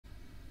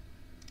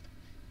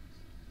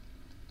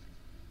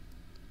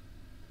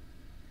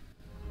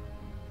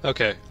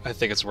Okay, I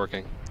think it's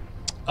working.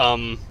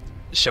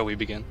 Shall we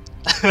begin?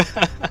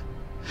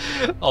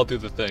 I'll do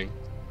the thing.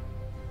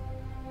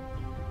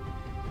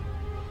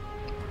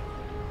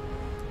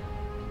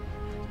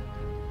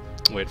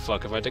 Wait,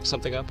 fuck, if I dig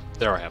something up?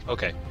 There I am,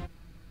 okay.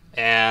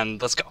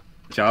 And let's go.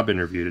 Job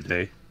interview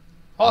today.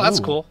 Oh,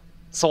 that's cool.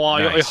 So,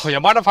 Nice. you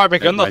mind if I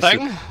begin the thing?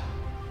 How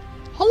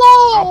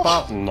Hello!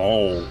 about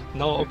no?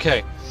 No,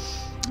 okay.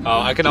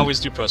 I can always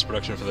do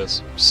post-production for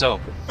this. So,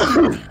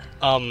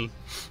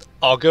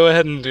 I'll go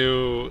ahead and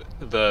do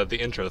the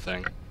intro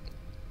thing.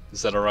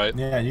 Is that alright?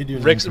 Yeah, you do.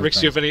 Rix, do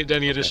you have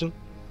any addition?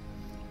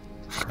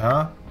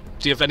 Huh?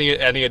 Do you have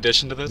any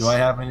addition to this? Do I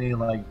have any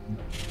like?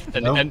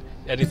 Nope.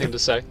 Anything to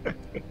say?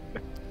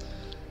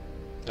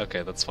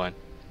 Okay, that's fine.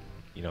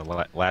 You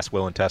know, last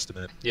will and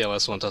testament. Yeah,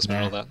 last one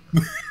testament, all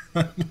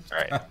that.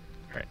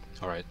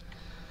 All right.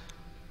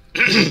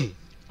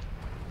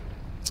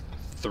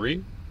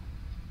 3,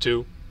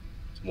 2,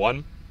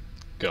 1,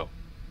 go.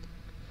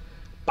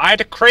 By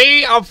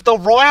decree of the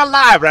Royal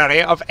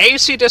Library of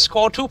AC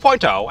Discord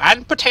 2.0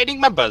 and pertaining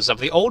members of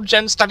the Old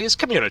Gen Studies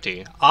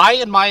community, I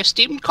and my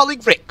esteemed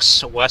colleague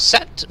Rix were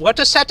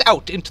to set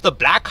out into the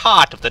black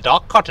heart of the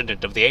dark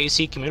continent of the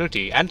AC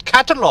community and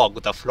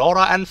catalogue the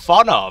flora and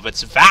fauna of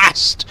its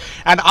vast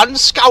and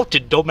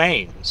unscouted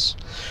domains.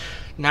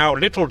 Now,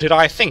 little did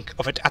I think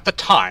of it at the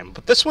time,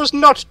 but this was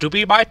not to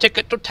be my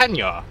ticket to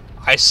tenure.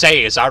 I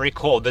say as I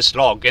record this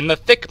log in the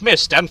thick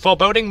mist and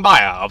foreboding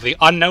mire of the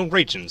unknown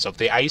regions of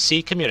the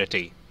AC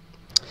community.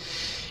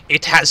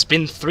 It has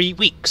been 3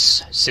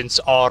 weeks since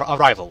our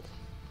arrival.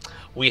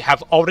 We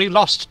have already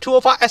lost 2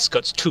 of our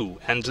escorts too,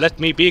 and let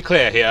me be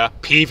clear here,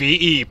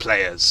 PvE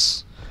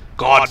players.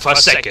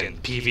 God-forsaken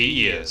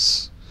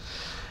PvEers.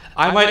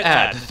 I might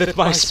add that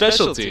my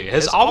specialty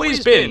has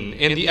always been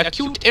in the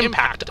acute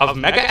impact of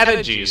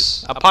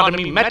meta-energies upon the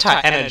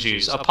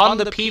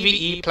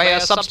PvE player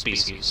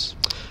subspecies,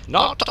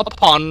 not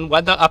upon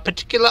whether a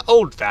particular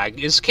old fag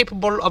is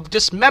capable of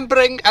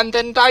dismembering and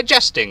then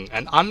digesting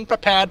an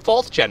unprepared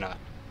 4th-gener.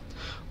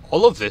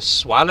 All of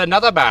this while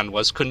another man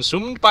was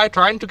consumed by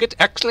trying to get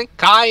X-Link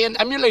Kai and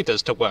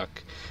emulators to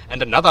work,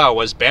 and another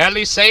was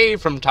barely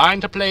saved from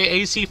trying to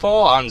play AC4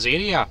 on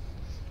Xenia.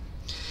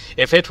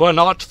 If it were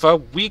not for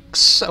being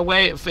weeks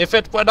away from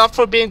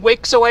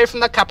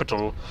the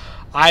capital,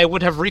 I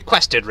would have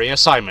requested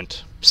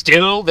reassignment.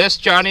 Still, this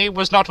journey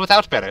was not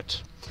without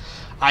merit.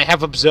 I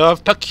have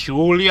observed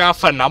peculiar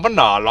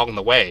phenomena along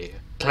the way.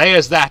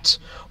 Players that,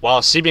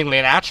 while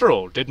seemingly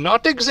natural, did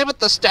not exhibit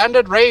the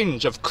standard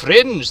range of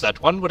cringe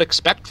that one would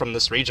expect from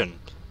this region.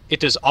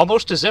 It is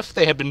almost as if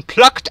they had been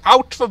plucked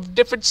out of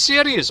different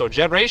series or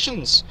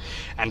generations,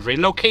 and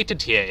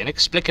relocated here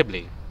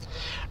inexplicably.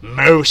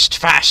 Most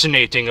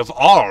fascinating of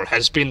all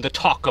has been the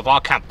talk of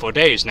our camp for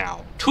days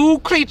now. 2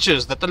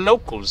 creatures that the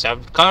locals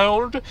have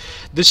called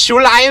the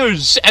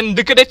Suolaez and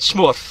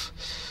Gnehcmorf.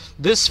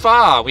 This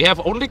far, we have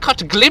only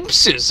caught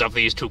glimpses of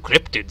these 2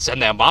 cryptids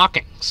and their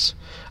markings.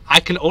 I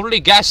can only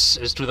guess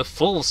as to the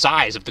full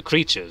size of the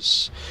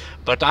creatures,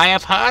 but I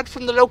have heard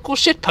from the local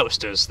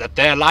shitposters that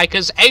their like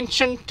is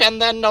ancient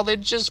and their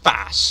knowledge is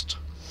vast.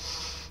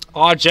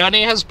 Our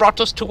journey has brought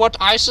us to what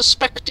I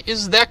suspect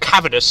is their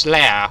cavernous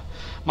lair.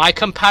 My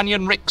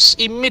companion Rix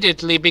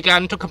immediately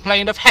began to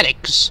complain of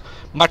headaches,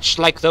 much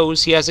like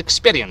those he has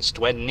experienced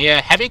when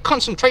near heavy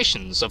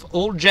concentrations of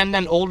old gen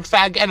and old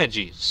fag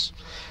energies.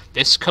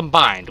 This,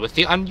 combined with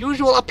the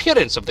unusual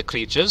appearance of the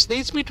creatures,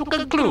 leads me to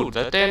conclude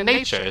that their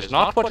nature is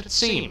not what it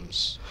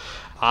seems.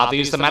 Are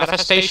these the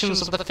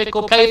manifestations of the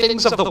fickle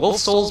playthings of the wolf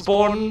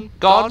souls-born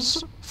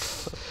gods?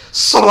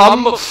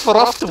 Slum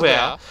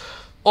froftware,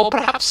 or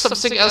perhaps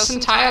something else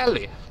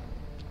entirely?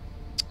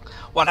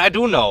 What I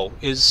do know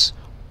is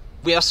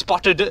we have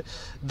spotted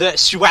the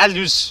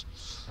Suolaez.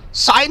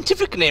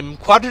 Scientific name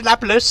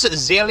Quadrulapillus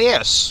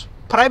zealous.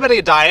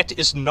 Primary diet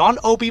is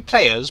non-OB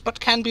players, but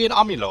can be an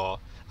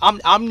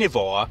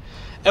omnivore,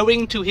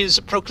 owing to his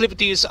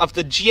proclivities of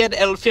the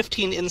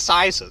GNL-15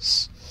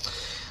 incisors.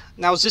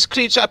 Now, this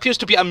creature appears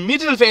to be a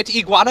middleweight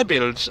iguana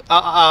build,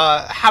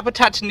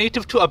 habitat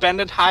native to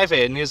abandoned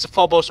highway near the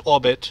Phobos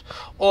orbit,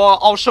 or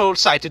also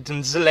sighted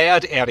in the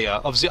layered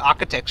area of the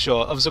architecture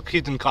of the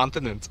hidden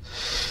continent.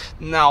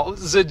 Now,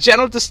 the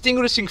general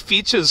distinguishing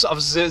features of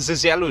the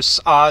Zealous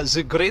are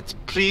the great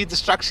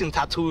pre-destruction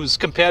tattoos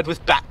compared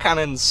with back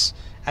cannons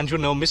and,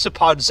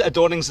 misopods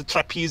adorning the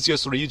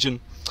trapezius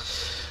region.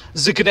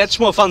 The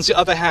Gnehcmorf, on the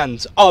other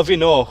hand, all we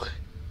know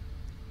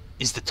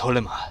is the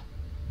Ptolema.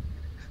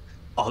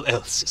 All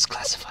else is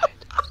classified.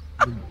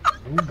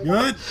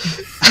 Good.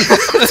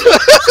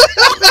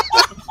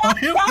 I'm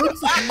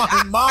losing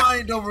my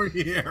mind over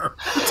here.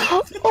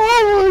 Oh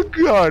my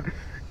god,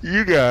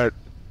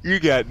 you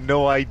got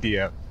no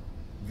idea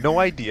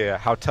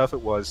how tough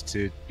it was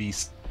to be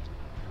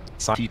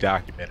some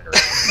documentary.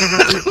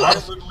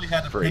 I literally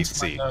had to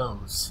pinch my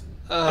nose.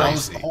 I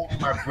was holding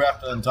my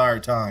breath the entire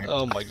time.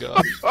 Oh my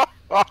god.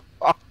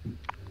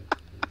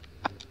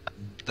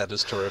 That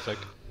is terrific.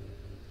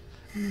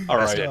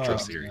 Alright, Intro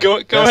series. go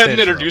ahead and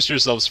introduce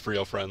yourselves,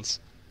 Frio friends.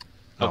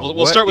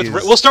 we'll start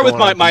with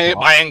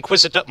my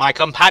Inquisitor, my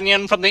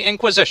companion from the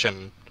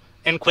Inquisition,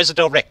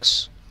 Inquisitor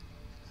Rix.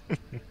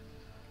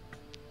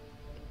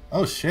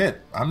 Oh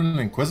shit! I'm an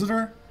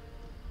Inquisitor.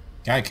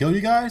 Can I kill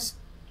you guys?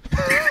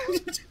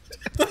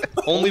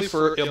 Only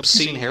for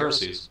obscene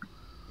heresies.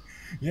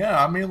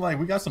 Yeah, I mean, like,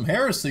 we got some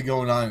heresy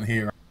going on in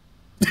here.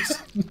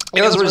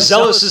 Yeah, that's where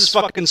Zealous is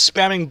fucking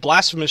spamming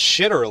blasphemous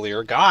shit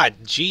earlier. God,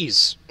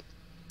 jeez.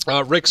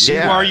 Rix, who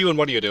are you and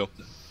what do you do?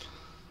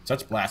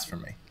 Such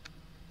blasphemy.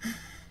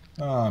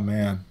 Oh,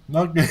 man.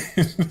 No good.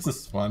 This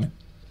is fun.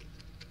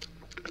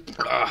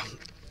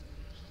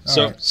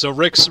 So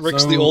Rix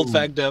the old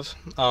fag dev.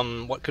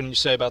 What can you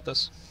say about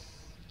this?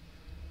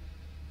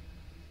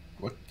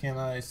 What can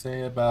I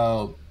say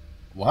about...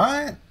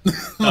 What?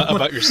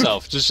 About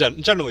yourself, just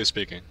generally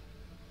speaking.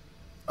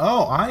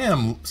 Oh, I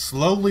am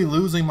slowly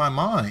losing my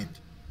mind.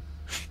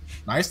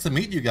 Nice to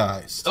meet you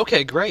guys.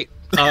 Okay, great.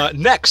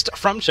 Next,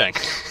 FromCheng.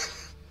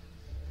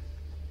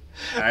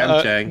 I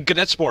am Cheng.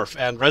 Gnehcmorf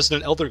and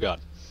Resident Elder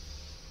God.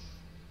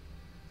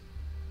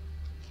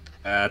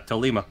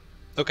 Tolima.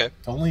 Okay.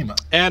 Tolima.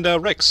 And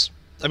Rix.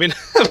 I mean,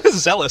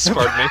 Zealous,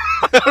 pardon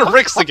me.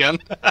 Rix again.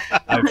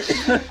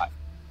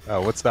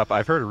 What's up?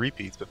 I've heard of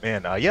repeats, but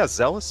man, yeah,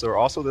 Zealous or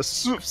also the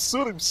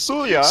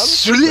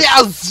Suolaez.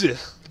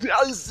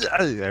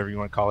 Whatever you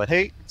want to call it.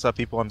 Hey, what's up,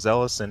 people? I'm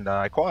Zealous, and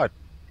I quad.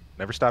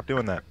 Never stop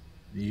doing that.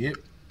 Yep.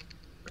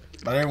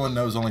 But everyone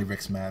knows only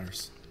Rix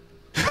matters.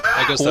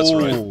 I guess that's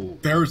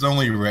right. There's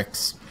only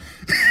Rix.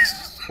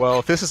 Well,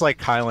 if this is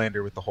like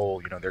Highlander with the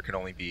whole, there can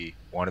only be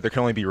one, or there can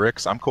only be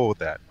Rix, I'm cool with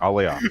that. I'll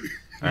lay off.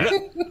 All right.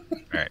 All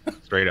right.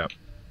 Straight up.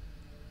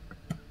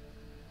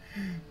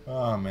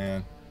 Oh,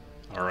 man.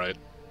 All right.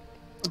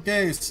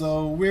 Okay,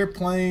 so we're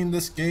playing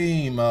this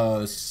game,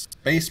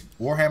 Space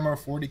Warhammer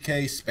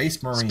 40k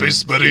Space Marine.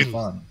 Space Marine.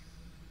 Fun.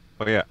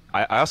 Oh yeah,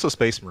 I also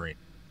Space Marine,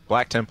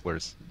 Black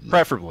Templars,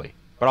 preferably,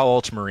 but I'll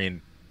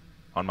Ultramarine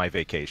on my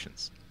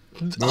vacations.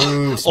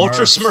 Boo,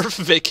 Ultra Smurfs.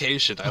 Smurf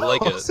vacation. I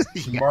like it.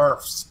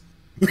 Smurfs.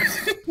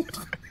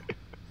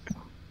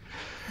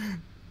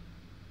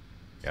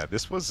 Yeah,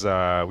 this was. We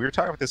were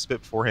talking about this a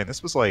bit beforehand.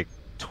 This was like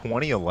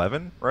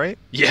 2011, right?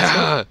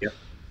 Yeah. Yeah.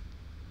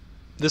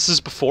 This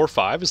is before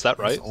 5, is that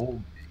right? It's old.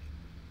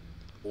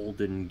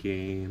 Olden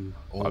game.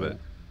 Love it.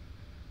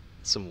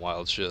 Some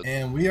wild shit.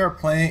 And we are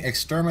playing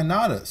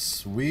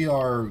Exterminatus. We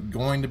are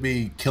going to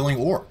be killing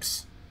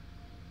orcs.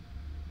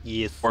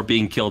 Yes. Or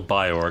being killed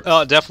by orcs.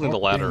 Oh, definitely the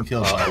Or latter. being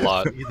killed by A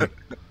lot.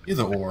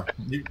 Either or.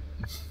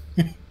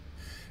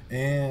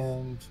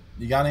 And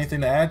you got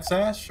anything to add,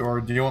 Sash, or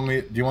do you want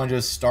to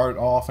just start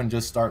off and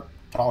just start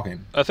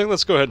talking? I think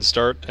let's go ahead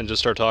and just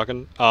start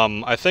talking.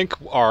 I think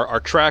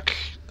our track,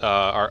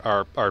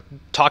 our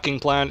talking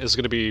plan is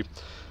going to be,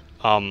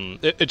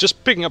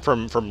 just picking up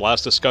from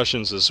last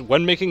discussions, is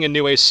when making a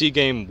new AC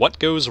game, what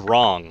goes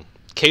wrong?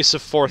 Case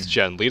of 4th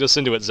gen. Lead us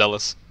into it,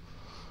 Zealous.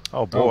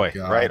 Oh boy,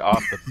 God. right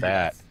off the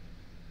bat.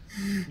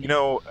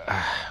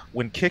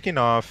 When kicking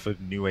off a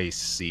new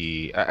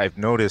AC, I've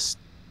noticed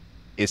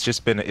it's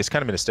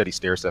kind of been a steady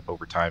stair step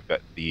over time,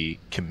 but the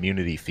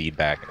community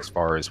feedback as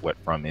far as what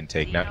from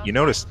intake. Now, you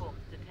notice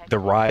the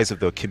rise of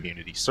the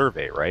community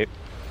survey, right?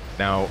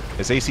 Now,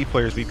 as AC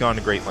players, we've gone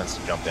to great lengths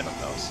to jump in on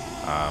those.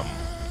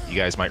 You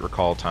guys might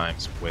recall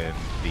times when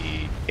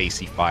the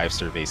AC5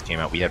 surveys came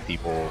out, we had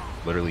people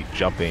literally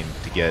jumping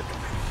to get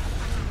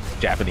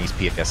Japanese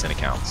PSN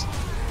accounts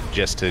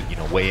just to,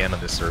 weigh in on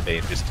this survey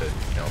and just to,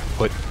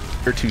 put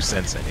their 2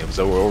 cents in. It was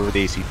over the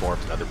AC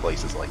forums and other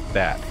places like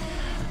that.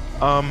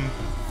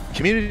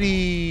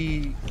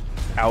 Community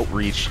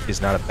outreach is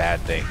not a bad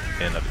thing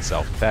in and of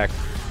itself. In fact,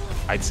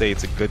 I'd say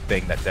it's a good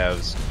thing that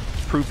devs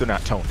prove they're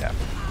not tone deaf.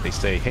 They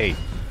say, hey,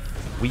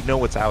 we know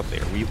what's out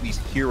there. We at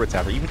least hear what's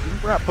out there. Even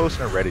if we're not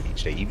posting on Reddit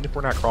each day, even if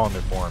we're not crawling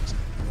their forums,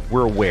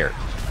 we're aware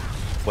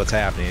of what's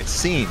happening. It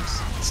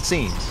seems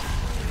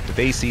with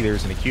AC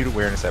there's an acute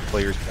awareness that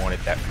players wanted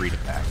that freedom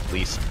back. At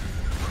least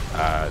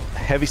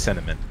heavy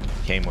sentiment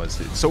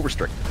was it's so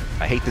restricted.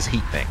 I hate this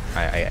heat thing.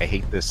 I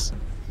hate this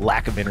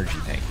lack of energy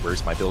thing.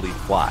 Where's my ability to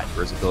fly?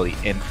 Where's ability?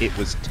 And it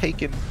was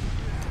taken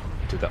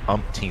to the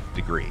umpteenth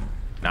degree.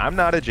 Now, I'm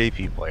not a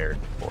JP player,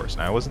 of course,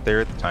 and I wasn't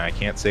there at the time. I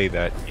can't say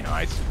that,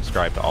 I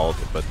subscribe to all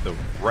of it, but the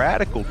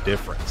radical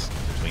difference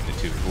between the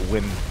two,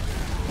 when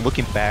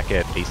looking back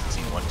at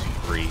AC 1, 2,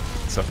 3,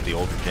 some of the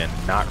older gen,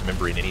 not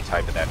remembering any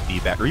type of that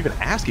feedback, or even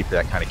asking for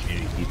that kind of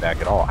community feedback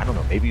at all. I don't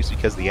know, maybe it's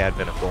because of the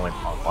advent of going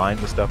online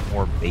with stuff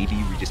more, maybe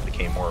we just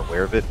became more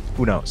aware of it,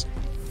 who knows.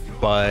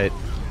 But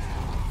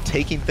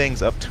taking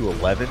things up to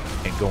 11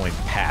 and going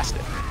past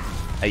it,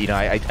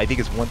 I think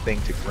it's one thing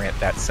to grant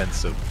that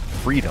sense of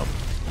freedom,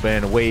 but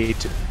in a way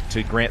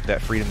to grant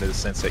that freedom to the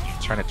sense that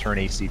you're trying to turn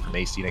AC from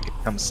AC and it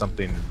becomes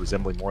something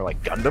resembling more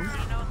like Gundam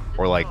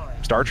or like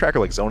Star Trek or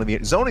like Zone of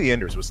the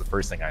Enders was the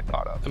first thing I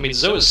thought of. I mean,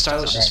 Zoe is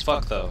stylish as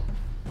fuck, though.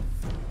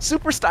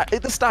 Super style,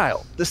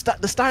 the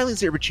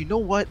styling's there, but you know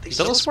what? Is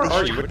that where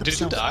are you? Did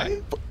you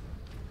die?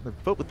 They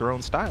vote with their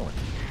own styling.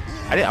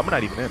 I'm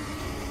not even in.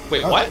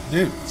 Wait, what?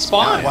 Dude.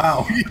 Spawn.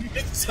 Wow.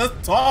 He's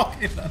just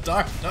talking.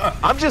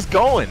 I'm just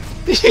going.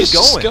 He's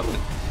just going.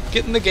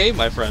 Get in the game,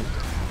 my friend.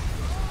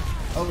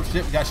 Oh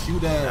shit, we got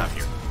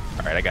shootouts.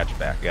 All right, I got you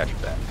back.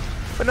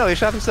 But no, they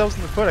shot themselves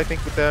in the foot. I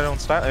think with their own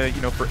style.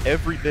 You know, for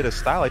every bit of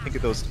style, I think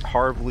of those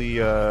horribly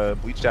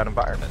bleached out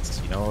environments.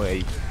 You know,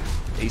 a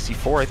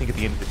AC4. I think at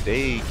the end of the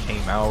day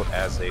came out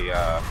as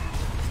a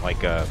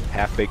like a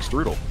half-baked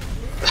strudel.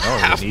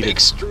 Half-baked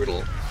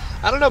strudel.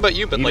 I don't know about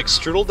you, but like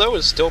strudel dough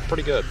is still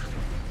pretty good.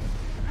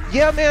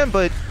 Yeah, man,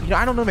 but you know,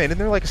 I don't know, man. Isn't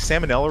there like a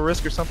salmonella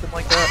risk or something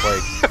like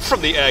that? Like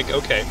from the egg,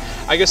 okay.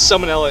 I guess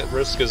salmonella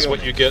risk is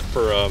what you get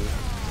for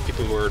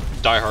people who are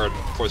diehard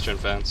 4th gen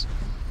fans.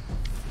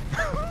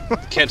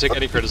 Can't take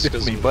any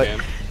criticism, but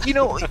game. you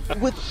know,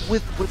 with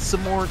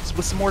some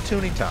more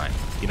tuning time,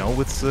 you know,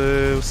 with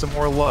some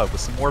more love,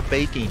 with some more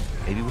baking,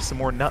 maybe with some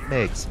more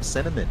nutmeg, some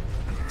cinnamon,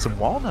 some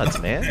walnuts,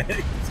 man.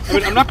 I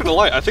mean, I'm not gonna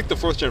lie. I think the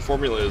 4th gen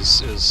formula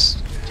is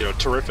you know,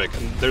 terrific,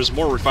 and there's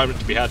more refinement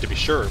to be had, to be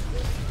sure.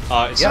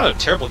 It's not a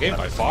terrible game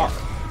by far.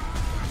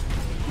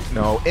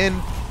 No,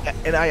 and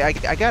I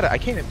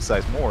can't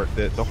emphasize more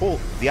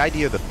the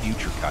idea of the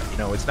future cut. You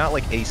know, it's not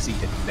like AC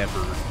had never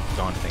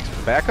gone to things.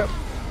 The backup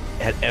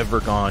had ever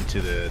gone to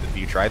the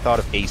future. I thought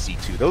of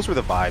AC2. Those were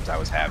the vibes I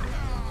was having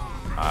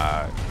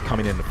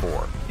coming into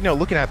 4. You know,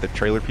 looking at the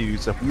trailer preview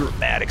stuff, we were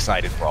mad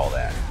excited for all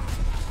that.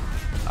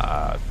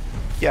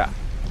 Yeah.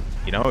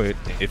 You know,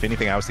 if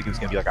anything, I was thinking it was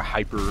going to be like a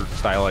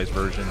hyper-stylized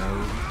version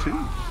of 2.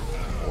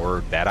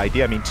 Or that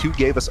idea. I mean, 2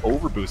 gave us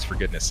overboost, for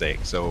goodness sake,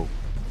 so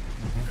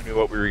I knew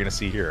what we were going to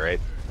see here, right?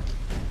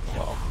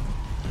 Well,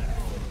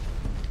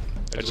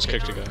 I just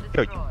kicked a guy.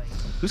 Yo,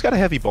 who's got a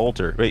heavy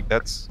bolter? Wait,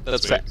 that's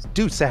me.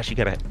 Dude, Sash, you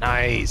got a...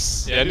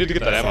 Nice! Yeah, I need to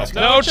get that ammo.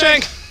 No,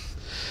 Cheng!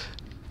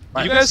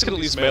 You guys can at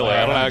least melee.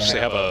 I don't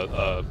actually have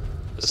a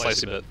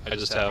slicey bit. I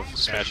just have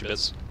smashy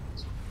bits.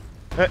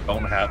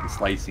 Don't have the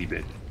slicey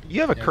bit.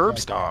 You have a curb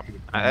stomp.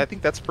 I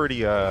think that's pretty,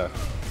 Yeah,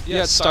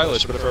 it's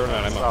stylish, but if I run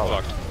out of ammo,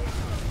 I'm fucked.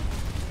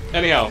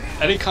 Anyhow,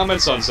 any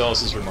comments on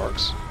Zealous's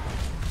remarks?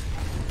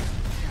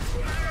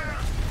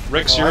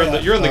 Rex, you're in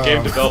the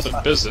game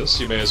development business.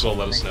 You may as well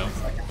let us know.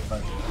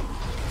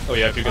 Oh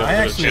yeah, if you're gonna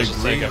get a chance to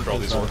think after all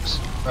these orcs.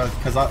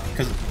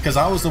 Because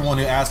I was the one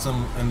who asked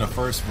him in the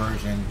first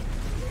version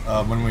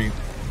when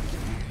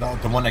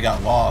the one that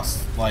got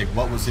lost. Like,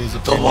 what was his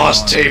opinion? The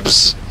lost on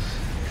tapes.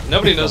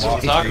 Nobody knows what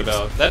we're talking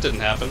about. That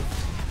didn't happen.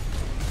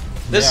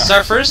 This is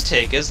our first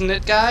take, isn't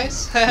it,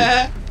 guys?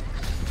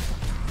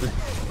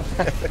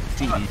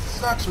 It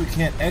sucks we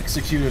can't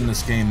execute in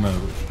this game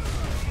mode.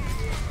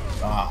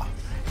 Ah.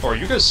 Oh, are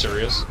you guys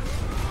serious?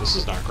 This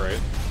is not great.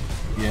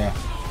 Yeah.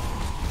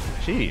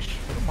 Sheesh,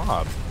 what a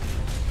mob.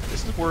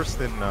 This is worse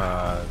than,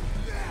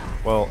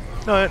 well,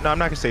 no, I'm not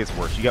gonna say it's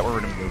worse. You got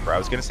one to maneuver. I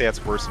was gonna say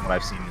that's worse than what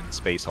I've seen in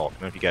Space Hulk. I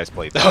don't know if you guys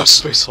played that. Oh,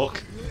 Space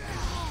Hulk.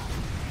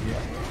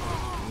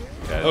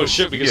 Yeah, oh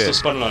shit, we get still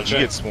spun it on You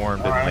Cheng. get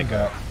swarmed in like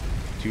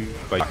 2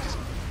 bites.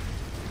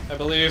 I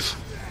believe.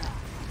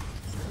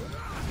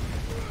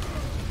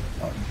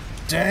 Oh,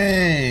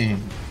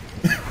 dang.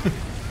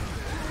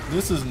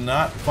 This is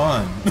not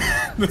fun.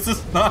 This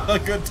is not a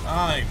good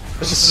time.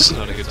 This is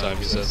not a good time,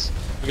 he says.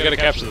 We gotta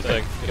capture the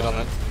thing. Get on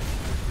that.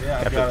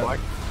 Yeah, I got it.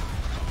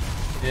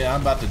 Yeah,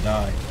 I'm about to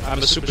die. I'm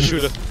the super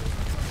shooter.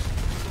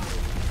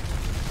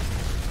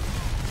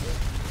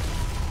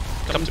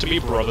 Come to me,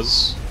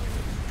 brothers.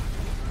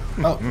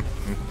 Oh,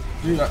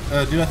 dude,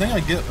 I think I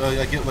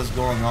get what's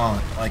going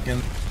on. Like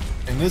in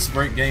this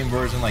great game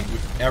version, like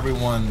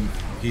everyone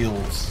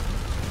heals.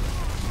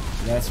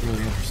 That's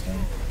really interesting.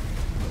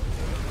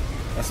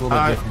 That's a little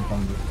bit different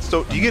from the.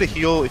 So, do you get a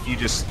heal if you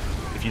just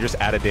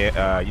add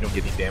a you don't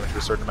get any damage for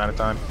a certain amount of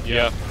time?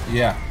 Yeah.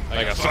 Yeah.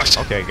 I got fucked.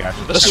 Okay,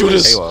 gotcha. Let's shoot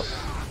us.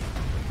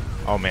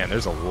 Oh man,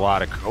 there's a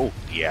lot of. Oh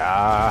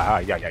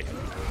yeah.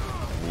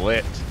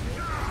 Lit.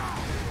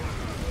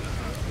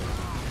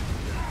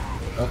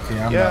 Okay,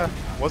 I'm Yeah,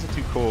 not. wasn't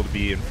too cool to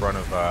be in front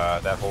of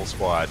that whole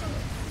squad.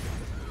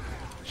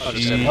 Oh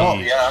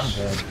yeah, I'm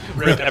dead.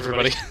 Rip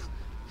everybody.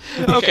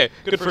 Okay,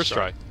 good first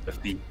try. That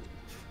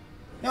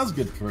was a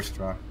good first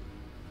try.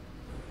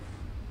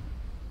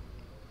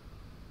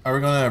 Are we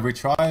gonna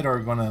retry it, or are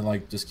we gonna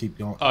like just keep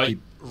going?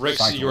 Keep Rix,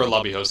 cycling? you're a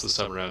lobby host this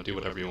time around. Do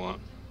whatever you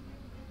want.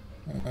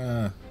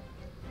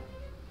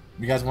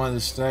 You guys wanted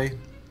to stay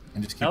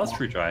and just keep. Now let's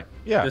going? retry.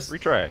 Yeah, Just-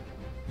 retry.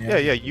 Yeah.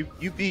 Yeah, you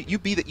be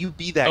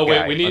that Oh guy.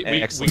 wait, we need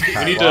Excellent.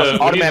 to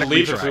Automatic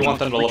leave if we retry. want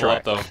them to level Retry.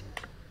 up though.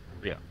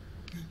 Yeah.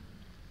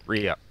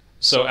 Re-up.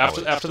 So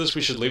after this,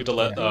 we should leave to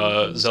let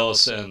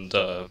Zealous and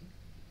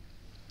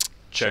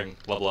Cheng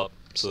level up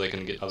so they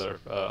can get other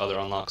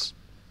unlocks.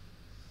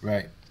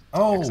 Right.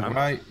 Oh, Excellent.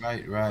 right.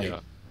 Yeah.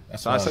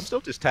 That's So what I'm still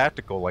just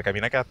tactical. Like, I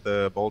mean, I got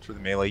the bolter, the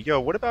melee.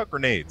 Yo, what about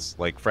grenades?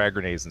 Like frag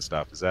grenades and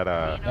stuff. Is that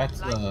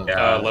That's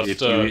left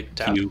if you-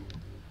 tap.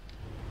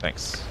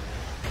 Thanks.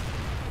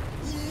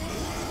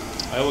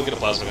 I will get a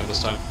plasma gun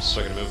this time,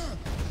 so I can move.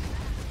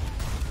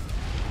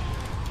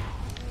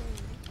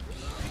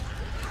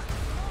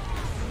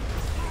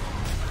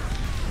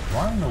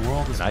 why in the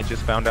world is And I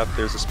just found out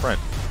there's a sprint.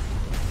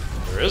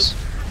 There is.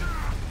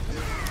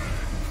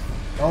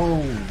 Oh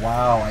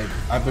wow!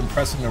 I've been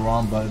pressing the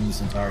wrong button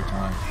this entire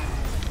time.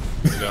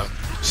 Yeah.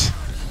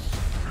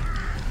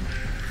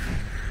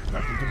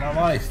 Welcome to my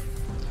life.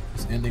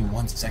 It's ending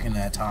 1 second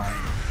at a time.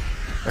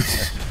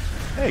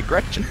 Hey,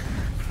 Gretchen.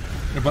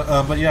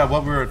 But yeah,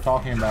 what we were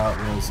talking about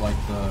was like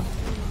the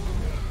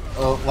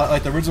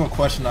original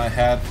question I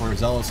had for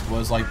Zealous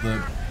was like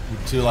to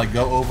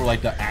go over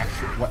like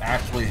what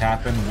actually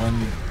happened when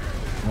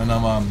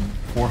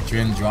 4th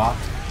gen dropped.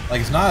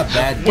 Like it's not a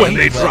bad game. When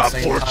they but dropped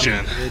at the same 4th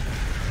gen. time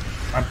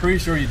I'm pretty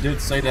sure you did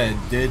say that it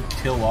did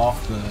kill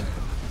off the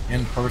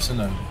in-person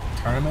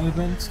tournament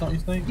events, don't you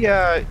think?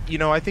 Yeah, you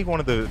know, I think one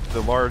of the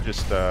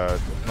largest,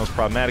 most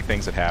problematic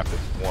things that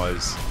happened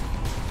was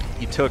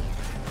you took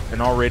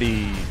an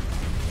already,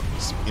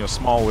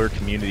 smaller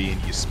community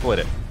and you split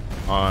it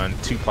on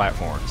 2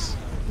 platforms,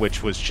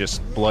 which was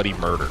just bloody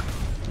murder.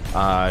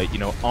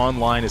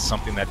 Online is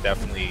something that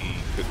definitely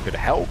could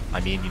help.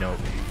 I mean,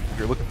 if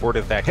you're looking forward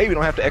to the fact, hey, we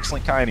don't have to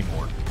X-Link Kai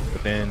anymore,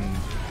 but then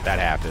that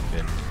happened,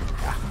 and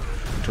yeah,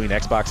 between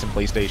Xbox and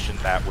PlayStation,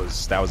 that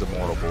was a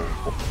mortal blow.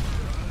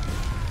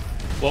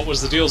 What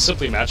was the deal?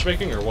 Simply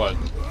matchmaking, or what?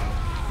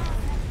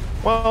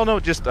 Well, no,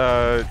 just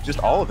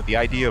all of it. The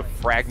idea of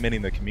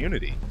fragmenting the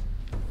community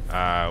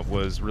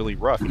was really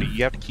rough.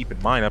 You have to keep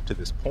in mind, up to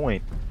this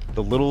point,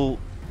 the little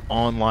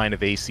online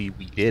of AC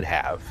we did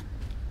have,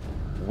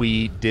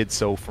 we did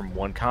so from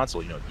one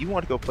console. You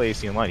want to go play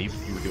AC online, even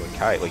if you were doing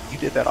Kite, like you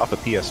did that off of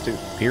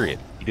PS2. Period.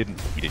 You didn't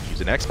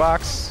use an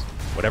Xbox,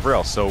 whatever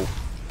else. So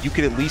you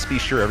could at least be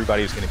sure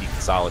everybody was going to be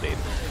consolidated.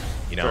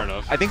 Fair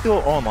enough. I think the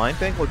online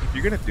thing, look, if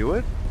you're going to do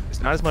it,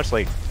 it's not as much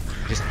like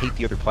just hate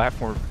the other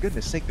platform. For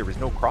goodness sake, there was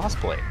no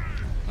crossplay.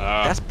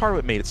 That's part of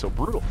what made it so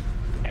brutal.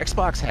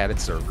 Xbox had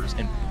its servers,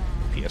 and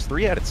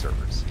PS3 had its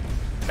servers.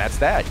 That's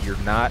that. You're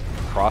not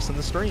crossing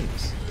the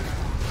streams.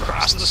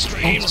 Cross the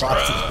streams, bro.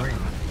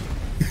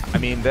 I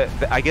mean,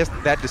 I guess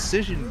that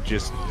decision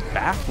just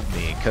baffled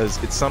me,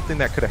 because it's something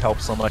that could have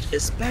helped so much,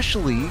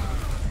 especially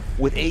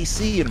with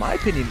AC, in my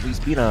opinion, at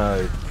least being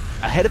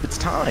ahead of its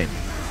time.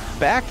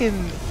 Back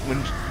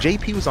when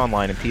JP was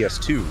online in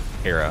PS2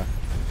 era,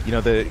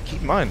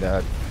 keep in mind,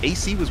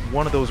 AC was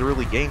one of those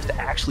early games to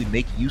actually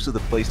make use of the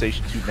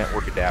PlayStation 2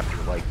 network adapter.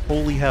 Like,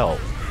 holy hell.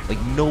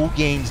 Like, no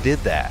games did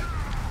that.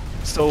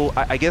 So,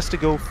 I guess to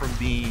go from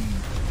being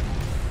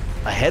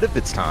ahead of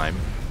its time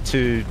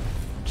to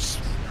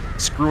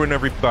screwing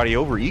everybody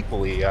over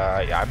equally,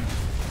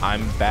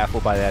 I'm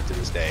baffled by that to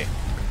this day.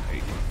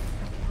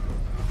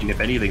 And if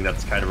anything,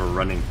 that's kind of a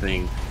running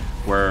thing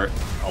where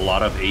a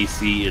lot of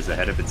AC is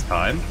ahead of its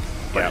time,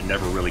 but it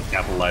never really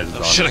capitalizes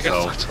on Shit, it. I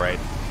got fucked. Right.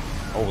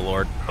 Oh,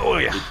 Lord. Oh,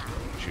 yeah.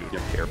 Shoot,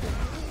 you're careful.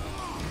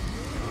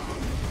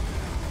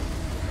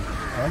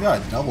 I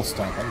got a double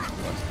stomp. I just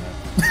realized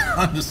that.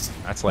 I'm just...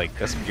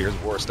 That's some Gears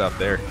of War stuff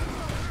there.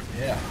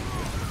 Yeah.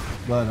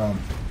 But,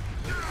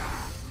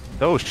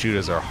 those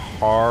shooters are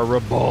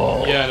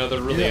horrible. Yeah, no,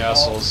 they're really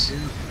assholes. You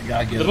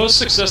gotta get The most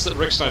success that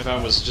Rick's and I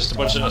found was just a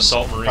bunch of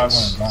assault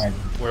marines,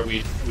 where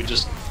we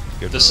just,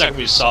 the second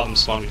we saw them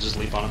spawn, we just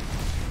leap on them.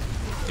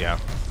 Yeah.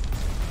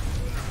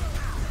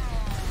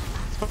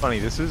 It's funny,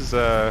 this is,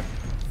 I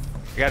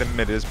gotta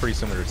admit, it is pretty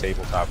similar to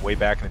tabletop. Way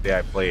back in the day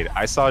I played,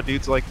 I saw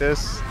dudes like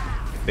this,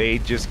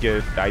 I just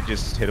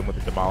hit them with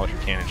a demolisher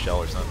cannon shell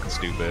or something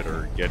stupid,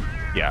 or get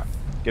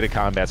a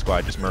combat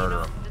squad, just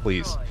murder them,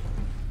 please.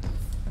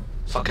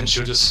 Fucking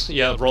shooters.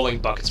 Yeah, rolling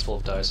buckets full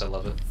of dice, I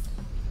love it.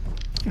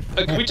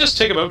 Can we just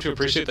take a moment to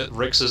appreciate that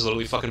Rick's is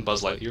literally fucking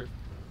Buzz Lightyear?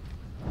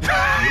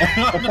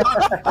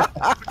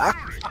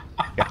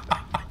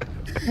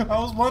 I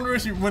was wondering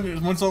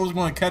when someone was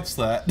going to catch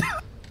that.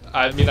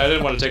 I mean, I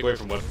didn't want to take away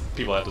from what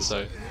people had to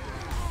say.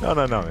 No,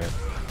 man.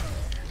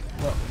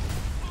 Well,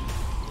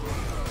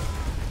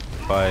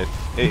 but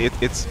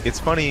it's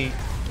funny.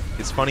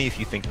 It's funny if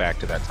you think back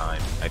to that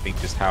time. I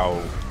think just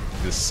how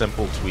this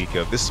simple tweak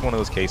of this is one of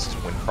those cases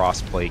when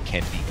crossplay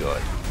can be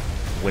good,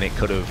 when it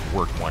could have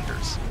worked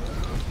wonders.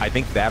 I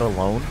think that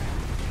alone,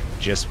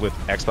 just with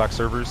Xbox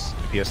servers,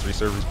 PS3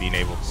 servers being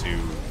able to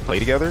play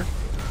together,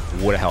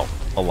 would have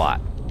helped a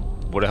lot.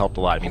 Would have helped a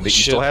lot. I mean, you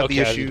still have the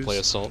issues. I didn't play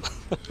Assault.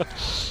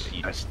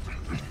 You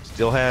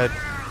still had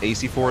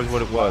AC4 is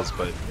what it was,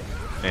 but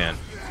man.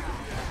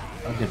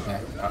 I'll get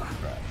back. Right.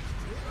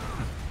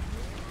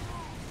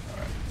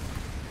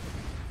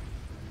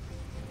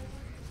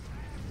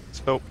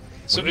 So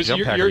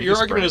your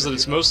argument is that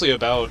it's mostly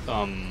about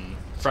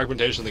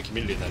fragmentation of the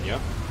community, then, yeah?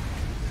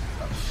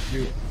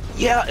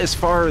 Yeah, as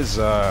far as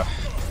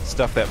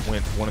stuff that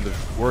went, one of the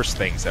worst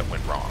things that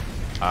went wrong.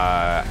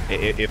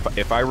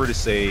 If I were to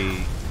say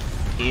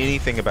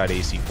anything about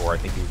AC4, I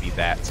think it would be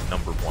that's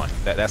number one.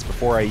 That's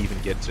before I even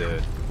get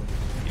to,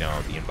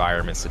 the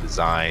environments, the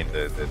design,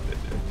 the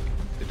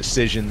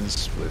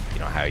decisions with,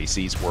 how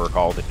ACs work,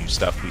 all the new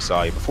stuff we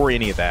saw. Before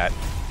any of that,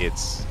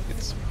 it's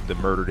the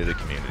murder to the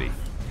community,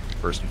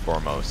 first and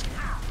foremost.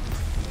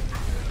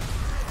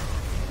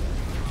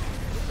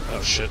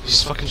 Oh shit,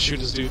 he's fucking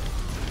shooting this dude.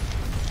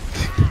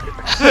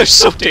 They're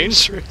so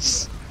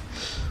dangerous.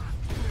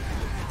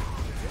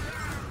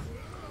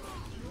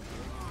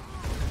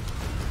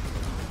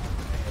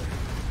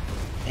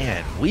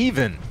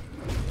 weaving.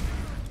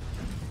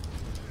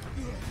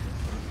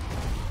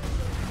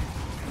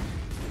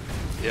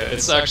 Yeah,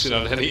 it's actually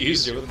not any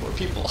easier with more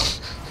people.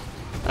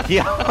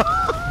 Yeah.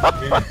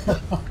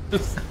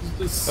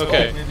 So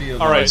Okay. many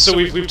of All right. them. So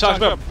we've talked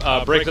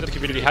about breaking up the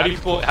community. How do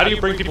you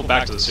bring people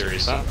back to the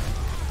series, huh?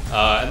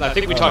 And I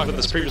think we talked about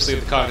this previously in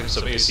the context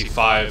of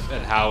AC5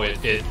 and how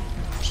it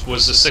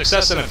was a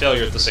success and a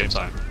failure at the same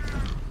time.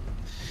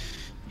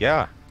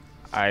 Yeah,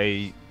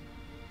 I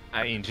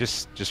mean,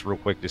 just real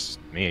quick, just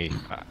me.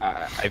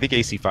 I think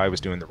AC5 was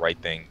doing the right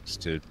things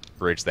to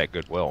bridge that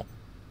goodwill.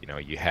 You know,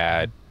 you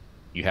had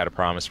a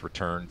promised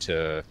return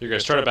to. You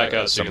guys try to back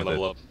out so you some can of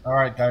the- level up. All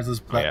right, guys, let's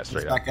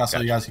straight back up. out so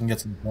Gotcha. you guys can get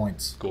some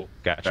points. Cool.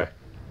 Gotcha.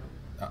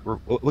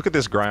 Okay. Look at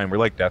this grind. We're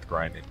like death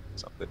grinding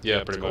something. Yeah,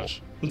 It's pretty cool.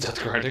 much.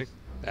 Death grinding.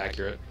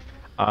 Accurate.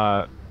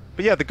 But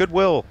yeah, the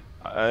goodwill,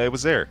 it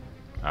was there.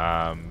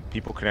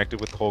 People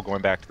connected with the whole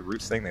going back to the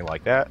roots thing. They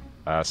like that.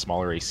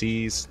 Smaller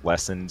ACs,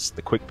 lessons,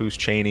 the quick boost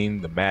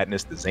chaining, the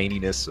madness, the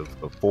zaniness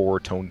of 4,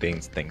 toned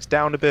things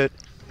down a bit.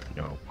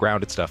 You know,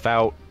 grounded stuff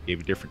out, gave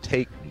a different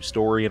take, new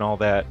story and all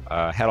that.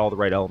 Had all the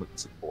right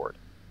elements on board.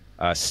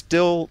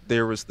 Still,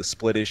 there was the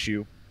split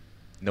issue.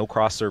 No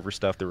cross-server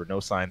stuff. There were no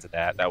signs of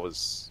that. That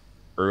was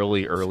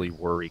early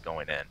worry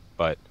going in.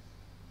 But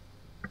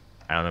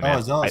I don't know, man.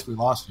 Oh, Zealous, we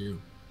lost you.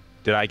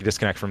 Did I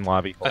disconnect from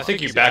lobby? I think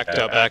you backed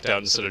out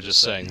instead of just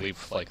saying leave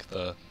like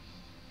the.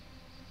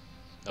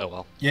 Oh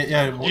well.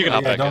 Yeah. You can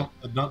hop back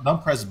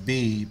don't press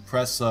B.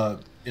 Press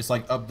it's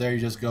like up there. You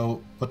just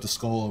go put the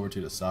skull over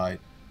to the side.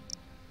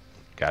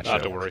 Gotcha.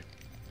 Not to worry.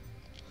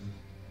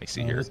 Let me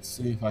see here. Let's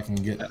see if I can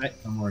get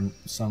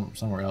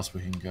somewhere else we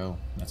can go.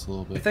 That's a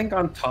little bit. I think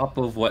on top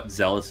of what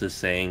Zealous is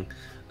saying,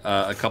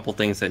 a couple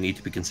things that need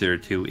to be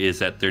considered too is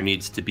that there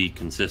needs to be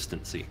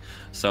consistency.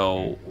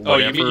 So, Oh,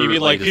 you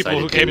mean like they people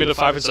who decided came to- into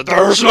 5 and said,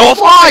 "There's no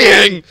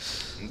flying!"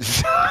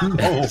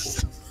 Oh.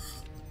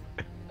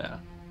 Yeah,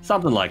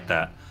 something like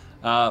that.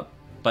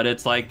 But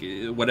it's like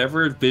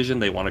whatever vision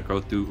they want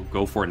to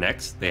go for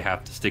next, they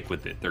have to stick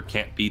with it. There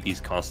can't be these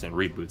constant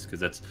reboots because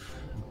that's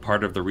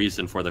part of the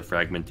reason for the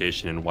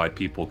fragmentation and why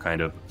people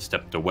kind of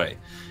stepped away.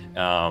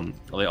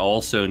 They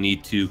also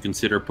need to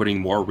consider putting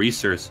more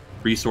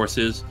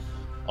resources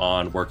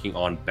on working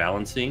on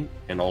balancing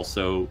and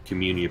also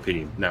community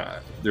opinion. Now,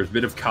 there's a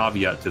bit of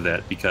caveat to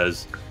that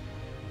because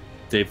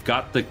they've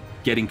got the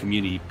getting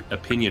community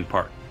opinion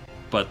part,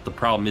 but the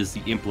problem is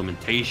the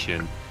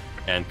implementation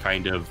and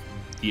kind of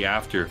the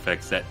after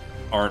effects that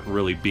aren't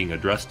really being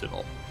addressed at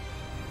all.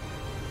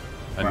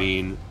 I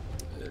mean,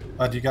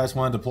 Do you guys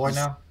want to deploy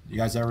now? You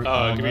guys ever?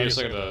 Give me a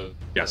second to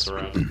Yes. mess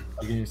around.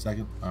 I'll give you a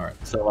second. All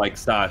right. so like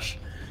Sash,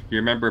 you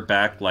remember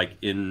back like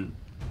in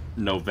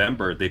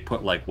November, they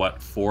put like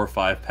what 4 or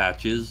 5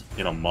 patches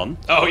in a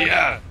month, Oh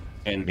yeah,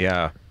 and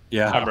Yeah.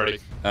 I'm ready.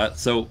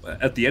 So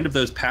at the end of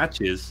those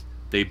patches,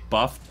 they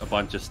buffed a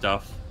bunch of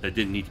stuff that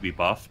didn't need to be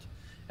buffed,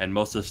 and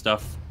most of the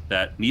stuff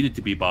that needed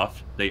to be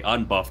buffed, they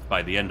unbuffed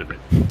by the end of it.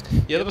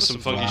 Yeah, there was some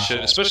funky Wow. shit,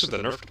 especially the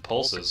nerfed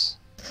pulses.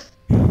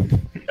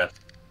 Yeah.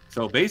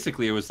 So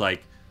basically, it was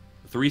like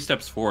 3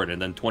 steps forward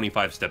and then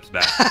 25 steps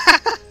back.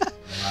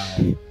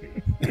 Wow.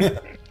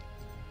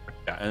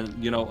 Yeah,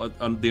 and you know,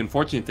 the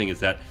unfortunate thing is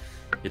that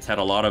it's had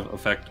a lot of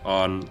effect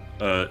on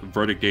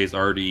Verdict Day's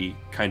already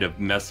kind of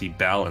messy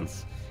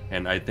balance,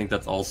 and I think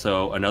that's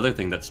also another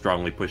thing that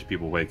strongly pushed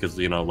people away because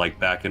you know, like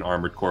back in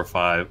Armored Core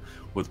 5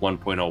 with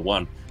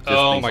 1.01.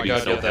 Oh things my being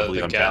God, so yeah, the heavily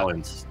gat.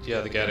 unbalanced.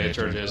 Yeah, the GAT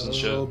charges and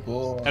shit. Oh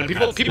boy. And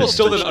people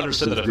still didn't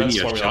understand the defense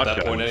Virginia formula at that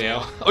shotgun. point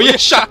anyhow. Oh yeah,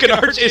 shotgun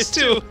RJs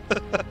too!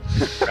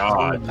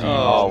 God,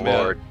 Oh, man.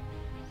 Lord.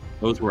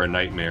 those were a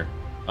nightmare.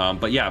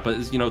 But yeah,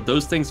 you know,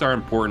 those things are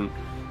important,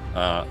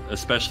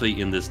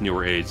 especially in this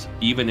newer age.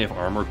 Even if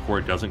Armored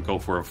Core doesn't go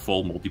for a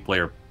full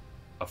multiplayer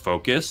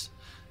focus,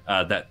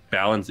 that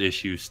balance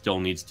issue still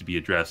needs to be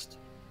addressed,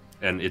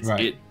 and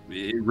Right.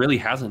 it really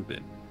hasn't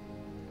been.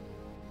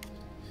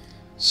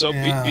 So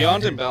Yeah.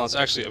 beyond imbalance,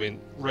 actually, I mean,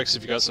 Rex,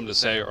 if you got something to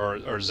say,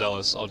 or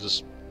Zealous, I'll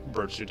just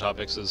broach through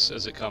topics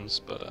as it comes,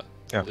 but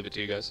Yeah. leave it to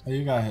you guys. Oh,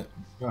 you got it.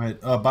 Go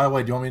ahead. By the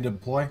way, do you want me to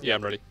deploy? Yeah,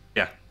 I'm ready.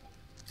 Yeah,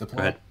 Deploy.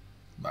 go ahead.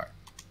 All right.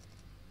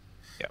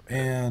 Yeah.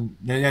 And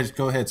yeah, just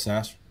go ahead,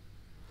 Sash.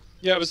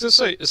 Yeah, I was gonna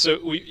say,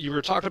 so you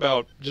were talking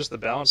about just the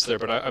balance there,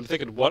 but I'm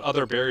thinking, what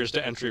other barriers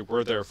to entry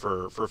were there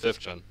for 5th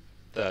gen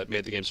that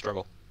made the game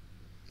struggle?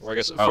 Or I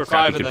guess for 5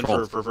 crappy and then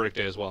controls. for Verdict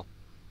Day as well.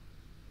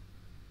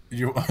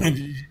 You want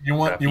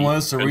Crappy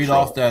us to read control.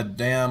 off that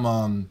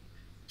damn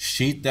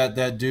sheet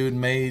that dude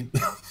made?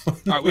 All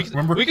right,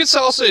 we could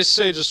also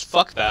say just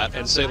fuck that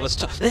and say let's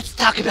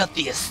talk about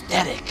the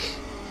aesthetic.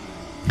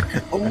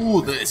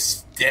 Oh, the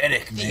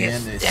aesthetic,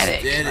 man. The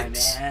aesthetic,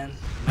 aesthetics. my man,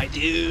 my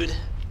dude.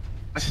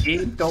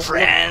 It don't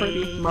Friends. look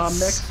pretty. My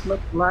mechs look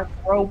like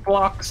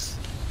Roblox.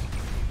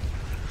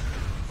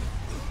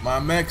 My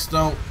mechs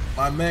look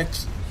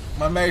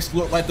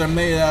like they're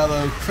made out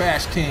of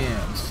trash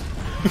cans.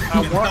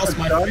 I want That's a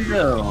my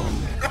Gundam.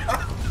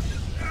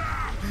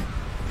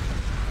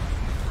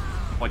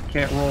 I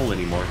can't roll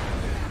anymore.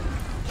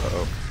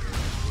 Uh-oh.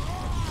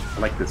 I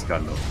like this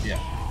Gundam. Yeah.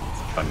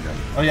 Fun gun.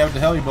 Oh yeah, but the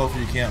hell you both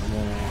of you can't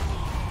roll.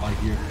 Like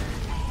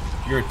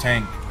you're a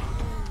tank.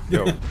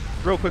 Yo,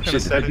 real quick on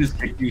Shit, did I aesthetics. just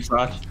kick you,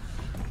 Sash?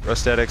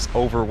 Aesthetics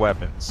over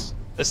weapons.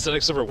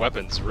 Aesthetics over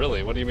weapons,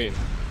 really? What do you mean?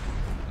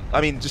 I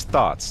mean, just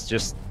thoughts.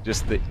 Just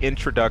the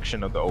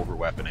introduction of the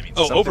overweapon. I mean,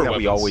 Oh, something that overweapons.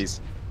 we always.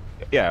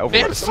 Yeah,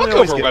 Man, overweapons. fuck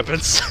over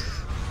weapons.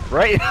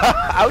 Right?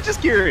 I was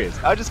just curious.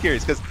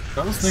 because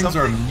Those things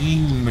are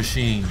mean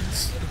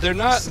machines. They're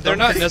not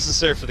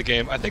necessary for the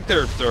game. I think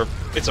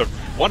it's a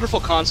wonderful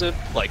concept.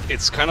 Like,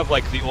 it's kind of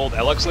like the old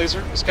LX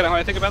laser. Is kind of how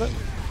I think about it.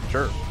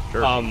 Sure.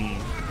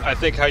 I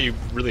think how you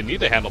really need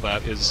to handle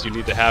that is you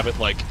need to have it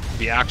like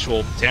the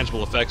actual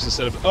tangible effects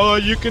instead of, oh,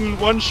 you can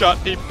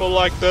one-shot people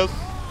like this.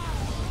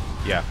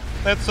 Yeah.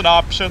 That's an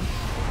option.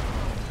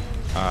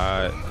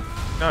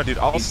 No, dude.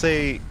 I'll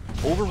say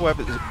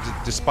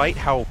overweapons, despite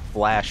how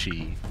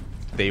flashy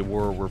they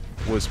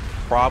was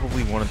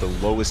probably one of the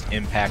lowest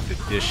impact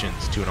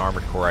additions to an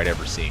Armored Core I'd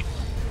ever seen.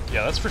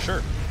 Yeah, that's for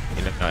sure.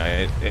 You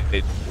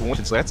know,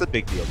 so that's a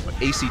big deal. But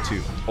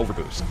AC2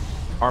 overboost,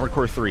 Armored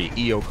Core 3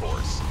 EO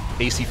cores,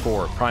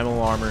 AC4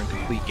 primal armor and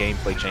complete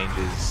gameplay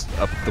changes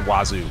up the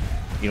wazoo.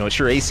 You know,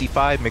 sure,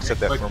 AC5 mixed up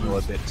that formula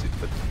a bit too,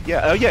 but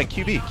yeah, oh yeah,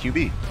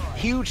 QB,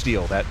 huge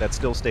deal that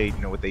still stayed,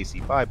 you know, with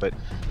AC5, but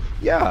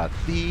yeah,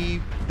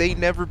 they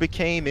never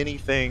became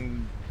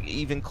anything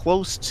even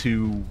close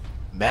to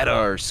meta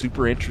or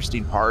super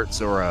interesting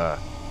parts or it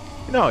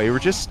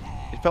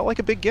felt like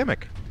a big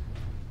gimmick.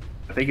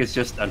 I think it's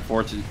just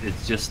unfortunate.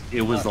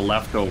 It was the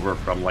leftover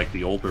from like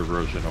the older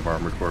version of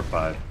Armored Core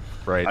 5.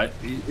 Right.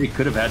 It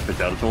could have had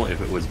potential if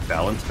it was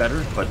balanced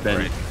better, but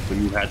then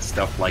when you had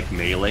stuff like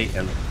melee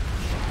and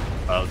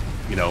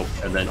you know,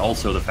 and then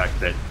also the fact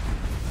that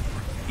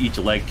each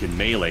leg can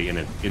melee in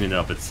and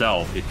of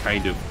itself, it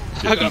kind of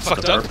defeats the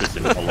purpose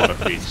in a lot of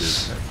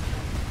cases.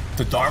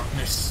 The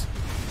darkness.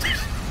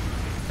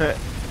 The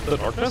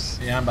darkness?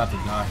 Yeah, I'm about to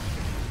die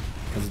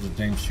because of the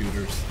damn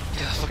shooters.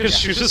 Yeah, fucking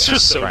shooters are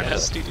so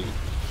nasty, dude.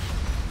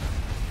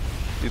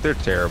 Dude, they're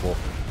terrible.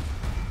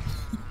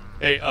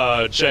 Hey,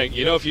 Cheng,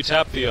 you know if you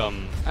tap the,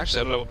 actually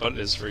I don't know what button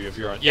it is for you if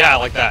you're on, yeah,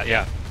 like that,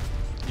 yeah.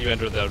 You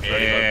enter the ready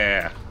mode.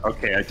 Yeah.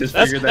 Okay, I just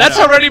That's figured that out.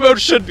 how ready mode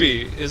should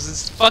be,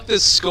 is fuck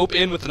this scope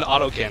in with an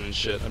autocannon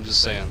shit, I'm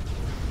just saying.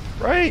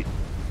 Right.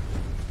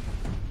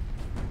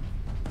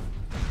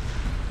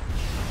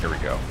 Here we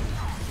go.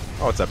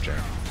 Oh, what's up, Jen?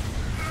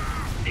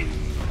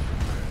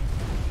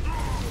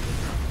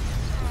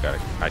 Got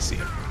it. I see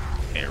him.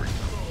 There we go.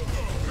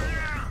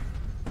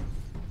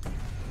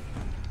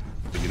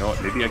 You know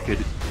what? Maybe I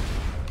could.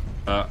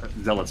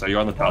 Zealous, are you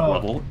on the top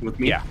level with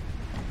me? Yeah.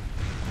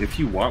 If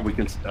you want, we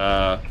can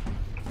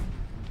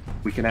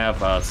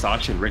have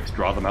Sash and Rix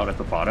draw them out at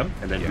the bottom,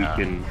 and then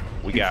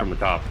we can from the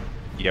top.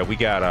 Yeah, we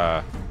got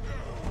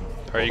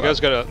Alright, you guys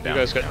got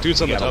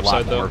dudes on the top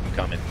side though.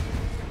 Coming.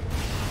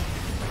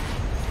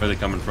 Where are they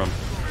coming from?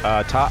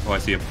 Top. Oh, I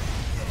see him.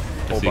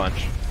 Whole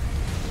bunch.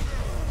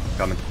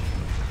 Coming.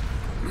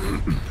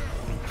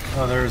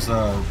 Oh, there's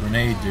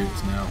grenade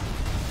dudes now.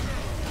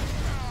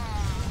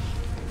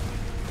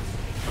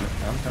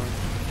 I'm coming.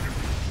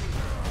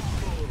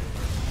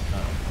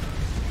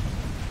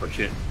 Oh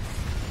shit.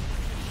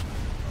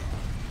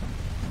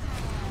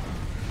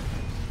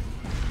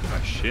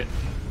 Oh shit.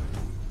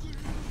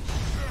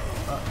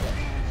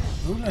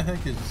 Who the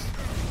heck is?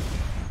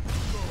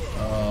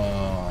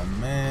 Oh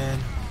man.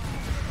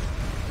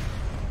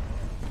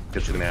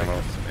 Get some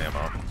ammo.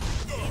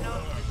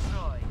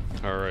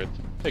 Alright.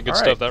 Hey, good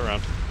stuff that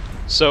round.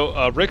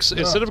 So, Rix,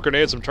 instead of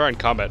grenades, I'm trying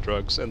combat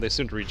drugs, and they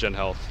seem to regen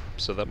health,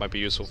 so that might be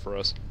useful for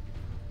us.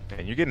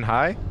 And you're getting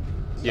high?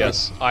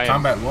 Yes, I am.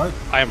 Combat what?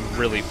 I am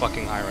really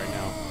fucking high right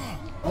now.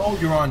 Oh,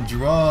 you're on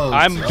drugs.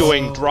 I'm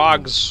doing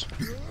drugs.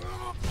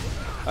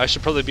 I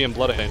should probably be in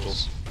Blood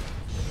Angels.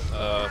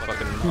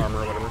 Fucking armor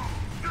or whatever.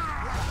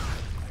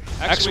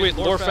 Actually, wait,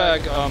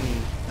 Lorfag,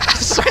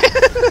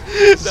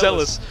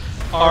 Zealous.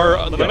 Are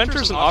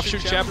Lamenters an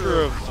offshoot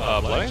chapter of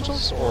Blood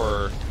Angels,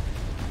 or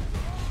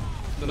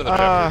another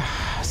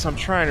chapter? So I'm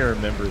trying to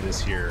remember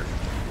this here.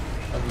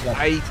 Oh, we got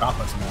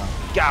chocolates now.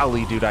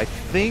 Golly, dude, I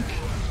think,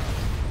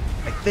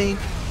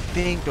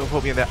 don't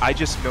quote me on that. I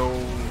just know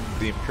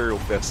the Imperial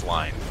Fifth's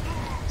line.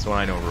 That's what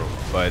I know, Rule,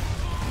 but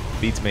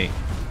beats me.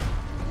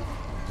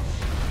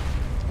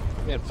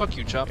 Man, fuck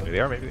you, Chop. Maybe they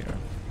are, maybe they are.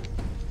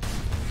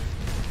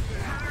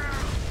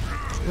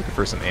 Looking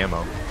for some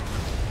ammo.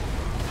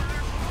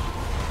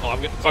 Oh,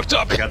 I'm getting fucked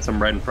up. I got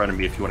some right in front of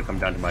me if you want to come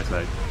down to my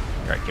side.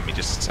 Alright, give me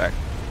just a sec.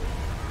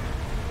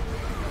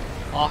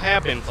 I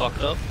have been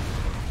fucked up.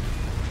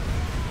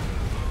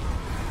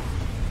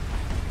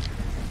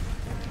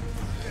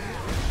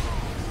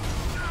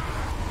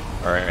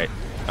 Alright,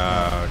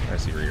 trying to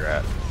see where you're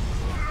at.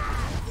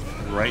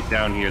 Right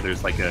down here,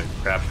 there's like a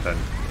crap ton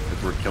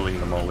because we're killing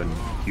them all in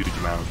huge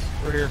amounts.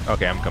 We're here.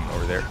 Okay, I'm coming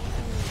over there.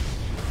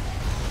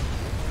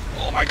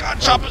 Oh my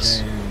god,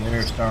 choppers! Okay,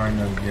 they're starting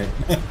to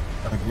get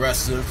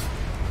aggressive.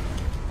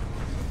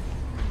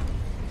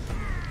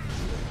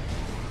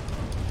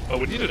 Oh,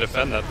 we need to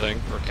defend that thing,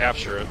 or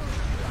capture it.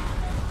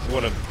 If you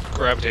want to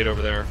gravitate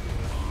over there.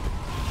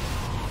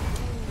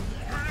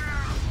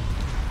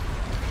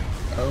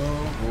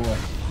 Oh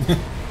boy.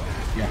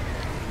 Yeah.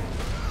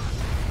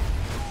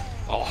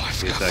 Oh, I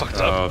Is got that- fucked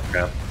up. Oh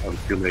crap! I was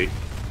too late.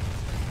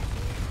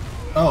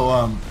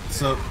 Oh,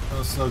 so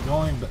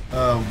going,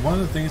 one of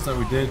the things that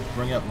we did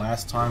bring up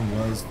last time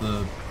was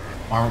the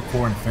Armored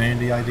Core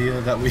Infinity idea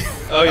that we.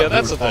 Oh, yeah, that we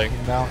that's were the thing.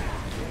 talking about.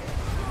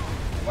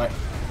 Like,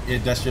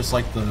 that's just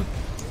like the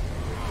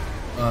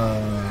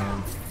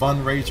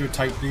fundraiser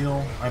type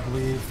deal, I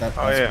believe. That's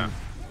yeah.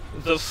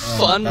 The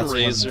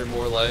fundraiser,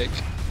 more like.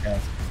 Yeah,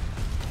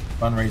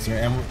 fundraiser,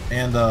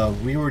 and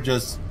we were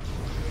just,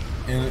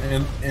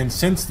 and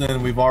since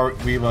then we've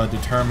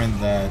determined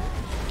that,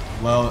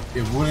 well,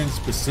 it wouldn't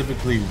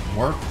specifically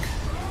work,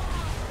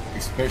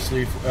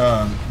 especially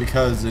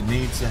because it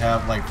needs to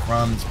have like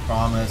From's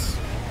promise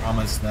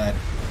that,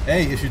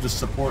 hey, if you just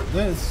support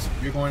this,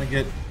 you're going to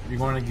get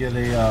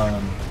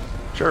a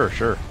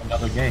Sure.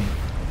 another game.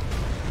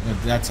 And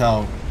that's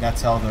how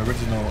the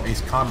original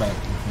Ace Combat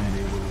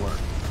Infinity would work.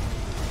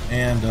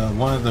 And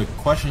one of the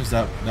questions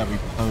that we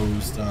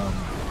posed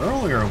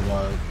earlier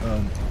was,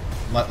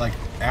 like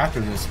after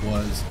this,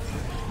 was,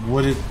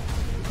 would it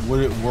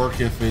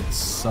work if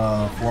it's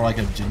for like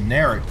a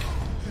generic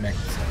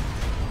mechanism,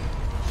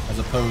 as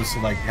opposed to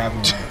like having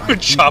like IP?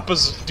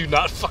 Choppas do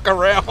not fuck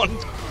around.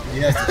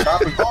 Yes, the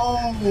chopper.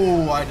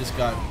 Oh, I just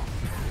got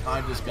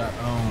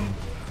owned.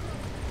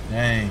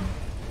 Dang.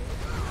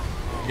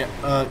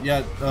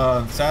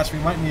 Yeah, Sash, we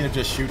might need to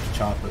just shoot the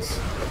choppas.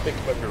 I think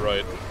you might be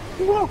right.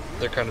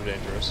 They're kind of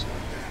dangerous.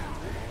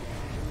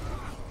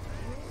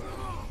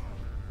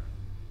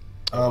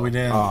 We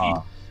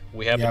didn't.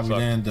 We have Yeah, been we fucked.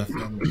 didn't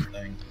defend the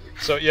thing.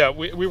 So yeah,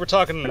 we were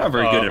talking not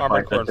very good at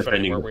Armored Core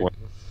defending Infinity, weren't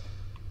we?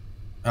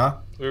 Huh?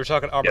 We were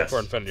talking Armored Yes. Core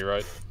Infinity,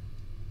 right?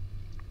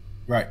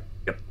 Right.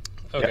 Yep.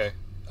 Okay.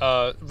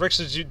 Rix,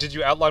 did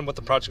you outline what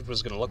the project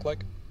was going to look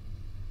like?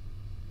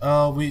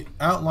 We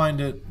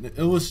outlined it.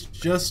 It was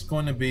just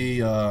going to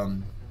be.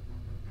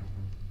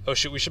 Oh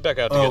shoot, we should back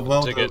out to Oh get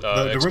well, to get the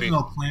XP.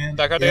 original plan.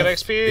 Back out to get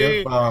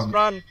XP.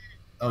 Run.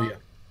 Oh yeah.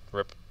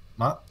 Rip.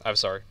 What? I'm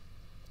sorry.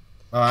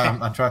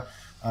 I'm trying.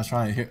 I was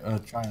trying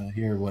to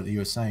hear what he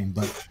was saying,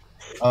 but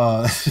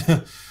but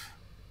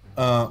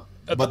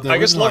the I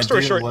guess original long story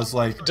idea short, was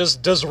like,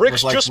 does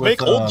Rix like just with,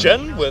 make old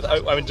gen with?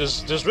 I mean,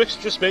 does Rix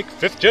just make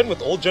 5th gen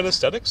with old gen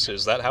aesthetics?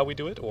 Is that how we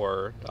do it,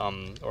 or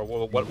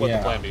what would the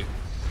Yeah. plan be?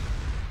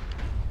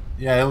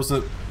 yeah, it was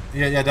a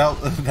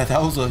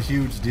that was a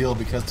huge deal,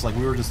 because like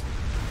we were just,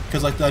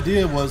 because like the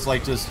idea was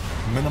like just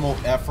minimal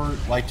effort,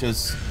 like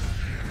just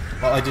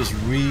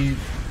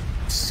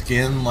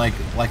re-skin like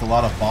a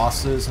lot of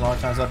bosses and all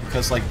that kind of stuff,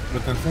 because like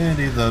with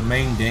Infinity, the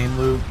main game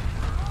loop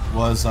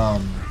was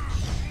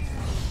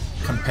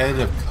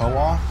competitive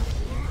co-op,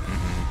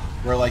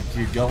 where like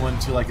you go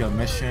into like a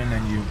mission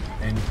and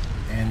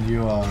you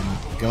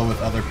go with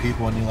other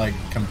people and you like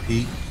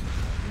compete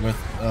with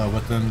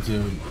them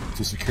to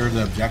secure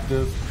the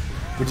objective,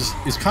 which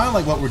is kind of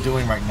like what we're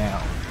doing right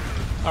now.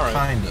 All right.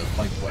 Kind of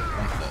like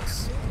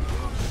this.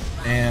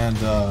 And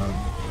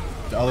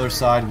the other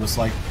side was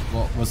like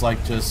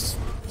just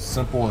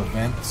simple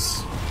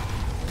events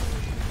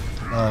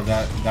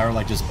that are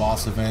like just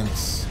boss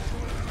events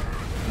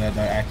that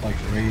act like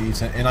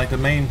raids, and like the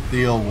main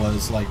deal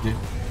was like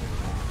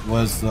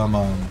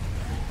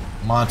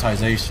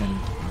monetization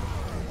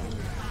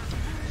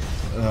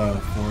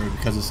for it,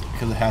 because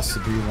it has to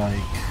be like,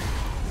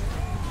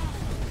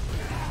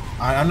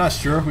 I'm not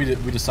sure if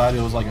we decided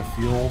it was like a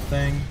fuel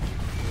thing.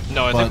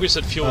 No, I think But, we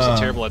said fuel was a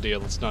terrible idea.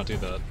 Let's not do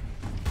that.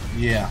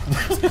 Yeah.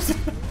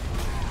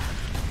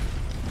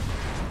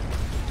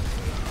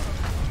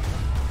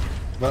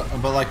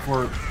 but like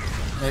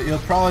it'll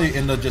probably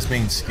end up just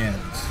being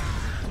skins,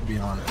 to be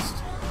honest.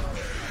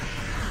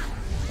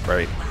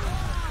 Right.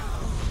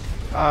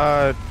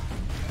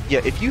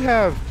 Yeah, if you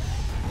have...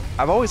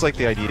 I've always liked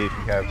the idea, if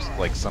you have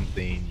like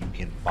something you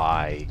can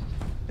buy,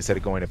 instead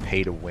of going to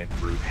pay to win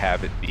route,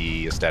 have it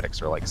be aesthetics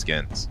or like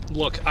skins.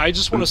 Look, I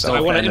just want I'm to. so I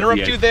want to fan of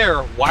interrupt the you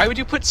there. Why would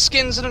you put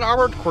skins in an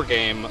Armored Core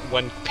game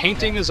when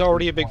painting is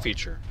already a big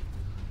feature?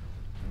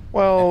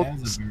 Well,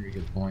 That's a very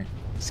good point.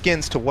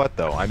 skins to what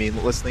though? I mean,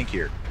 let's think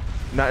here.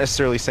 Not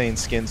necessarily saying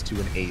skins to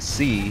an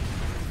AC.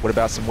 What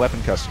about some weapon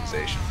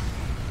customization?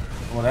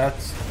 Well, that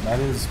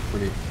is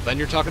pretty. Then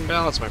you're talking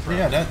balance, my friend.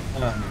 Yeah,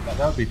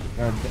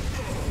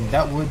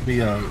 that would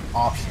be an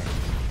option.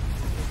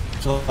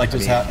 So like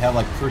just have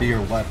like prettier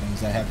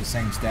weapons that have the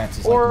same stats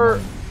as Or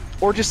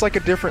just like a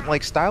different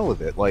like style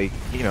of it. Like,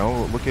 you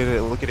know, look at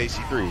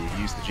AC3.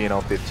 You used the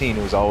GNL15.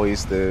 It was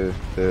always the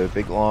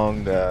big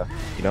long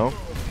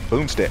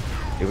boomstick.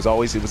 It was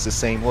the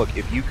same look.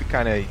 If you could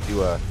kind of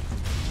do a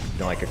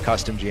like a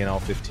custom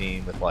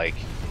GNL15 with like,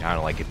 I don't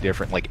know, like a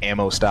different like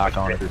ammo stock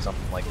on it or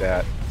something like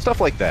that.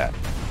 Stuff like that.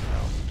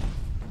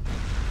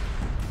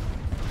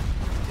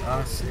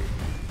 I see.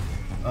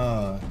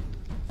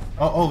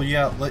 Oh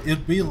yeah,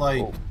 it'd be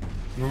like,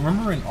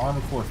 remember in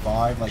Armored Core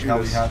 5, like how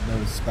we had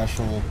those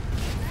special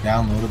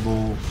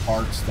downloadable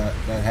parts that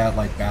had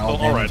like battle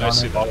damage I on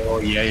see it? that. Oh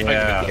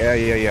yeah.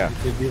 Yeah.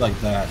 It'd be like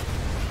that.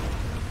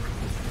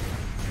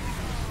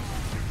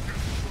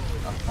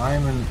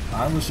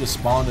 I was just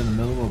spawned in the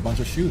middle of a bunch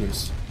of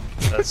shooters.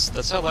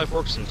 That's how life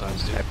works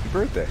sometimes, dude. Happy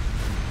birthday.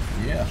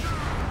 Yeah.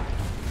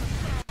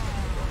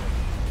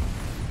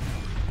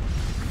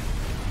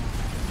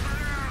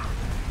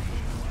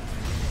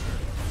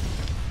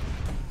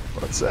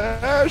 What's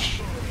Sash?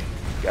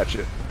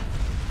 Gotcha.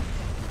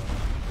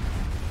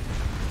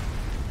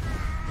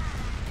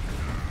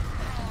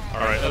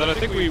 Alright, and then I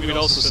think we'd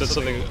also said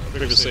something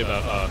previously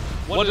about,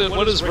 what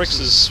is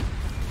Rix's,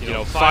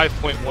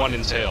 5.1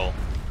 entail?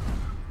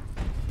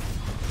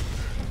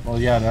 Well,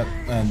 yeah,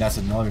 and that's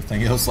another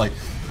thing. It was like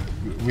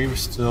we were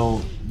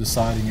still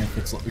deciding if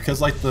it's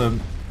because like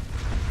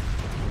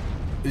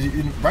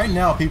right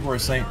now people are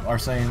saying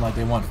like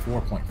they want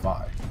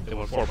 4.5. They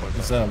want 4.5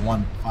 instead of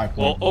 5.1.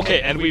 Well,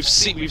 okay, and we've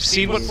seen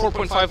what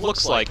 4.5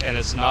 looks like, and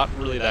it's not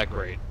really that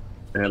great.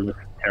 It looks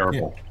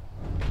terrible.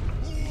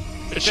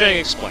 Cheng,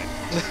 explain.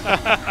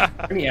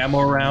 Any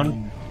ammo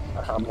around?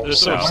 There's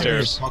some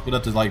upstairs. Talk it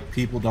up to like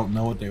people don't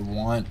know what they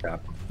want. Yeah.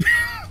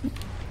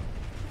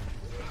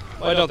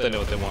 Why don't they know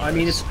what they want? I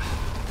mean, it's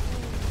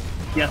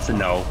yes and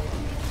no,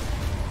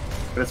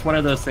 but it's one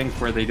of those things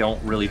where they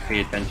don't really pay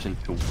attention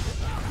to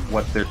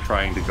what they're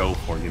trying to go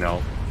for.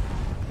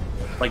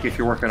 Like if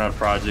you're working on a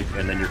project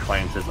and then your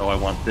client says, "Oh, I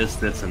want this,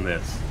 this, and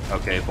this."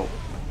 Okay, but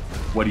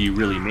what do you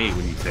really mean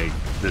when you say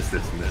this,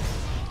 this, and this?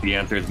 The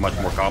answer is much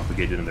more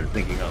complicated than they're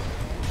thinking of.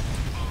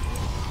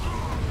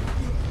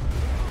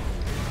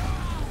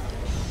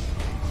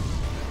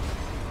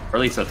 Or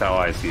at least that's how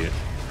I see it.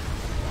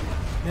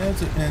 Yeah,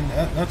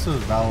 that's a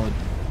valid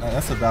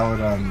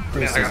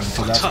criticism.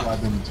 So that's why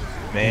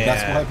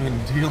I've been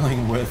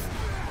dealing with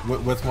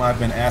when I've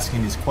been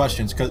asking these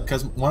questions.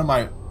 Because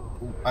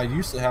I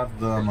used to have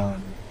the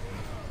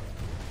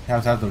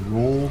have the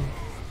rule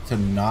to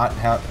not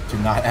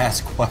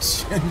ask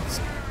questions,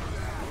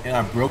 and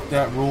I broke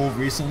that rule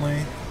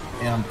recently,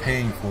 and I'm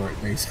paying for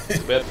it basically.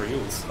 It's bad for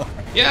you.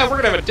 Yeah, we're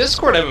gonna have a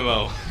Discord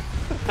MMO.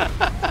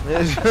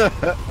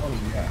 Oh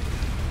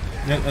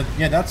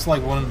yeah, that's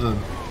like one of the.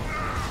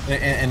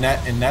 And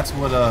that's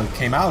what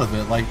came out of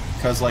it, like,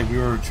 because like we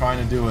were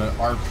trying to do an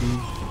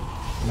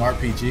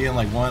RPG, and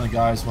like one of the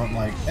guys went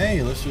like,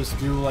 "Hey, let's just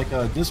do like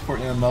a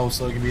Discord MMO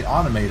so it can be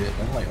automated."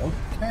 And I'm like,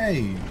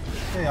 okay,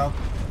 yeah,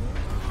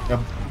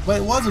 but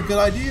it was a good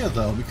idea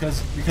though,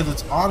 because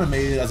it's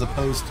automated as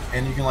opposed to,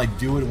 and you can like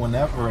do it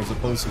whenever as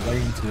opposed to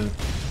waiting to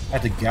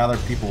have to gather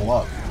people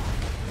up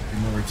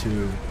in order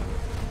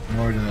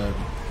to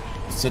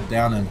sit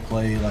down and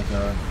play like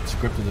a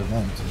scripted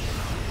event.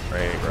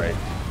 Right.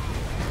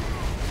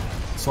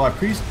 So I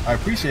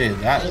appreciated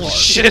that. Oh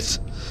shit!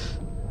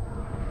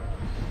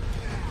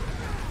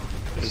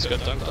 He's got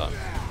dunked on.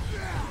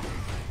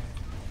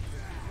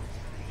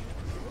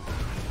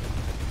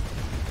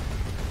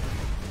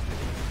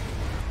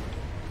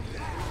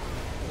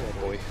 Oh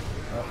boy.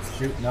 Oh,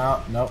 shoot!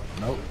 No, nope.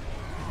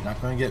 Not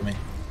gonna get me.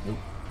 Nope.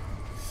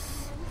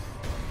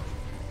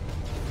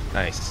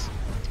 Nice.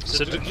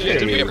 So did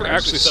we ever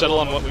actually settle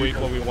on what we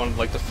wanted,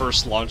 like the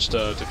first launch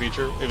to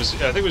feature? I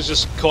think it was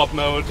just co-op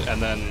mode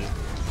and then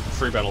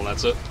free battle, and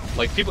that's it.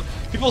 Like people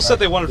said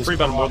they wanted free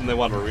battle more than they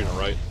wanted arena,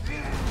 right?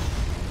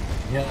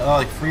 Yeah,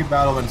 like free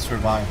battle and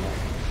survival.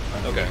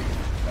 Okay.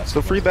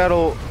 So free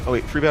battle. Oh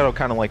wait, free battle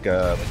kind of like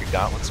a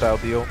gauntlet style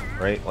deal,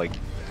 right? Like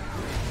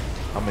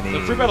how many?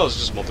 The free battle is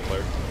just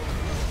multiplayer.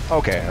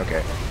 Okay.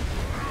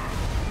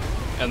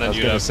 And then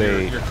you have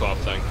your co-op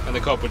thing, and the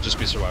co-op would just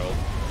be survival.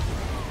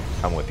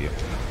 I'm with you.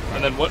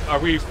 And then what are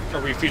we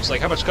featuring? Like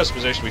how much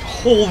customization?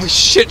 Holy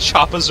shit,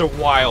 choppas are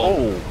wild.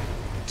 Oh,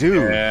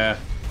 dude. Yeah.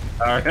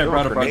 Alright, I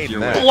brought a bunch of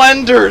your way.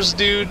 Blenders,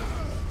 dude.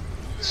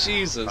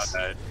 Jesus.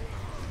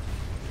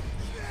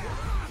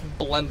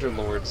 Blender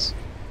lords.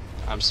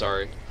 I'm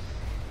sorry.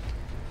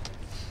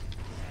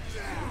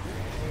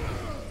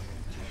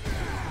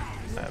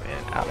 Oh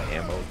man, out of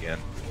ammo again.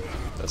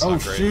 That's Oh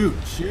not great. shoot!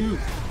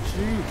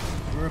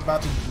 We're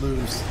about to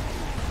lose.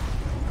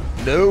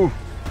 No.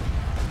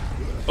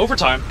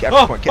 Overtime. Get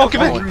Get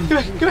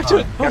back to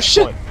it. Oh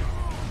shit.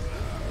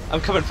 I'm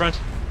coming, friend.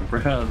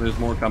 There's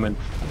more coming.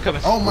 I'm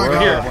coming. Oh my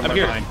god! I'm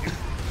here.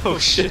 Oh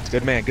shit.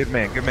 Good man.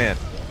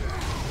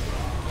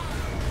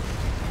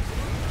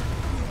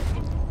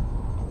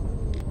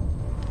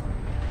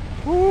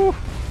 Woo.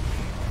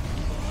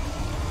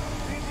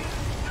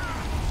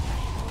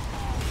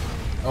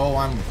 Oh,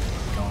 I'm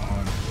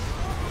gone.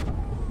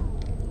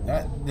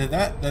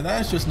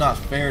 That's just not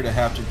fair to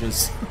have to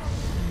just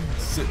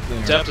sit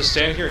there. To have to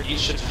stand here and eat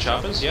shit to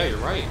choppas? Yeah, you're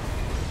right.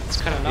 It's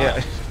kind of not.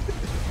 Yeah.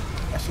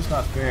 That's just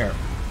not fair.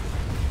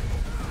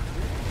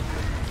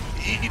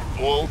 Eat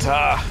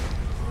Walter.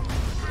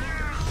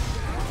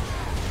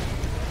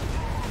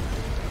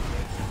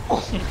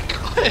 Oh my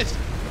god.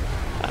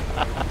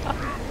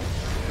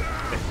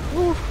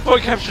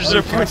 Point capture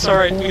 0 points.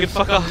 Alright, we can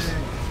fuck off.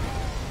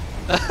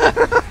 Oh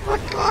my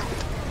god.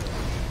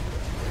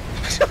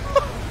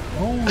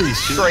 Holy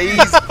shit! Crazy.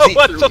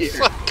 What the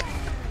fuck?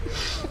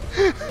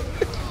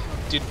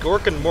 Dude,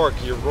 Gork and Mork,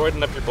 you're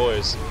roiding up your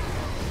boys.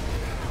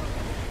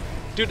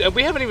 Dude,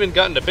 we haven't even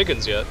gotten to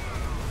Biggins yet.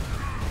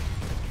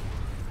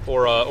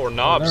 Or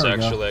knobs, there we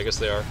go. actually, I guess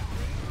they are.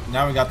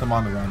 Now we got them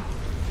on the run.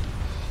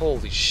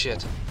 Holy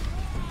shit.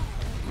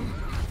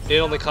 It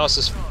only cost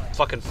us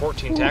fucking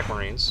 14 tack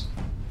marines.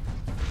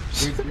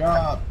 Good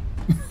job.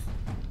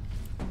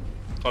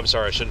 Oh, I'm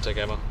sorry, I shouldn't take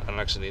ammo. I don't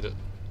actually need it.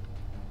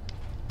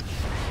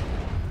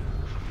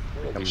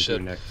 Holy Coming shit.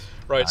 through next.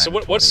 Right, so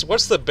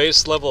what's the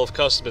base level of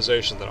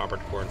customization that Armored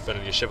Core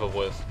Infinity is shippable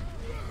with?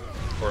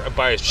 Or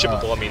by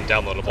shippable, I mean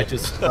downloadable. Like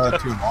just to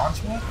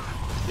launch with?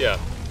 Yeah.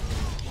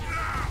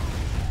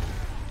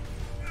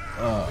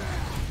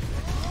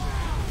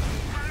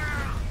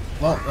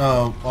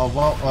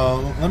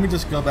 Let me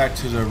just go back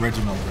to the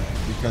original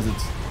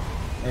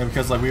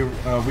because like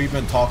we've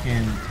been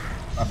talking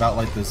about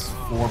like this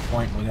 4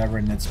 point whatever,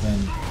 and it's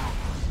been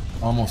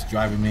almost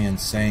driving me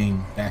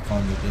insane back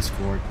on the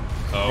Discord.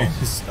 Oh.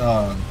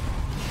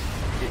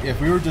 If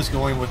we were just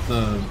going with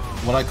the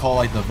what I call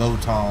like the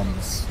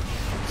Votons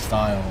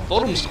style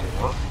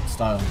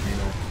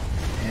deal,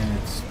 and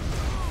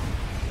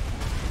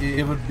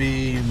it would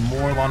be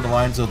more along the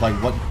lines of like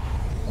what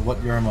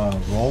your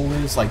role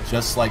is, like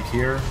just like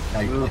here,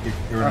 like if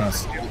you're in a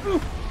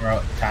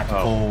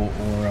tactical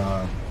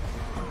or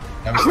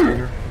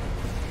devastator,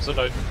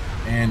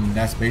 and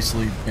that's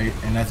basically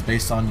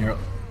based on your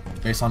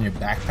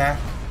backpack,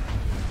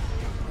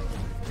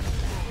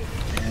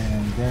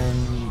 and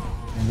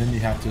then you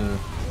have to.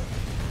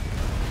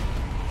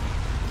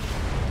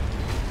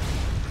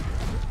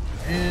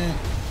 And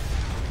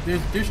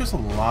there's just a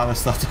lot of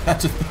stuff to have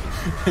to,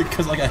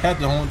 because like I had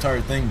the whole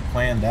entire thing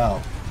planned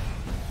out,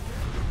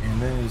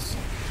 and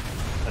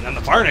then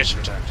the Fire Nation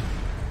attacked.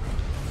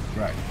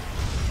 Right.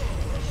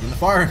 And the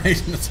Fire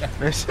Nation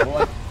attacked.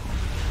 What?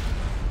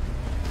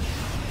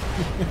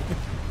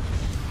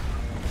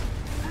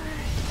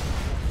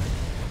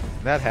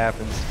 That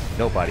happens.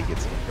 Nobody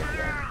gets anything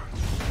done.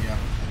 Yeah.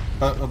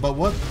 But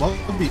what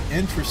would be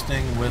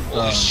interesting with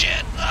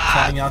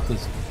trying out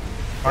this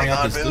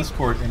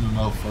Discord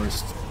MMO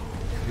first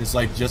is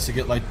like just to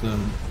get like to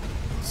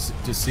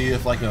see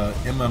if like a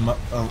MMO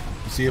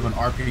see if an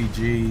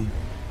RPG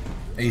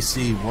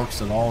AC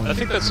works at all. I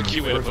think that's a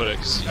cute way to put it.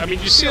 'Cause, I mean,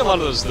 you see a lot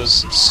of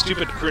those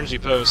stupid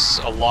cringy posts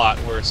a lot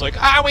where it's like,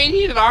 we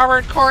need an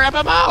Armored Core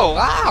MMO.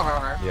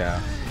 Yeah.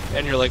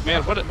 And you're like,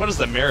 man, what is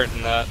the merit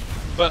in that?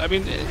 But I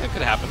mean, it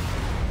could happen.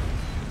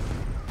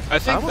 I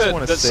think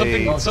that's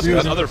something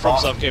that other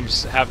FromSoft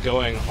games have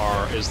going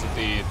is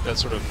that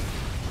sort of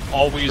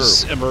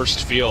always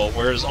immersed feel,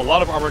 whereas a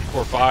lot of Armored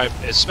Core 5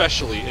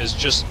 especially is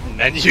just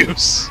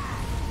menus.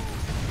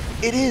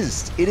 It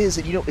is,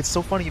 and you know, it's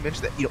so funny you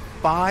mentioned that. You know,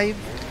 5,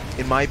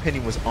 in my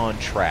opinion, was on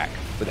track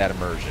for that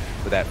immersion,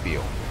 for that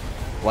feel.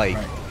 Like,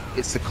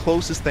 it's the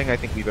closest thing I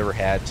think we've ever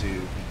had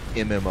to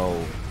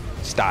MMO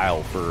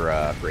style for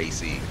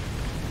AC.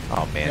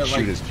 Oh man, yeah,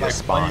 shooters just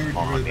spawn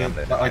on me.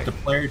 Like the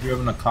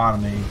player-driven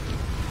economy,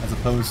 as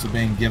opposed to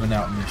being given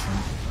out mission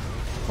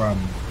from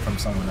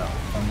someone else,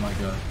 from like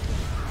a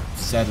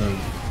set of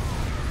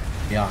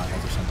AIs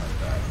or something like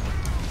that.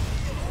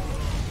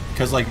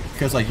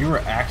 Because like you were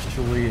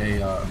actually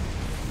a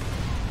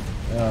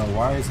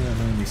why isn't it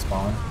letting me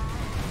spawn?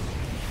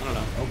 I don't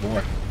know. Oh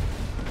boy.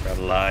 Got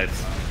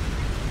lives.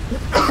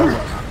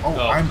 Oh,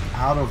 I'm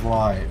out of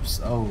lives.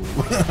 Oh,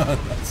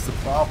 that's the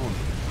problem.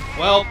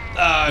 Well,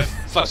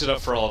 fucked it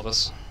up for all of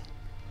us.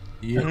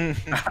 Yeah.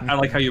 I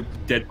like how your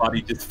dead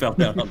body just fell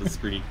down on the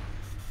screen.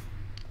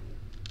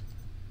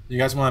 You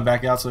guys want to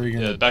back out so you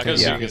can back out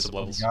so you can get some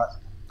levels.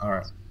 All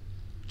right.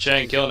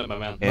 Cheng, killing it, my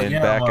man. And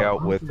back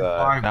out with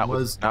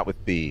not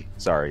with B.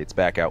 Sorry, it's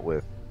back out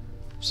with.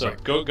 So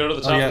go to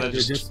the top and then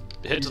just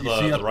hit to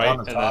the right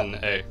and then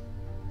A.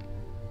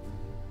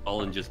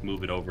 And just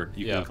move it over.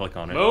 You can click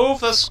on it.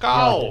 Move the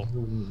skull.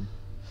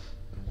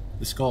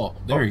 The skull.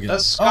 There you go. The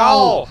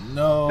skull. Oh,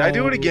 no. Did I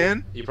do it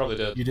again? You probably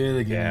did. You did it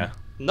again. Yeah.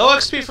 No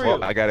XP for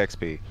you. I got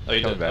XP. Oh,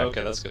 you Coming did. back.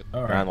 Okay, that's good.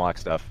 All right. Unlock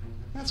stuff.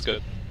 That's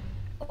good.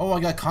 Oh, I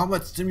got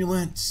combat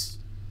stimulants.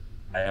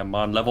 I am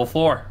on level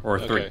 4 or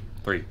 3. Okay.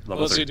 3.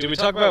 Level Let's 3. see. Did we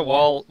talk about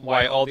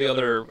why all the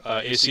other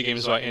AC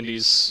games about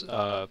indies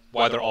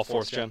why they're all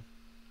 4th gen?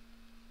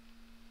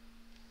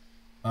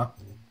 Huh?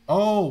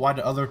 Oh, why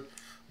the other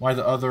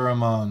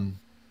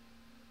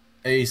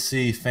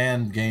AC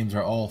fan games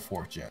are all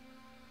 4th gen?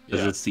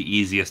 Because it's the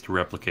easiest to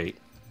replicate.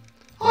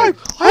 I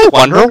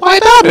wonder why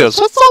that is.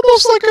 It's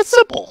almost like it's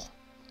simple.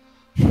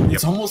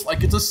 It's almost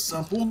like it's a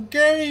simple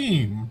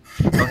game.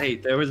 Oh, hey,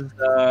 there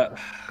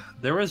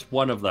was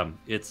one of them.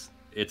 It's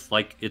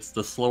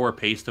the slower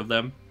paced of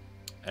them.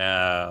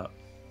 But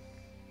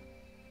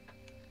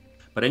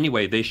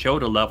anyway, they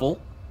showed a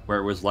level where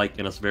it was like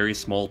in a very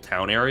small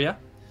town area,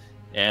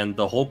 and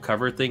the whole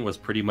cover thing was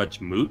pretty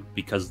much moot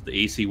because the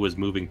AC was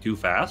moving too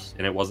fast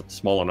and it wasn't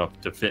small enough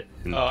to fit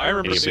in I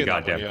remember any of the seeing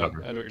that goddamn one,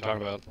 cover. I know what you're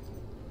talking about.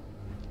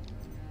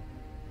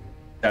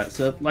 Yeah,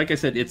 so like I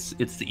said, it's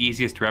the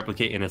easiest to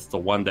replicate, and it's the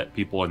one that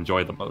people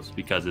enjoy the most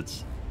because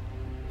it's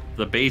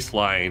the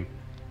baseline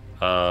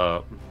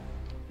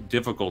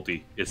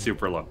difficulty is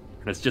super low,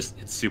 and it's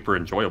super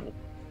enjoyable.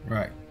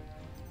 Right.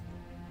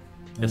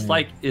 It's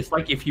like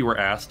if you were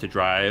asked to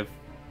drive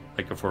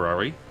like a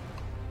Ferrari,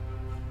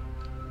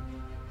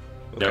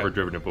 Never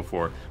driven it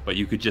before, but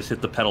you could just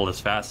hit the pedal as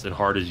fast and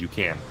hard as you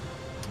can.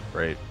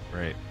 Right.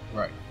 Right.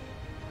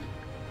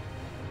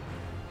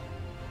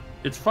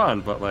 It's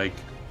fun, but like...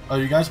 Oh,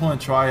 you guys want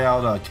to try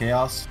out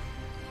Chaos?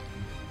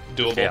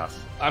 Doable. Chaos.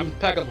 I'm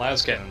packing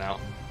Las Cannon now.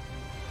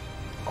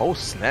 Oh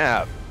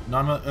snap!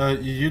 No,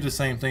 you do the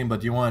same thing, but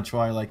do you want to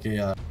try like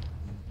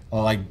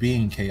like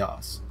being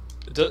Chaos?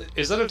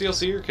 Is that a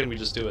DLC or can we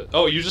just do it?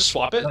 Oh, you just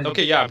swap it? Like-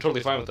 Okay, yeah, I'm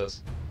totally fine with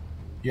this.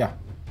 Yeah,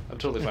 I'm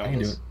totally I fine can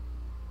with do this.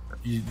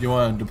 it. You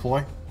want to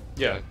deploy?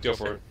 Yeah, go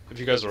for it. If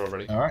you guys are all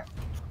ready. All right.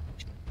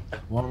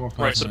 One more.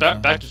 Right, so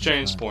person. back to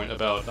Chain's point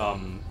about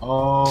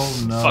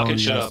Oh no! fucking you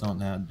shit guys up. don't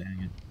have.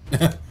 Dang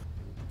it!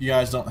 You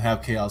guys don't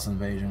have Chaos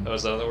Invasion. Oh,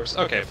 is that how that works?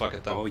 Okay, fuck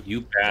it then. Oh,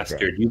 you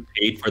bastard. You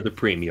paid for the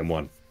premium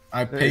one.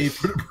 I paid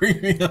for the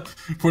premium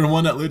for the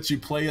one that lets you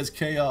play as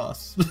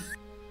Chaos.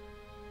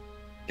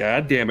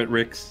 God damn it,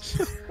 Rix.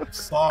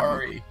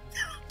 Sorry.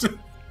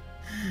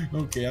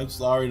 Okay, I'm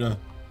sorry to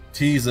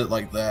tease it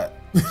like that.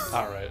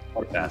 Alright,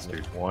 What a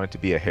bastard. Wanted to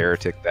be a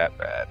heretic that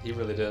bad. you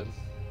really did.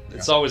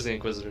 It's always the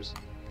Inquisitors.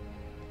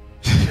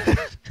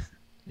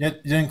 Yeah,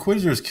 the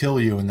Inquisitors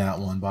kill you in that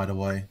one, by the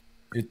way.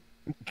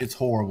 It's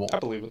horrible. I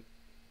believe it.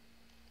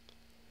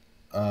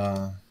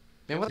 Man,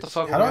 what the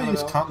fuck? How do were I we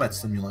use on combat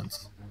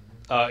stimulants?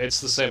 about? It's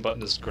the same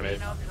button as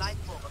grenade.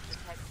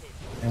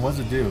 And what does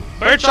it do?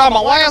 Bitch, I'm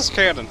a Las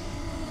Cannon!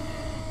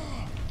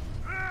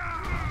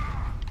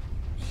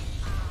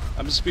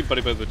 I'm just be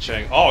buddy with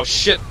Cheng. Oh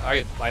shit!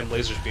 I have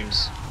laser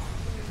beams.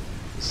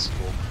 This is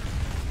cool.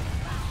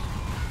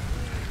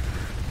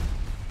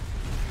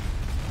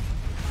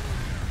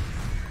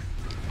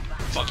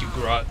 Fuck you,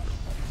 Grot.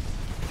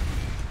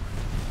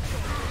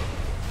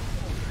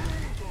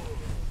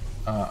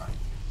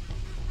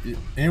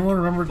 Anyone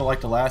remember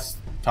the last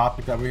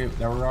topic that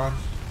we're on?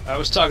 I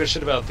was talking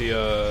shit about the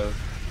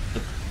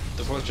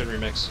 4th gen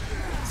remix.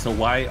 So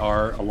why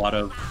are a lot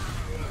of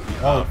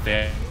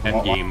fan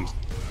Well, games...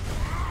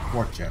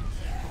 4th gen.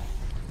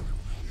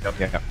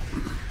 Yeah.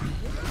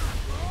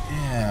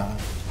 Yeah.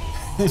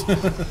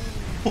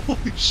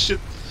 Holy shit.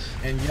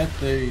 and yet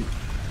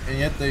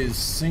they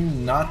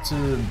seem not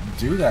to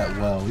do that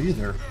well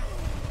either.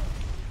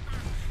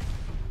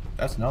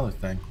 That's another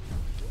thing.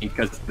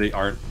 Because they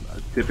aren't...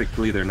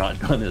 Typically, they're not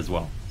done as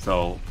well.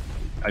 So,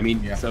 I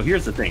mean, Yeah. so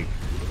here's the thing.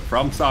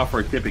 From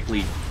Software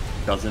typically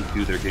doesn't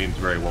do their games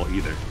very well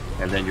either.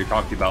 And then you're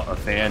talking about a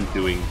fan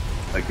doing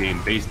a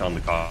game based on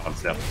the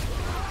concept,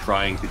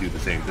 trying to do the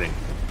same thing.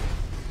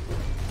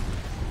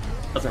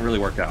 Doesn't really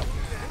work out.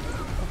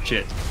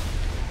 Shit.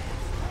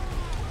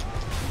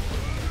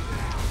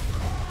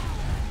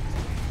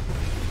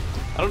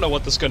 I don't know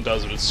what this gun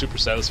does, but it's super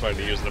satisfying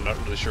to use, and I'm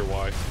not really sure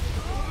why.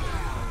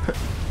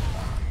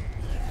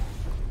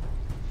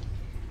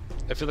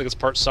 I feel like it's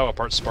part Sawa,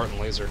 part Spartan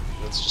laser.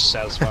 And it's just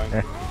satisfying.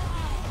 That's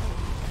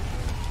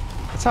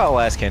how a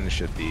last cannon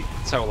should be.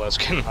 That's how a last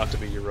cannon ought to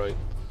be. You're right.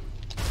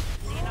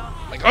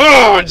 Like,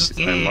 oh, I just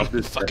I love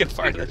this fucking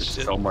fire that It's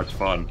shit. so much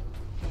fun.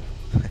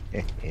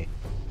 Anybody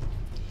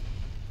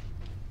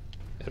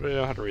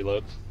know how to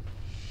reload?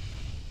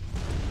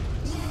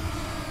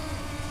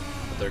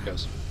 Oh, there it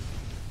goes.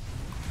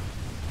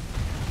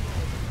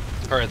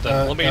 All right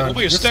then. Let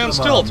me just stand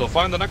some, still to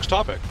find the next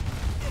topic.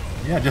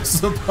 Yeah,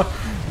 just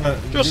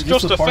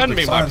Just the part defend that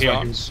me, my sounds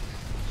like peons.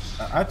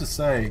 I have to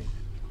say,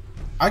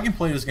 I can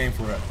play this game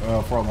for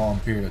a long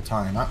period of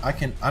time.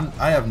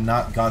 I have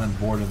not gotten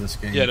bored of this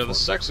game. Yeah, no,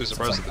 this is actually since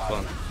surprisingly I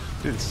got fun.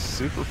 it. Dude, it's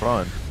super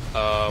fun.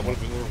 What were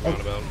we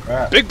on about?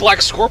 Crap. Big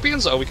black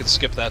scorpions? Oh, we can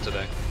skip that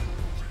today.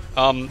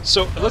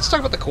 So let's talk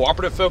about the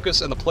cooperative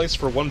focus and the place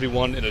for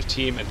 1v1 in a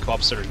team and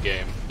co-op-centered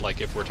game. Like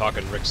if we're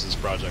talking Rix's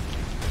project.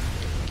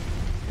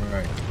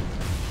 Right.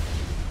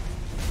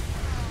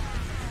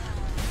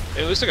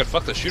 Hey, at least I can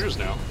fuck the shooters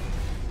now.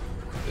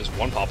 Just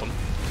one pop them.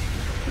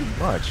 Too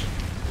much.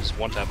 Just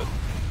one tap it.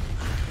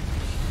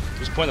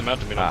 Just point them out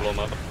to me and I'll blow them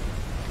up.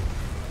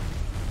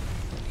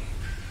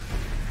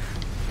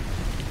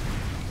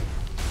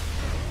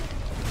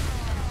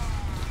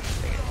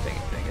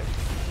 Dang it.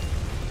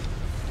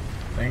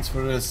 Thanks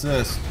for the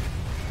assist.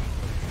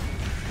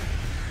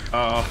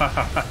 Oh,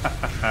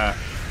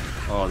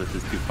 oh, this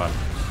is too fun.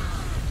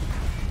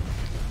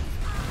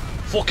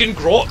 Fucking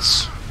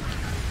grots!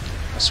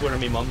 I swear to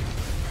me, mum.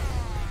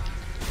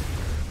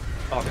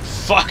 Oh, I'm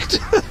fucked!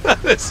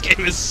 This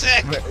game is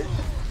sick!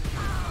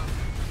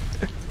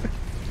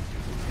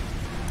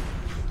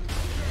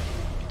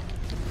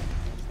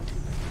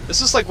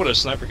 This is like what a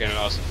sniper cannon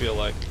ought to feel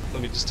like.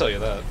 Let me just tell you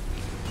that.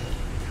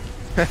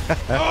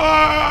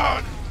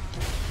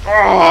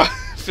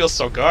 Oh, it feels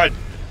so good.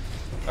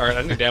 Alright,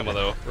 I need ammo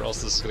though, or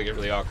else this is gonna get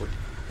really awkward.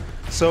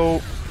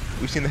 So,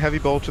 we've seen the heavy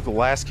bolt to the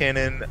last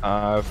cannon.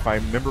 If I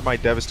remember my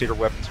Devastator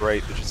weapons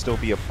right, there should still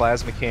be a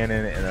plasma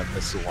cannon and a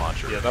missile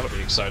launcher. Yeah, that'll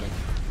be exciting.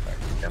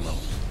 Demo.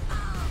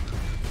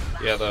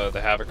 Yeah,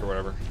 the Havoc or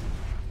whatever.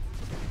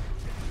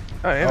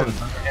 Oh, and Oh, the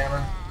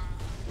Thunderhammer.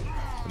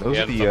 those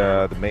yeah,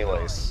 are the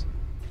melees.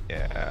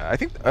 Yeah, I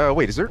think.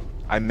 Wait, is there?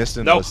 I missed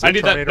an. No, I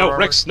need that. No, armor?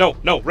 Rix. No,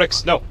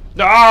 Rix. No.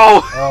 No.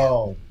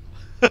 Oh.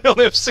 I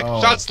only have 6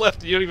 Oh. shots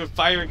left. You don't even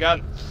fire your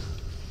gun.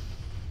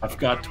 I've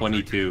got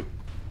 22.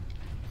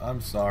 I'm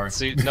sorry.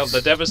 See, no,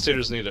 the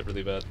Devastators need it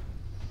really bad.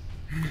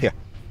 Yeah.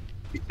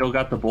 You still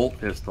got the bolt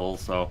pistol,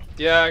 so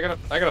Yeah, I got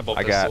a bolt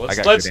I pistol.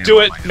 got Let's good do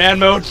ammo it, on my man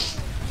mode.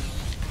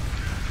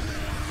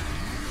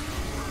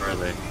 where are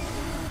they?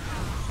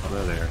 Oh,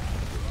 they're there.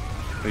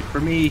 Wait for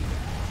me.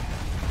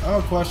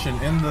 Oh, question.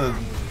 In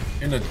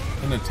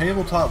the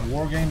tabletop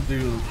war game,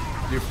 do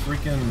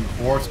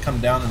freaking ores come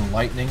down in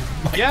lightning?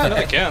 Like Yeah, no,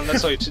 that? they can.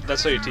 That's how you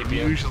TP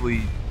in.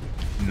 Usually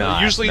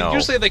not. Usually no.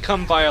 they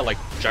come via like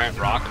giant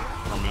rock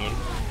or moon.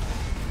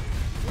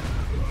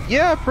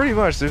 Yeah, pretty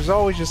much. There's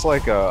always just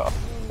like a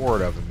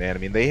horde of them, man. I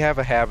mean, they have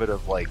a habit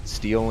of like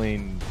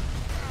stealing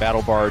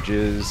battle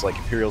barges, like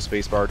Imperial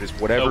space barges,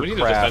 whatever we need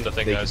to crap defend the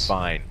thing, they guys. can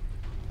find,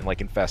 and like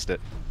infest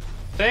it.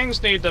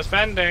 Things need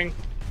defending.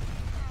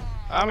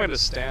 I'm gonna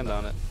stand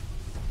on it.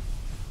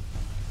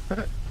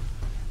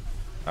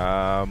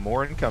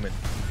 More incoming.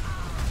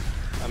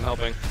 I'm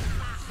helping.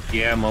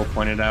 Yeah, Mo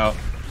pointed out.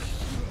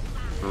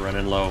 We're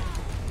running low.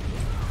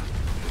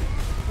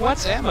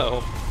 What's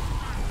ammo?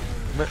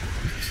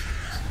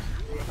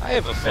 I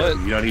have a foot.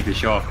 You don't need to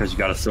show off because you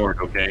got a sword,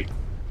 okay?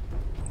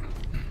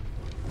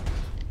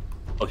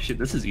 Oh shit,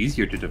 this is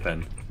easier to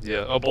defend.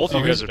 Yeah. Oh, both of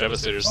you guys are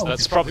Devastators. Oh.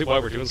 That's probably why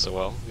we're doing so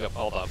well. We got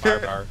all that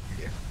firepower.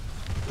 Yeah.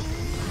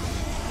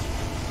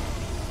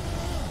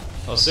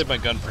 I'll save my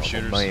gun for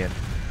shooters. Man.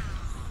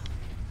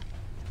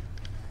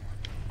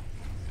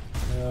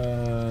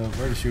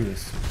 Where to shoot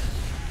us?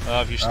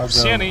 If you I'll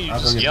see go- any, you I'll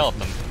go just get yell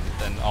the- at them.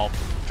 Then I'll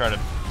try to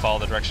follow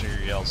the direction of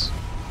your yells.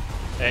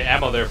 Hey,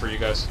 ammo there for you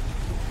guys.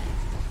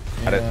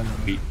 I didn't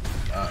And, beat-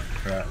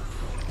 crap.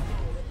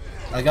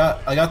 I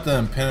got the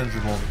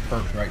impenetrable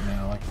perk right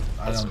now. Like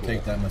I That's don't cool.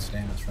 take that much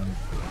damage from.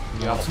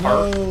 You got a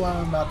part. No,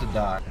 I'm about to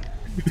die.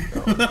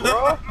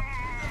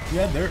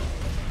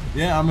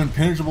 Yeah, I'm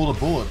impenetrable to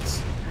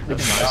bullets.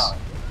 That's Freaking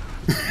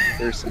nice. die.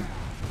 There's some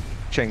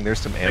Cheng. There's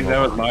some I think ammo.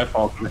 that was my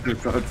fault because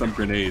I throwing some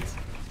grenades.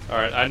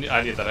 Alright, I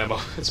need that ammo.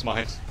 It's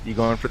mine. You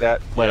going for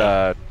that? Let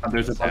Yeah.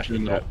 There's a bunch Sash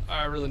in get there. that.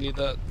 I really need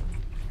that.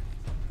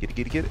 Get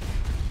it.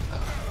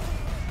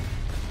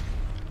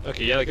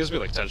 Okay, yeah, that gives me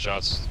like 10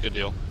 shots. Good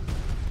deal.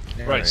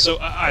 Yeah, Right, so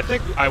I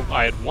think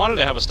I had wanted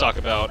to have a talk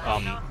about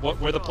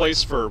where the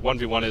place for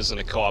 1v1 is in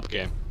a co-op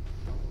game.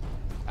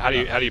 How do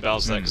you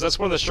balance that? Because that's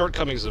one of the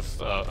shortcomings of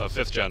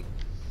 5th gen.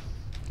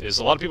 Is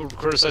a lot of people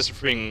criticize it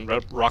for being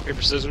rock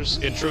paper scissors.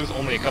 In truth,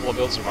 only a couple of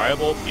builds are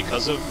viable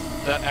because of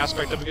that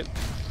aspect of it.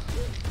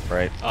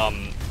 Right.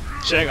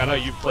 Cheng, I know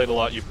you've played a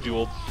lot. You've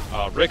dueled.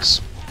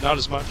 Rick's not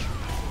as much.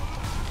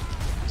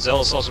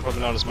 Zealous also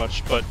probably not as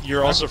much. But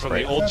you're also from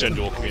the old gen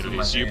duel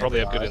community, so you probably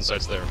have good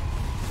insights there.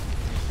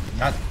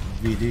 Not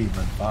VD,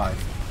 but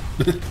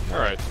 5. All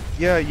right.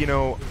 Yeah, you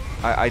know,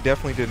 I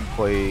definitely didn't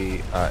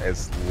play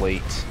as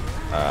late.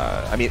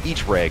 I mean,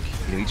 each reg,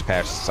 you know, each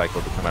patch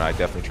cycle to come out, I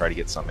definitely try to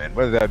get some in.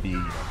 Whether that be, you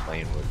know,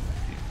 playing with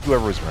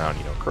whoever was around,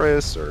 you know,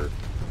 Chris or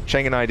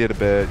Cheng and I did a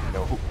bit, you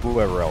know,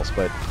 whoever else.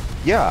 But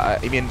yeah,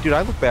 I mean, dude,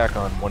 I look back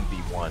on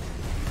 1v1,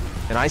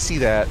 and I see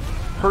that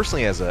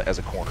personally as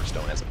a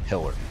cornerstone, as a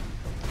pillar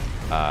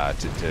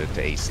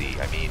to AC.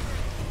 I mean,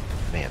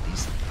 man,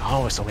 these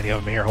so many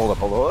of them here. Hold up,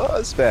 oh,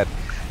 this is bad.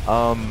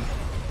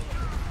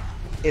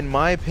 In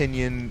my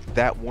opinion,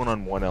 that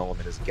one-on-one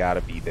element has got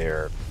to be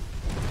there.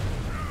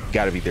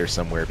 Got to be there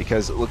somewhere,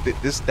 because look,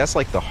 that's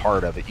like the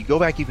heart of it. You go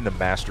back even to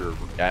Master of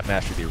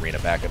the Arena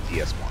back at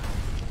PS1.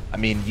 I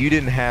mean, you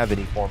didn't have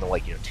any form of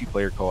like, you know,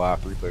 2-player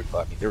co-op, 3-player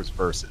co-op. I mean, there was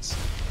versus.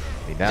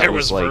 I mean, that There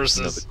was was like, versus.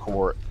 you know, the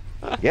core.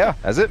 Yeah,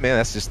 that's it, man.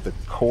 That's just the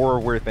core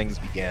where things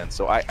began.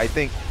 So I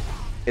think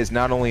it's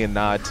not only a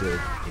nod to,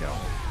 you know,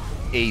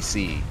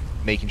 AC,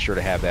 making sure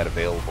to have that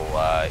available.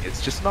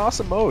 It's just an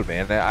awesome mode,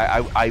 man.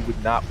 I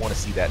would not want to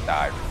see that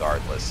die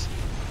regardless.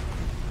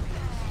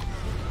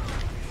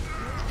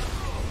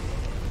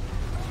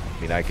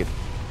 I mean, I could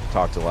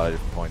talk to a lot of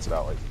different points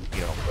about, like, you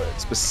know,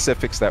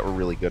 specifics that were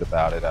really good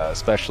about it,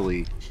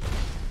 especially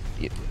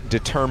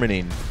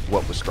determining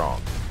what was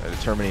strong,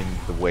 determining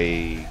the way,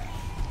 you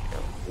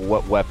know,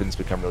 what weapons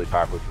become really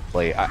popular to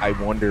play. I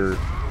wonder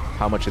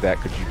how much of that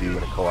could you do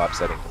in a co-op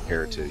setting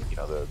compared to, you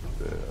know, the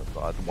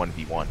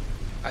 1v1.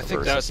 I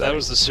think that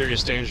was the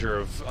serious danger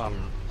of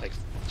like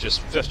just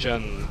 5th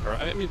gen, or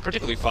I mean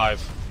particularly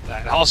 5,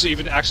 and also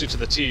even actually to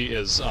the T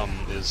is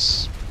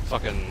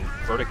fucking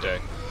Verdict Day.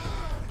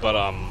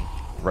 But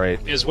right,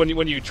 is when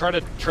you try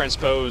to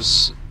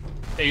transpose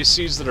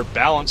ACs that are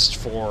balanced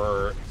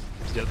for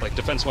like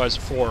defense-wise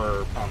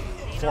for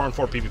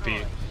 4-on-4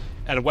 PvP,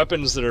 and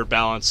weapons that are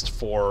balanced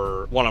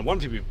for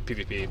 1-on-1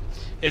 PvP,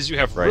 is you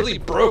have really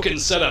broken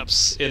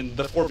setups in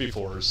the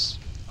 4v4s,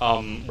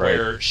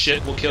 where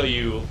shit will kill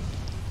you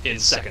in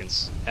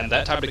seconds, and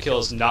that type of kill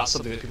is not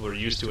something that people are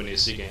used to in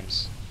AC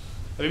games.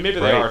 I mean, maybe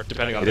they are,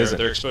 depending on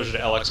their exposure to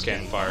LX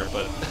cannon fire,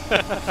 but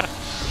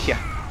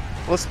yeah.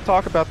 Let's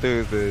talk about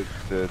the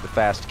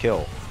fast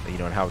kill, you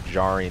know, and how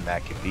jarring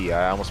that could be.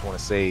 I almost want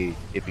to say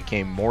it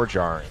became more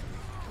jarring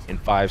in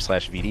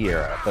 5/VD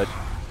era, but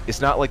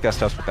it's not like that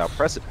stuff's without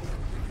precedent.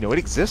 it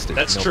existed.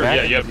 That's true.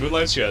 Yeah, you have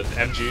Moonlights, you have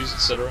MGs,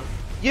 etc.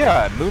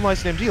 Yeah,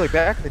 Moonlights and MG. Like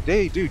back in the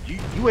day, dude,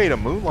 you ate a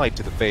Moonlight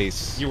to the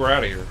face. You were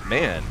out of here,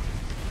 man.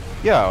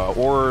 Yeah,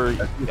 or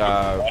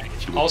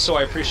also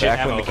I appreciate back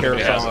ammo when the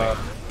Carousel.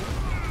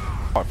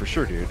 Oh, for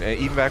sure, dude.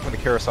 Even back when the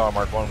Carousel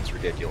Mark 1 was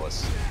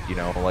ridiculous.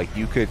 Like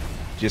you could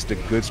just a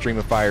good stream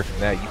of fire from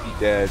that, you'd be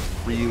dead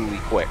really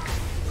quick.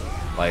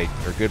 Like,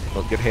 or good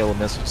Halo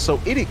missiles. So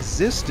it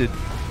existed,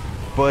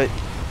 but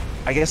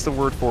I guess the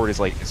word for it is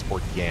like it's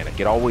organic.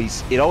 It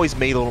always made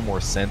a little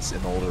more sense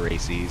in the older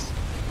ACs.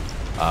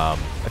 I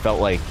felt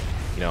like,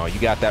 you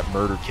got that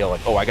murder kill,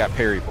 like, oh, I got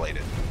parry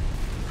bladed,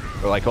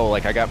 or like, oh,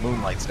 like I got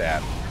moonlight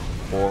stab,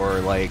 or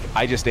like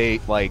I just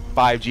ate like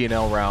 5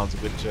 GNL rounds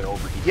of windshield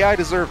overheat. Yeah, I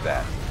deserve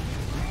that.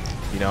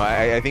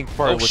 I think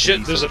part of what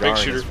shit, there's a big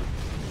shooter.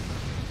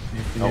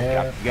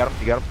 Yeah. You got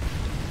him.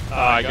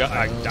 I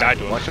died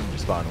to him. Watch him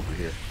spawn over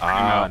here.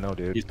 No,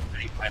 dude. He's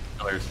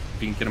pillars.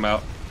 If you can get him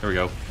out. There we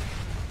go.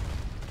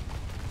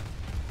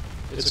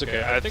 It's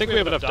okay. I think we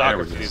have enough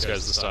dogwood for these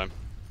guys this time.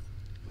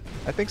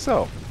 I think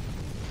so.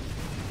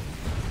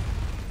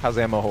 How's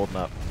ammo holding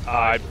up?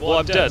 Well,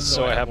 I'm dead,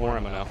 so I have more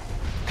ammo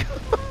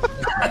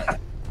now.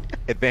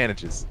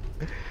 Advantages.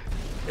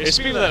 Hey,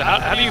 speaking of that,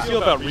 how do you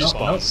feel about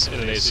respawns in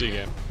an AC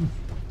game?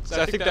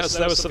 So I think that was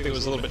something that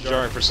was a little bit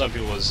jarring for some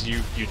people. Was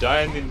you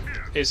die in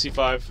the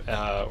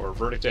AC5 or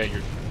Verdict Day, and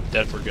you're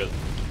dead for good.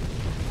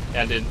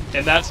 And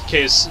in that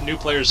case, new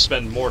players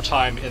spend more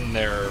time in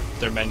their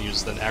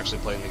menus than actually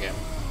playing the game.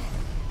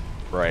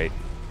 Right.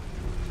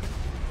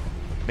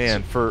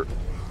 Man, oh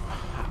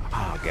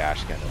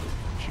gosh, gotta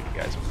shoot you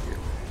guys over here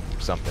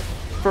or something.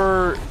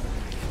 For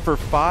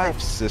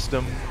 5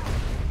 system,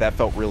 that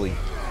felt really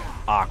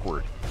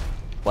awkward.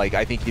 Like,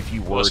 I think if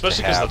you were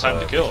especially because of the time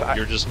to kill,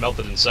 you're just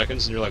melted in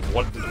seconds, and you're like,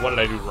 what did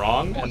I do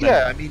wrong? And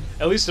yeah, I mean,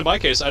 at least in my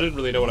case, I didn't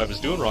really know what I was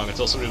doing wrong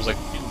until somebody was like,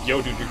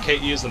 yo, dude, your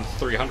KE is in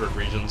 300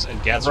 regions,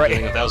 and Gads are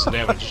getting 1,000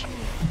 damage.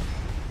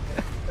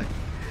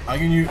 I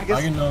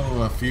can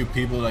know a few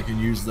people that can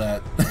use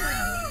that.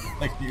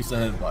 That can use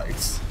that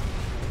advice.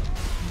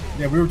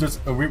 Yeah, we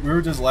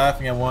were just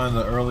laughing at one of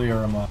the earlier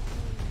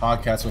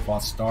podcasts with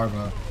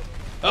Starva.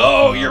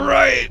 Oh, you're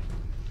right.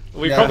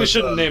 We probably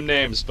shouldn't name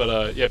names,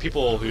 but yeah,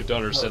 people who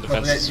don't understand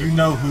defenses. You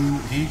know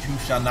who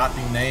shall not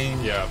be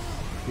named. Yeah.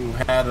 Who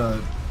had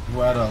a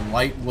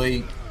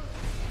lightweight.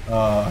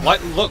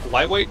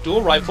 Lightweight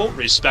dual rifle,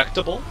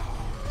 respectable,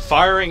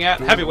 firing at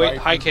heavyweight,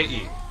 high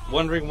KE.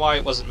 Wondering why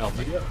it wasn't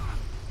melting.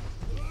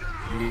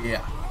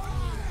 Yeah.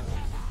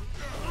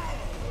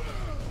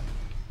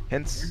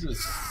 Hence, There's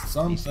just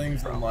some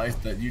things in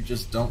life that you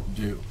just don't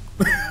do.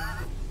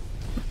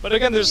 But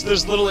again, there's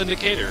little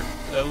indication.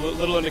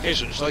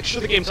 Like, sure,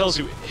 the game tells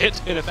you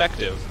hit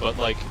ineffective, but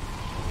like,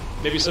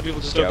 maybe some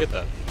people just don't get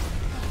that.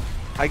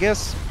 I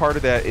guess part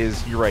of that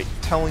is, you're right,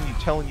 telling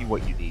you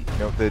what you need.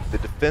 The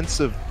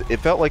defensive. It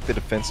felt like the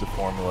defensive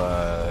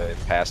formula in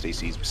past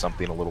ACs was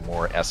something a little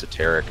more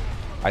esoteric.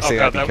 I say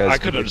that because I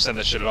couldn't understand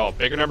that shit at all.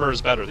 Bigger number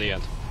is better at the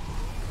end.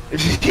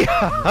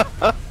 Yeah.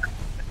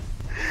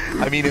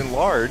 I mean, in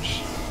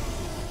large,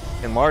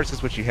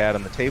 is what you had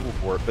on the table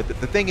for it. But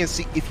the thing is,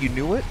 see, if you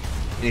knew it,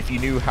 and if you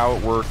knew how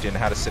it worked and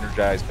how to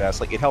synergize best,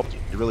 like, it helped you.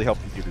 It really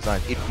helped with your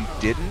design. If you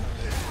didn't,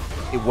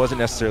 it wasn't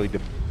necessarily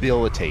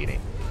debilitating.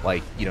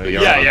 Like,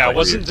 Yeah, it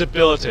wasn't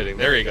debilitating.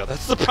 There you go.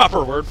 That's the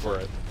proper word for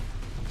it.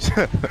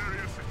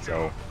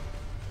 So,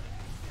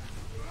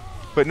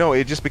 but no,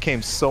 it just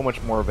became so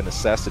much more of a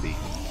necessity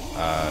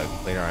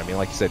later on. I mean,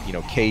 like you said,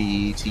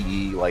 KE,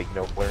 TE, like,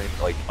 learning,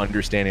 like,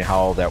 understanding how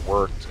all that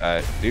worked.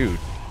 Dude,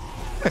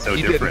 so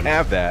you different. didn't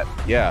have that.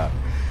 Yeah.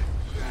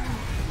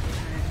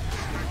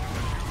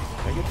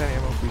 Can I get that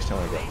ammo? Please tell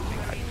me that.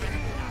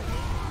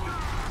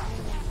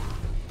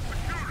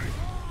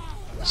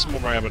 Some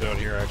more ammo down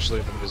here, actually,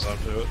 if anybody's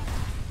onto it.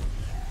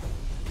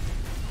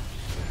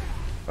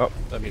 Oh,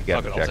 I mean,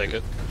 fuck it, I'll take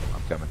it.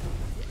 I'm coming.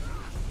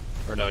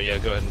 Or no, yeah,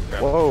 go ahead and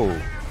grab it.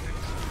 Whoa!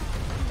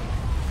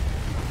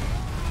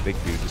 Big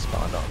dude just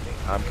spawned on me.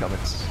 I'm coming.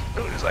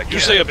 You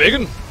say a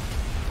biggin?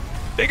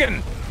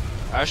 Biggin!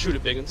 I shoot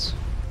at biggins.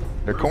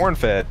 They're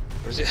corn-fed.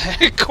 Where's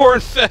it?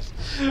 Corn-fed!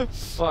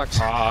 Fuck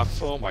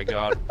off. Oh my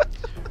god.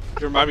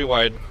 You remind me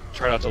why I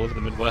try not to live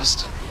in the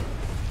Midwest.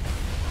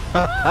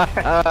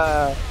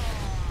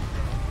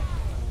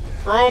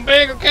 Growing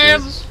big in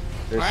Kansas!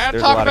 I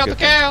There's talk about the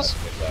cows!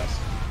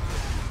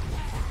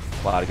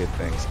 A lot of good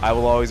things. I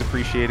will always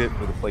appreciate it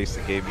for the place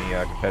that gave me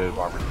a competitive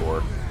armored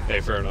core.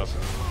 Hey, fair enough.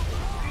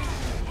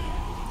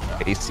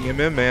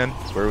 ACMM, man.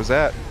 That's where it was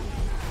at.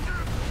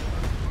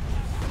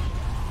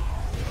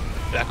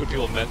 Back when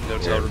people met in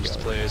hotel rooms to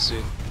play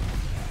AC.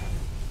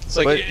 It's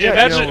like, But,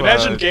 yeah,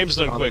 imagine games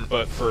done quick,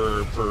 but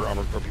for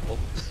armored core people.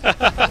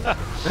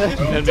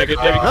 And make it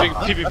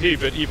PvP,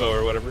 but Evo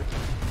or whatever.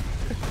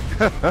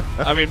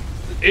 I mean,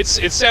 it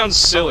sounds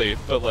silly,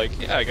 but like,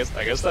 yeah, I guess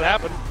that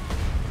happened.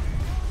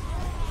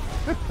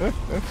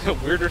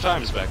 Weirder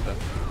times back then.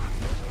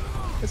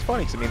 It's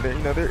funny because,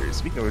 I mean,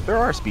 speaking of it, there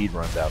are speed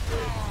runs out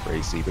there for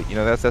AC, but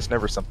that's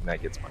never something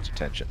that gets much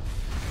attention.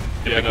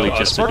 typically just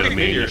the Sparking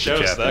domain Meteor of the shows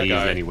that Japanese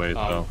guy. anyway.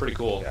 So. Pretty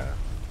cool. Yeah.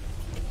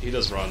 He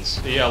does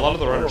runs. Yeah, a lot of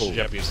the runners Oh. are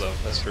Japanese though.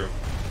 That's true.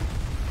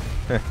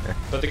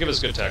 But they give us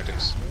good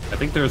tactics. I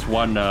think there's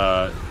one.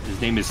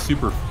 His name is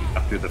Super Fleet,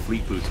 after the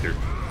Fleet Booster.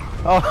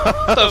 Oh,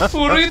 The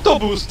Furito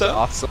Booster.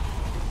 awesome.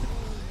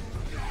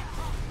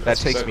 That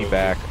That's takes exactly me what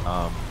back.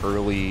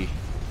 Early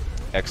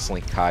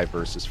X-Link Kai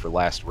versus for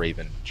Last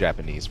Raven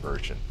Japanese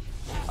version.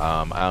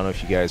 I don't know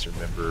if you guys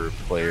remember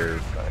player.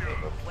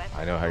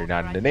 I know how you're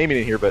not into naming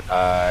it here, but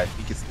I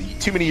think it's the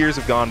too many years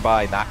have gone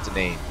by not to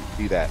name.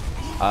 Do that.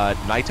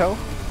 Naito.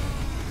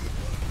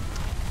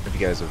 If you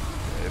guys have,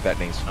 if that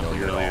name's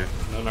familiar at all.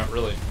 No, not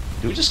really.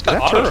 Dude, We just is got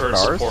that auto turret turret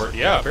ours? support.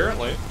 Yeah,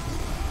 apparently.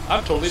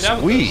 I'm totally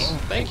down Sweet. with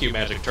this. Thank you,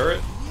 Magic Turret.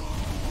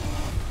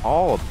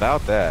 All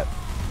about that.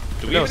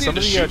 Do we No, even some need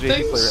of to the shoot JP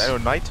things? players. I know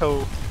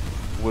Naito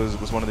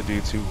was one of the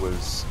dudes who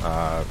was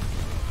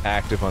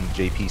active on the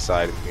JP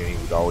side of the community.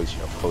 Would always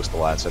post a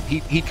lot of stuff.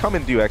 He'd come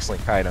and do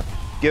excellent kind of.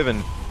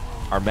 Given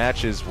our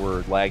matches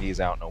were laggy as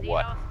I don't know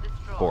what,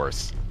 of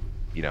course,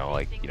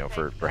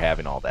 for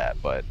having all that.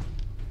 But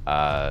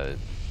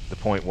the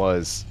point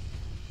was.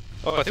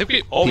 Oh, I think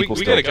we People gotta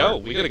still go.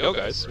 turn. We gotta go,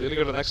 guys. We gotta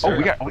go to the next Oh,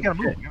 area. we gotta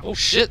move. Oh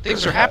shit,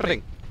 things are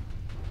happening.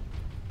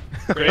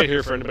 Grenade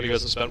here for anybody who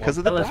hasn't spent one. Because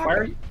of the Ellis, why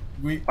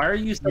are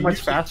you so we much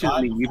usually faster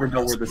than me, even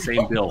though we're the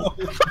same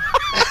build?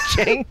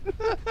 Cheng.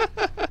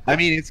 I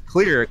mean, it's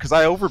clear because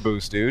I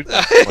overboost, dude.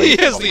 He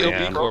has oh, the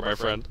man. OP core, my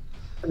friend.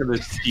 Look at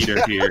this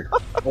cheater here,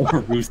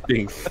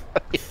 overboosting.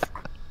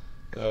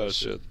 Oh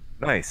shit.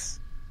 Nice.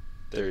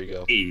 There you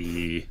go.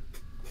 Hey.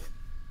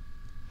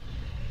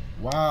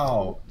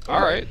 Wow.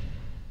 Alright.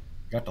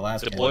 Got the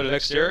last Deploy to game.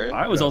 next area.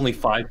 I was only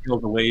 5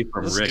 kills away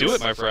from Let's Rick's. do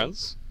it, my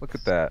friends. Look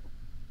at that.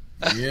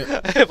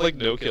 Yeah. I have like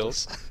no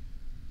kills.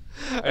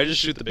 I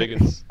just shoot the big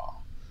ones.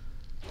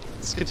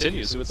 Let's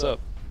continue, see what's up.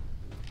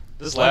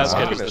 This last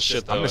kid is the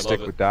shit though, I'm I gonna stick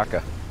love with it.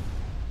 DACA.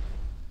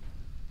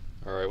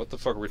 Alright, what the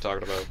fuck are we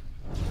talking about?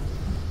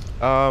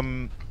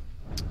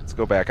 Let's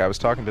go back. I was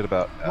talking a bit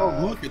about. Oh,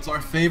 look, it's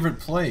our favorite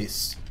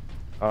place.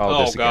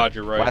 Oh, this God,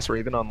 again. you're right. Last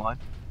Raven Online.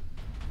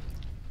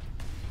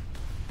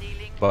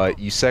 But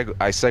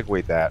I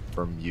segued that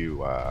from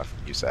you,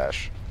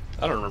 Sash.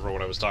 I don't remember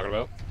what I was talking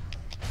about.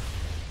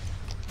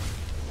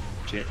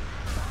 Shit.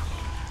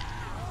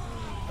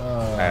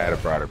 I had a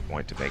broader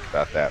point to make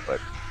about that, but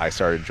I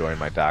started enjoying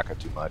my DACA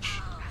too much.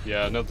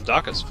 Yeah, no, the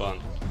DACA's fun.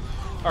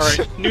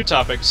 Alright, new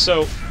topic.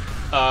 So,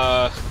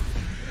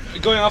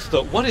 going off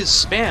the what is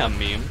spam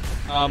meme,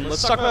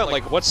 let's talk about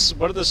like what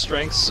are the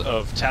strengths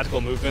of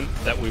tactical movement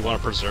that we want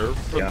to preserve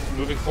from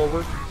moving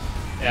forward,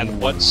 and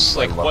what's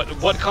like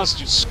what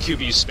constitutes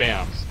QB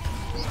spam?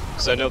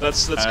 Because I know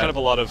that's kind of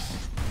a lot of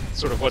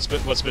sort of what's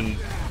been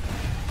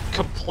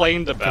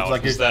complained about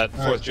like is that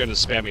 4th gen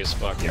is spammy as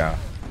fuck. Yeah.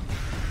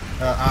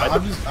 I'll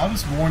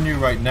just warn you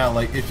right now.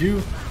 Like, if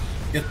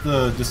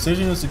the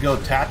decision is to go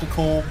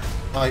tactical,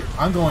 like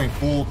I'm going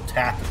full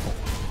tactical.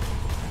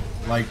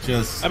 Like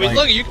just. I mean, like,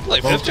 look, you can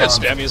play 5th gen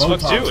spammy as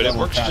fuck too, and it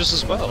works just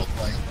as well.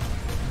 Like,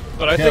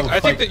 But I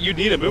think that you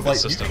need a movement like,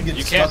 system. You can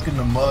get stuck in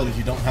the mud if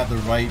you don't have the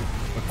right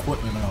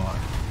equipment on.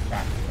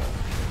 Tactical.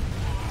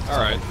 All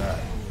right. Like that.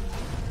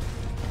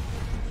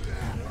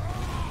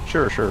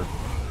 Sure.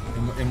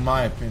 In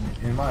my opinion,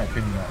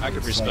 I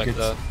could respect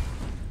that.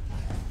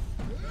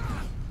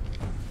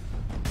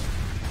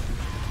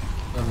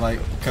 Like,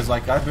 because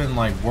like I've been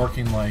like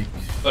working like.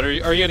 But are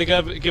you gonna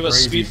give us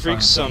Crazy speed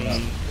freaks trying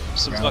to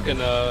some ground fucking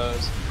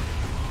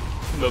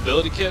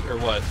mobility kit or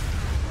what?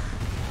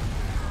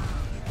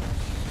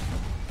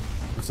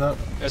 What's up?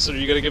 I said, are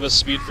you gonna give us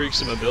speed freaks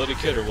and mobility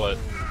kit or what?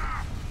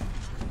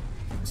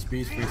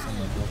 Speed free from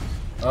the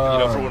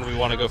For when we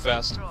want to go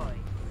fast.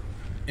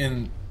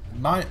 In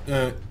my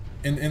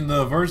in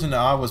the version that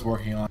I was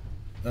working on,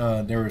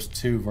 there was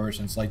 2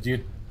 versions. Like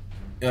either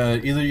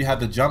you have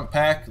the jump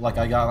pack like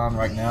I got on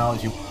right now,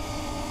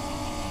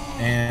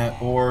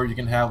 or you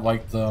can have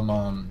like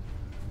the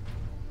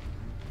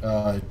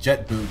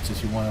jet boots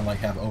if you want to like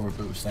have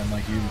overboost, and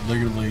like you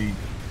literally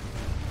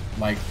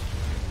like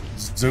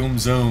zoom.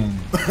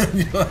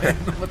 You know,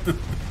 with the,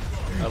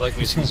 I like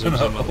me some zoom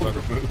motherfucker.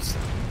 overboost.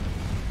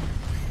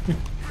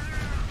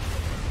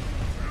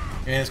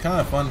 And it's kind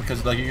of fun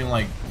because like you can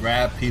like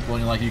grab people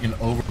and like you can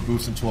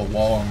overboost into a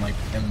wall and like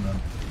pin them.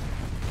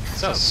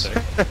 Sounds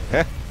sick.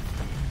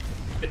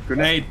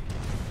 Grenade.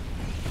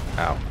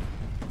 Ow.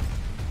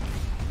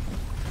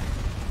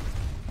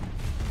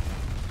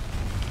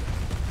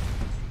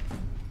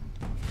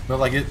 But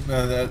like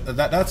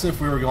that's if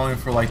we were going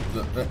for like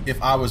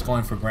if I was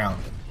going for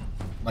grounded.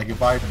 Like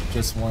if I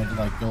just wanted to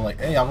like go like,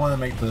 hey, I want to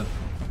make the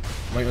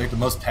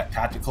most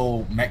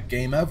tactical mech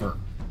game ever.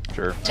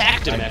 Sure.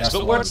 Tactimex,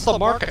 but where's the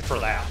market for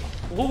that?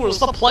 Who is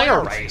the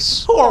player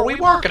base? Who are we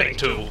marketing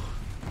to?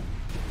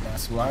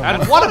 That's what I And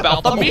want. what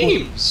about the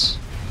memes?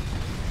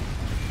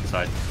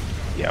 Side.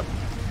 Yep.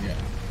 Yeah.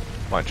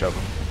 Bunch of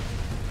them.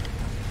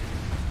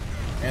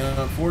 And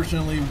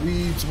unfortunately,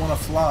 weebs want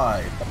to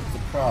fly. That's the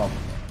problem.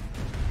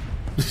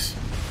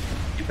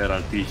 Keep that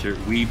on t-shirt.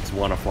 Weebs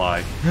wanna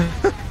fly.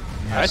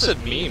 I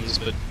said memes,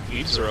 but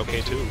Eats are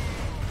okay too.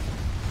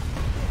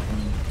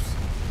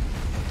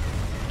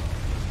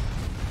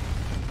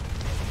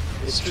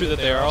 It's true that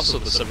they are also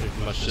the subject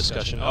of much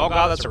discussion. Oh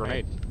god, that's a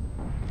grenade.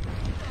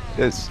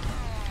 This.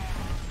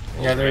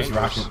 Yeah, there's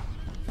Rangers. rocket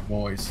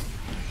boys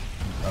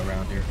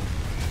around here.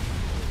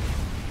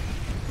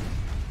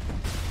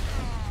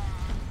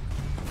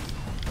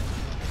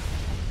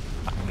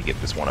 Let me get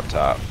this one up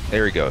top.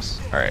 There he goes.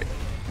 All right.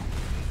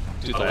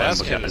 Dude, the Oh,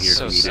 last I'm kid looking is here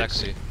so if you need it.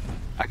 sexy.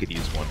 I could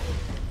use one.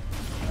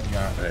 I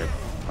got Hey,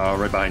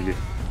 right behind you.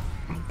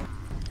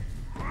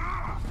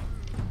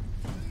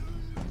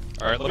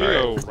 Alright, let me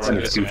Alright, go it's run and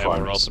get too some ammo,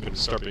 fun. or else I'm going to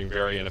start being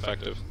very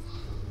ineffective.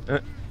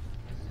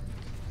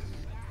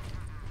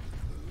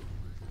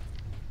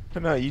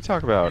 No, you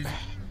talk about.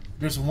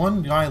 There's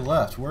one guy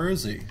left. Where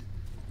is he?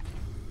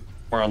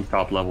 We're on the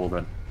top level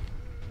then.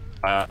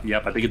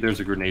 Yep, I think there's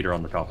a grenader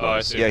on the top Oh, level.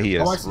 I see. Yeah, he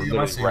is. Oh, I We're see him, I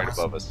literally see him, right I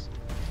see above him. us.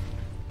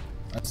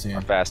 I see Our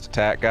him. fast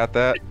attack got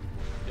that.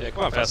 Yeah,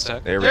 come on, fast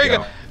attack. There we you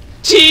go.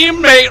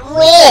 Teammate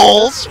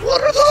rolls?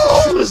 What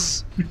are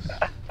those?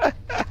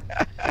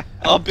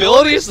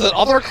 Abilities that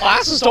other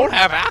classes don't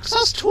have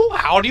access to?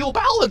 How do you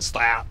balance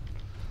that?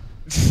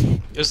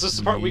 Is this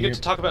the part we get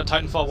to talk about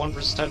Titanfall 1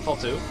 versus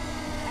Titanfall 2?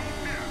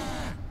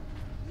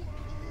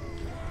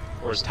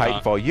 Or is it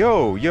not? Titanfall.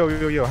 Yo.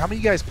 How many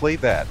of you guys played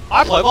that?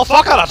 I played the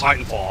fuck out of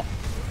Titanfall.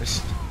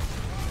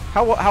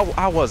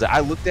 How was it? I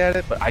looked at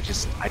it, but I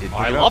didn't. I pick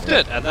loved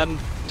up. it, and then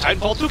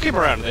Titanfall 2 came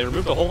around, and they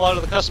removed a whole lot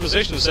of the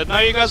customization and said, "Now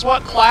you guys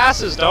want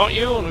classes, don't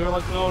you?" And we were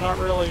like, "No, not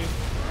really."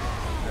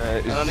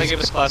 It's And then they just- gave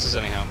us classes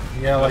anyhow.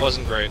 Yeah, It like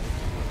wasn't great,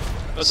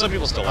 but some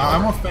people still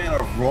I'm like a fan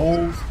of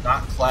roles,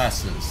 not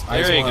classes. I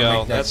just There you wanna go.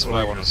 make that That's what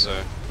I clear. want to say.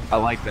 I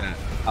like that.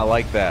 I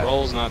like that.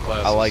 Roles, not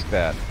classes. I like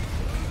that.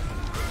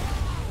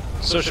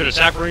 So should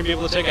Attack Marine be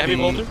able to take a heavy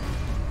bolter?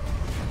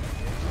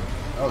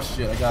 Oh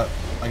shit! I got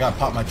to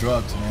pop my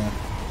drugs, man.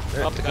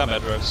 Up the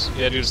combat drugs.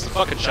 Yeah, dude, it's the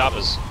fucking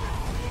choppers.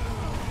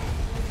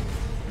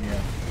 Yeah.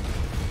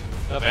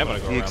 Enough ammo to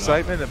go The around.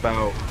 excitement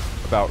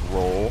about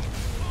roll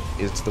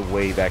is the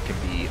way that can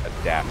be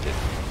adapted.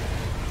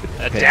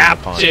 depending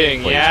upon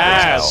Adapting, player's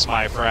yes, playstyle.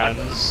 my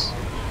friends.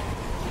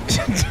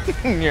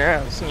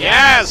 Yes.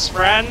 Yes,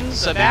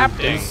 friends,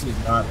 adapting.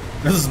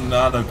 This is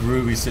not a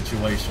groovy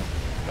situation.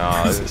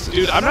 No, this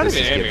Dude, I'm not this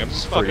even is aiming. getting I'm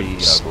just pretty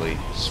fucking ugly.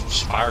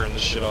 just firing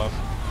this shit off.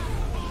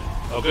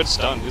 Oh, good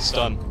stun, good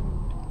stun.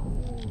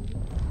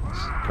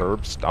 Curb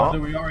Oh, stomp.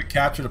 did we already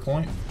capture the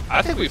point?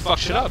 I think we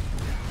fucked shit up.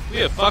 We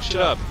have fucked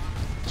shit up.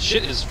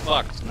 Shit is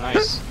fucked.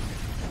 Nice.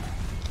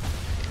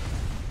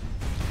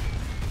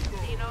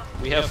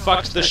 We have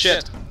fucked the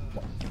shit.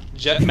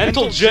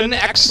 Mental Gen,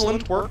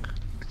 excellent work.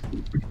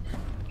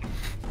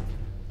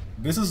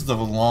 This is the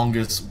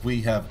longest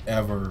we have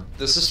ever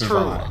This is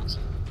survived.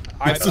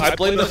 I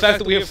blame the fact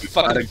that we have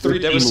fucking 3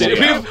 good Devastators.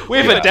 team We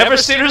have a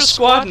Devastator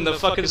squad and the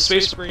fucking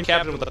Space Marine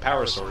captain with a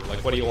power sword. Like,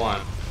 what do you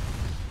want?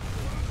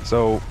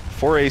 So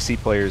 4 AC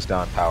players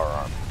don power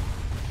arm.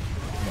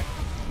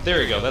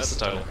 There you go. That's the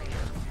title.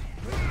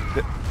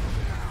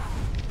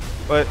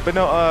 But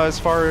no, as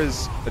far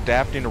as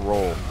adapting a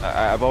role,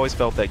 I've always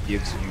felt that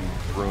gives you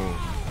room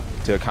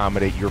to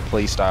accommodate your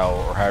playstyle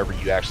or however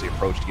you actually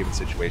approach a given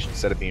situation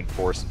instead of being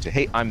forced into,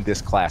 hey, I'm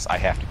this class, I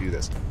have to do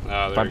this.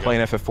 If I'm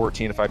playing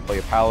FF14, if I play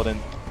a Paladin,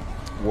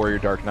 Warrior,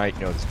 Dark Knight,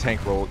 you know, it's a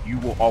tank role, you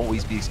will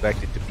always be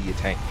expected to be a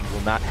tank. You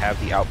will not have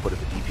the output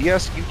of a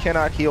DPS. You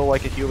cannot heal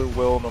like a healer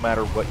will, no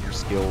matter what your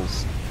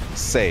skills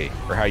say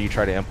or how you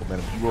try to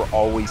implement them. You are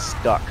always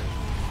stuck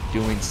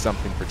doing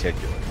something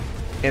particular.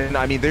 And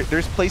I mean,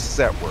 there's places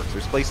that work.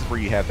 There's places where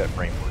you have that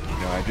framework. You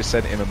know, I just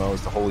said MMO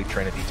is the holy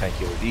trinity, tank,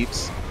 healer,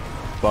 deeps.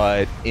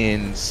 But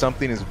in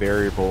something as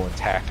variable and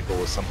tactical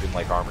as something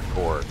like Armored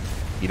Core,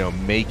 you know,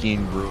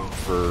 making room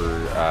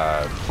for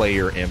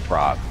player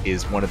improv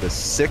is one of the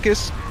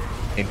sickest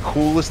and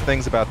coolest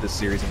things about this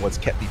series, and what's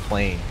kept me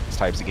playing these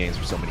types of games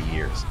for so many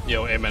years.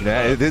 Yo, amen.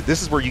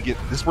 This is where you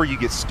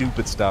get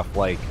stupid stuff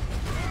like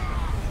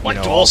Like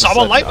all dual of a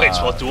summon sudden,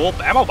 lightweights with dual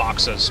ammo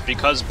boxes,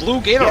 because blue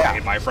Gatorade,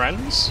 Yeah. my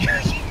friends.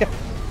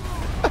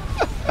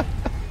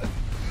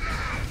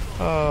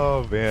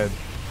 Oh man.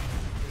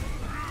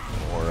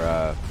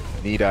 Or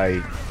need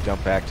I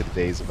jump back to the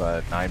days of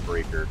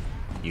Ninebreaker?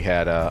 You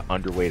had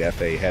underweight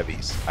FA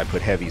heavies. I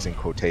put heavies in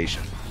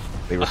quotation.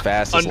 They were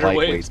fast as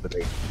Underweight? lightweights, but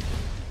they.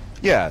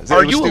 Yeah. it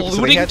Are was you stupid. So they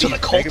alluding had to the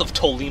these cult mega- of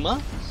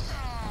Tolima?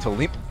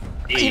 Tolima?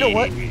 You know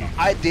what?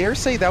 I dare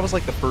say that was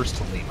like the first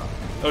Tolima.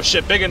 Oh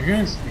shit, Biggin. You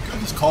could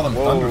just call them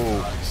Thunder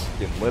Thighs.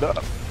 Getting lit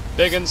up.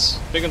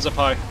 Biggins up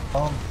high.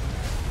 Call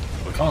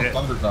them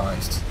Thunder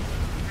Thighs.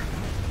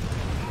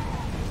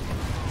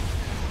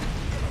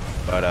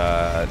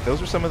 But those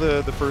were some of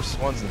the first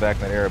ones in the back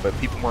in that era, but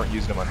people weren't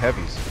using them on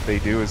heavies. What they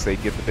do is they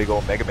get the big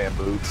old Mega Man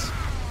boots,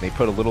 and they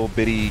put a little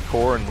bitty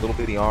core and little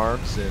bitty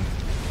arms, and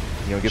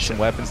you know, get some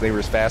weapons. They were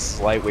as fast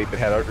as lightweight, but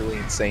had utterly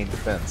insane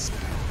defense.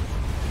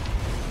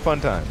 Fun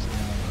times.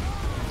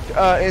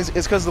 It's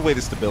because of the way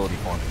the stability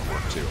formula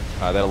worked too.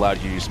 That allowed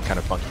you to do some kind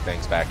of funky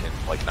things back in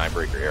like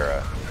Ninebreaker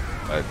era.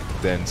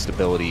 Then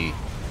stability.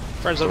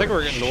 Friends, I think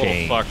we're getting a little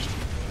Changed. fucked.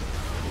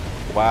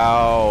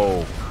 Wow.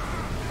 Look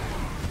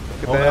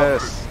at Hold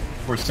out this.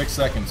 for 6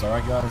 seconds,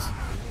 alright, guys?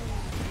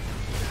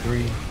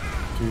 3, 2.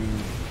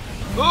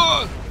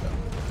 Ah!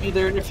 Be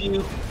there in a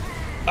few.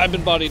 I've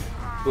been bodied.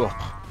 Ugh.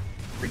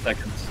 3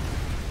 seconds.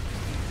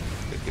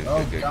 Good, Oh,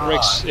 good, good. God.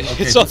 Rix,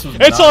 Okay, it's all, this was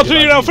it's not all a to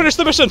good you now. idea. Finish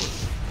the mission.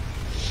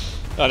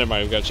 Oh, never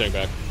mind. We got Cheng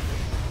back.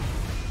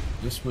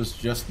 This was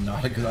just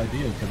not a good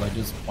idea because I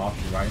just popped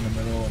right in the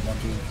middle of a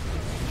bunch of.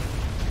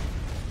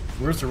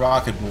 Where's the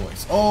rocket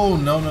boys? Oh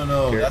no no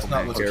no! Careful, That's not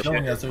man, what's careful.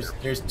 killing us.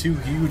 There's 2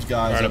 huge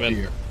guys Alright, up I'm in.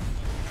 here.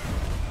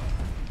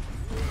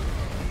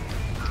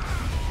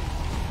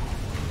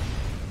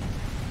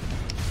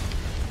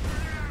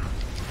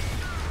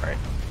 Right.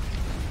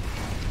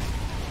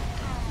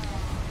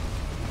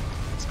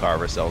 Let's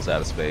carve ourselves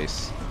out of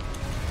space.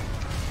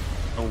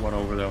 No one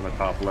over there on the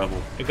top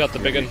level. We got the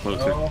big one.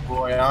 Closer. Oh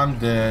boy, I'm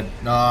dead.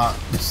 Nah,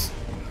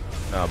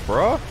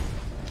 Bruh.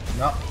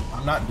 no,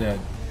 I'm not dead.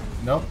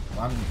 Nope,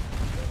 I'm.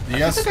 I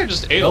Yes. think I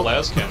just ate Nope. a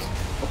last can.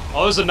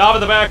 Oh, there's a knob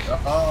in the back.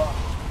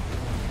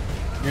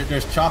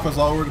 There's choppers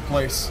all over the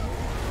place.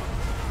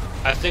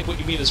 I think what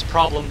you mean is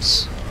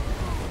problems.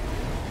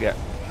 Yeah.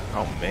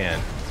 Oh man.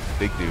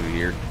 Big dude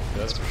here.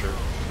 That's for sure.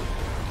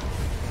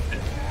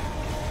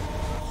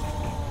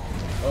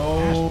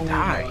 Oh.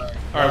 Die.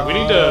 my Alright, we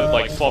need to God.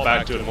 like fall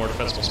back to a more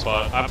defensible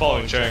spot. I'm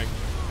following Cheng.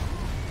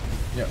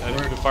 Yeah, I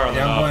we're- can fire on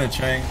the I'm knob. going to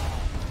Cheng.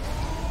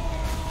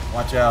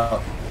 Watch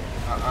out.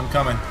 I'm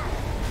coming.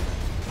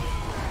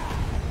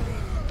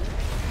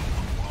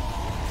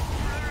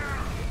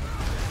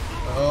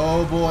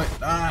 Oh boy.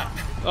 Ah.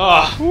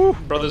 Ah,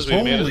 brothers,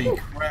 we made Holy it.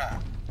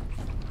 crap.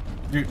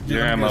 Dude,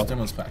 Your let me ammo. get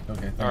stimulus pack.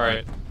 Okay, thank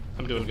Alright, you.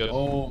 I'm doing good.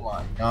 Oh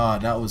my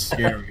god, that was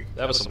scary.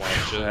 That was some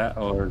wild shit. That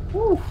or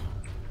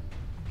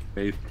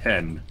wave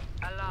 10.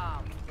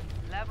 Alarm.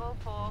 Level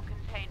 4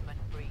 containment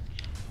breach.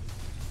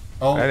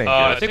 Oh, I think-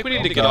 I think we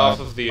need to get God. off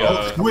of the.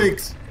 Oh,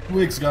 twigs.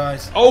 Twigs,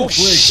 guys. Oh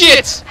Twigs.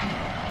 shit!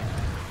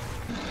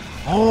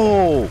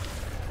 Oh.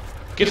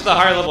 Get to the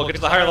higher level. Get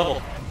to the higher level.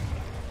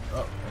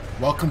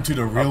 Welcome to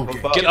the real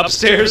game. Get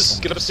upstairs.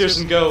 Get upstairs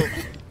and go. Went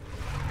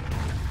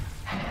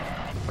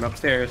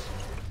upstairs.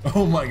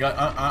 Oh my god,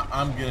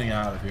 I'm getting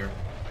out of here.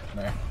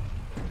 There.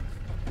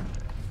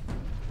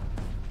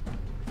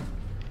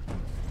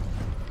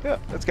 Yeah,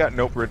 that's got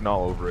nope written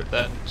all over it.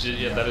 That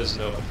yeah, that is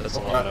no. That's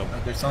a lot of no.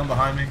 There's someone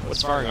behind me.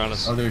 What's firing on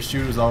us? Oh, there's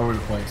shooters all over the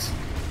place.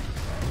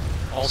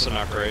 Also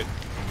not great.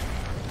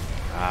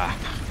 Ah,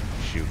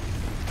 shoot.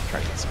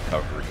 Trying to get some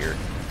cover here.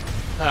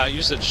 Ah,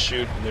 you said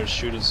shoot, and there's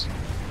shooters.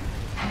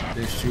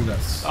 They shoot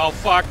us. Oh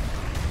fuck!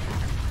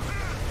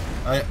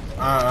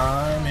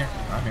 I'm here.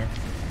 I'm here.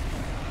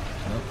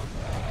 Nope.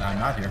 I'm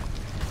not here.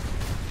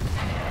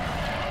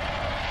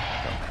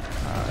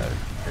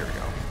 There we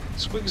go.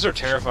 Squigs are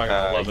terrifying.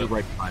 I love You're it.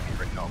 right behind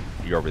me right now.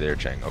 You're over there,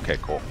 Cheng. Okay,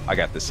 cool. I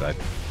got this side.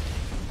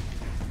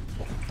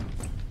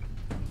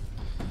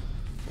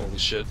 Holy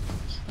shit.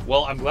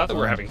 Well, I'm glad that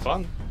we're having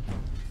fun.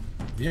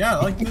 Yeah,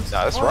 I like this.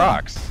 Nah, this fun.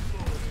 rocks.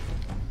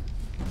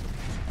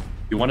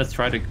 You want to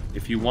try to,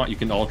 if you want, you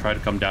can all try to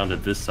come down to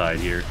this side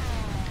here,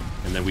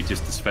 and then we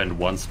just defend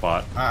one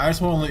spot. I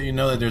just want to let you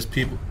know that there's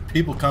people.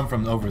 People come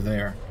from over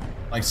there.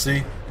 Like,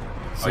 see?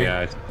 Oh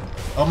yeah,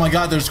 Oh my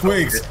god, there's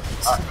squigs.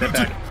 step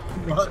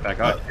back, Run. back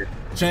up. Here.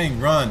 Cheng,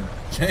 run.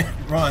 Cheng,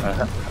 run.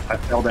 I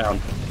fell down.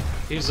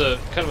 He's a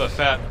kind of a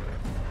fat.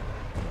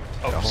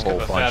 Oh, A just whole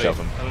kind of a bunch fatty. of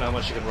 'em. I don't know how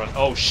much you can run.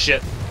 Oh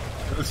shit!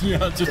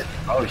 Yeah, just,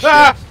 Oh shit!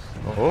 Ah!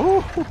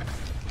 Oh.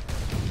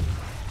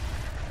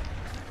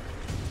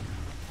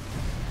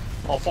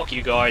 Oh fuck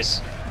you guys!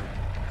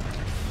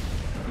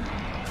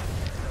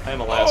 I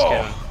am a last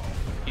cannon.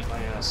 Eat my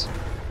ass.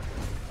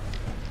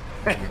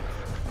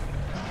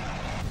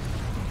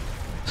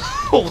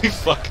 Holy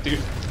fuck, dude.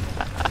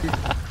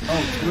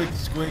 oh,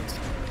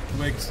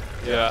 squigs.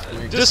 Yeah.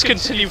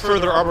 Discontinue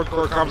further armored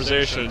core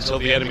conversation until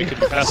the enemy can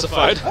be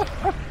pacified.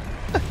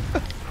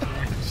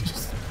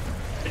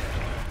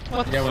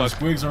 What the Yeah, when fuck?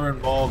 squigs are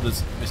involved,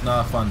 it's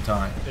not a fun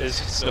time. It's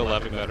still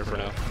laughing matter for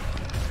now.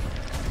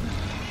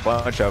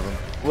 Bunch of them.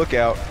 Look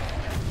out.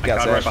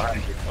 Got God, right Sash.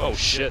 behind you. Oh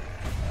shit.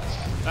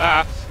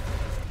 Ah!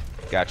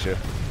 Gotcha.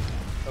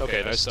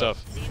 Okay, nice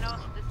stuff. Xenos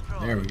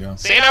destroyed. There we go.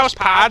 Zealous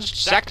pods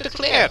sector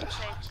cleared.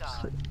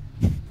 Safeguard.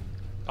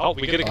 Oh,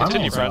 we get to I'm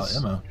continue, almost out of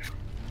friends. ammo.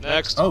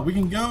 Next. Oh, we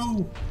can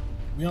go.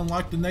 We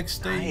unlocked the next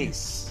stage.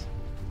 Nice.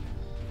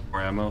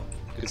 More ammo.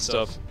 Good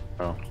stuff.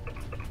 Oh.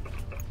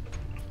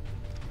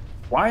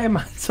 Why am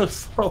I so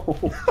slow?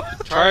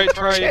 Try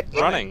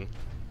running.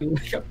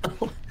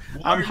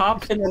 I'm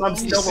hopping and I'm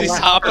still the He's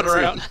last hopping person.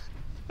 around.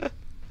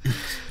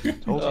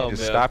 Told you, Oh,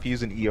 just man. stop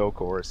using EO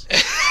cores.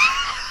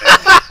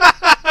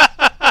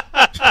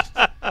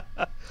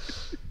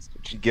 That's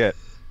what you get.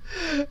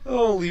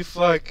 Holy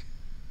fuck.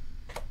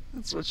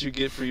 That's what you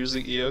get for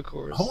using EO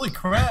cores. Holy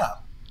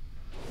crap!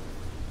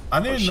 I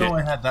didn't shit. know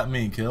I had that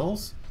many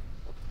kills.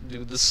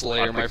 Dude, the I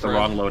Slayer, my picked the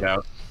wrong friend.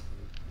 loadout.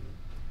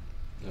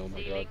 Oh my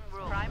god. Sealing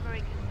room. Primary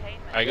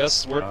containment. I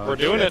guess we're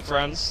doing it,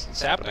 friends.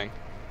 It's happening.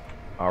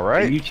 All Can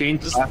right. you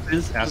change This-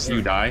 classes after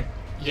you die?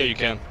 Yeah, you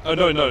can. Oh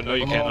no,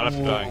 you can't. Not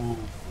after dying.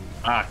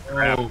 Ah,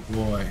 crap. Oh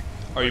boy.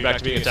 Are you back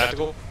to being a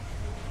tactical?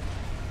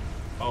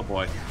 Oh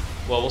boy.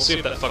 Well, we'll see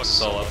if that fucks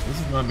us all up. This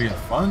is gonna be a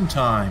fun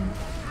time.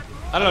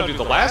 I don't know, dude.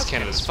 The last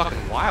cannon is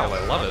fucking wild.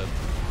 I love it.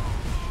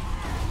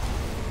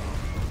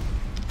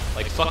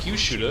 Like, fuck you,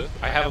 shooter.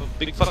 I have a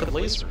big fucking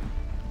laser.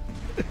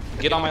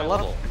 Get on my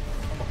level.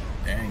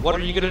 Dang. What are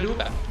you gonna do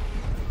about it?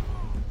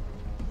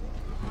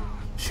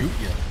 Shoot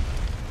you.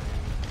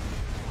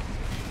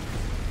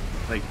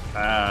 Like,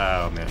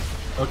 oh man.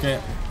 Okay,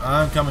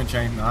 I'm coming,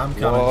 Chain. I'm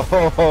coming.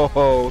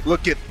 Whoa!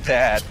 Look at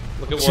that!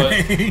 Look at what?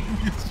 Chain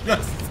is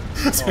just.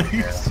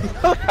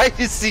 I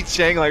just see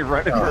Cheng like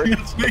running.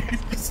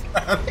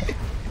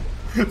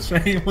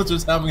 Shane was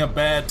just having a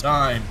bad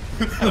time.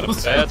 Had a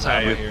bad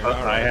time right here.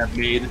 I have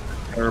made a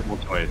terrible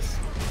choice.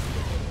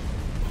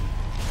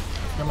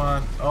 Come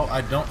on. Oh,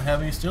 I don't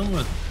have any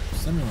stimulants.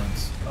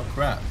 Oh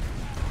crap.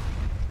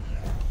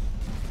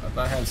 I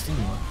thought I had a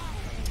stimulant.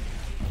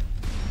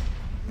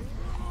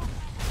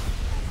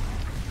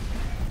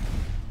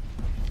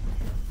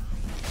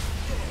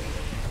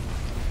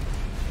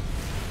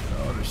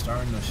 Oh, they're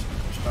starting to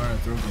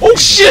throw the Oh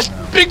shit!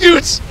 now. Big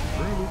dudes!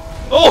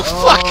 Oh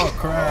fuck! Oh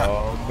crap.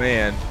 Oh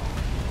man!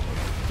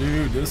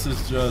 Dude, this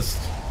is just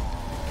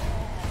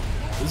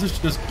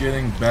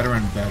getting better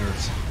and better.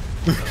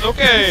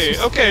 Okay,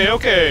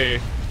 okay.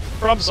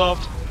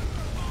 FromSoft.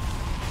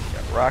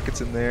 Got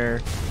rockets in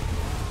there.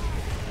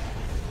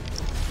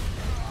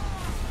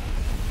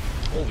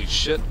 Holy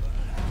shit.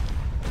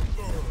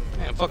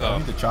 Man, fuck I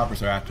off. think the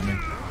choppers are after me.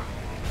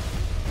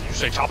 Did you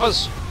say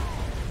choppers?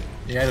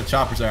 Yeah, the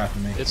choppers are after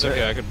me. It's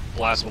okay, I could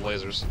blast with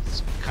lasers.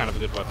 It's kind of a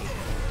good weapon.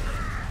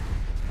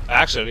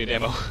 Actually, I need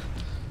ammo.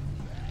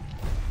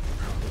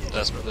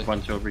 Desperately.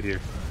 Bunch over here.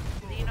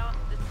 Xenos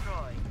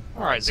destroyed.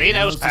 Alright,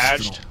 Xenos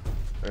patched.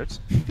 That's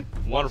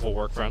Wonderful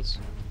work, friends.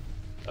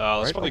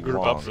 Let's Right probably group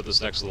along. up for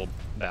this next little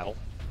battle.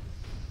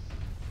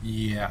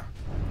 Yeah.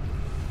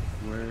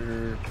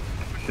 Where?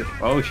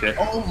 Oh shit.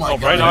 Oh my Oh,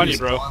 god. right they on you, just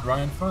bro. spawned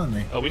right in front of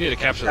me. Oh, we need to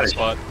capture that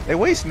spot. they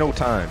waste no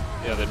time.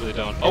 Yeah, they really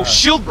don't. Oh,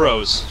 shield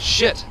bros!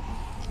 Shit!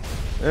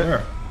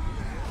 Where?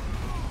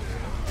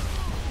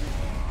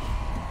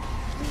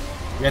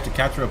 We have to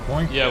capture a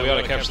point? Yeah, we ought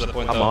to capture that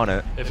point, I'm though. on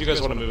it. If you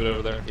guys want to move it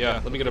over there. Yeah,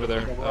 let me get over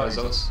there.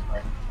 Zealous.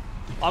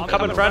 I'm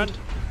coming, friend!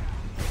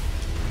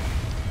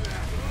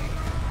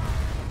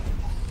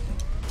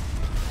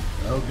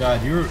 Oh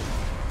god, you're...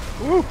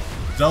 Woo.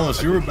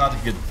 Zealous, you were about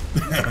to get...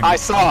 I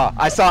saw.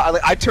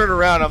 I turned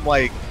around. I'm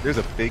like, there's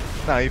a big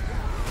knife.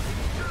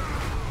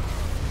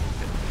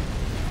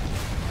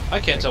 I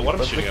can't tell what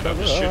I'm shooting at, I'm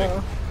just shooting.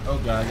 Oh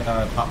god, I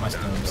gotta pop my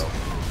stems.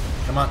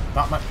 Come on,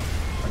 pop my...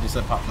 I just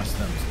said pop my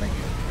stems, thank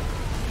you.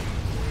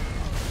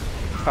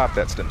 Pop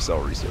that stem cell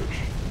research.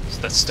 Is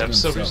that stem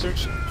cell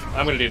research?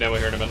 I'm gonna need ammo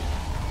here in a minute.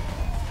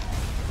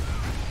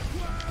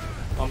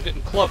 Oh, I'm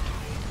getting clubbed.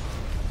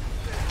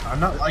 I'm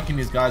not liking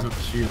these guys with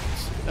the shields.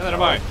 Neither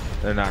am I.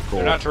 They're not cool.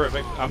 They're not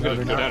terrific. I'm No,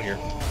 gonna they're go not. down here.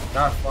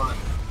 Not fun.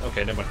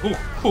 Okay, never mind.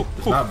 Ooh.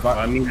 It's not fun.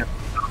 I mean,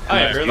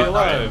 I am barely Not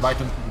alive. invite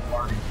them to the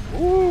party.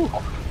 Ooh.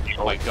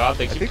 Oh my god,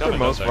 they I keep think coming.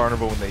 they're most don't they?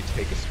 vulnerable when they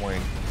take a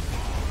swing.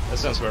 That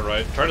sounds about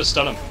right. Try to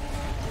stun them.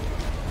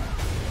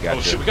 Gotcha.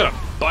 Oh shit, we got a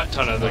butt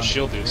ton of those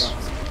shield dudes.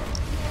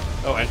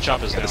 Oh, and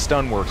chop is Yeah, down. the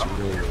stun works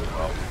really, really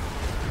well.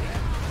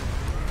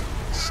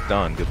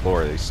 Stun, good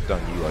lord, they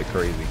stun you like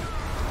crazy.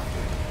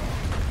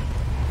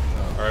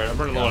 Alright, I'm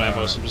running low on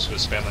ammo, so I'm just gonna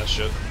spam that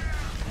shit.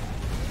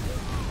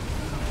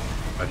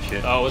 oh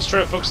shit. Oh, let's try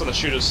to focus on the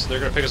shooters. They're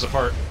gonna pick us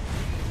apart.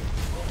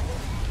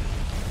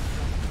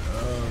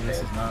 Oh, this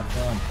is not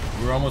fun.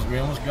 We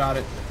almost got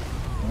it.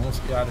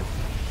 Almost got it.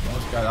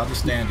 Almost got it. I'll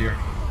just stand here.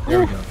 There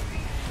we go.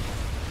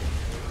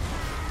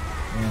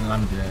 And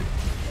I'm dead.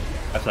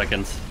 5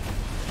 seconds.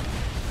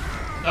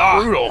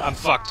 Ah, I'm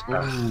fucked.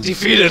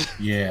 Defeated.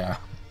 Yeah.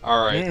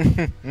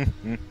 Alright.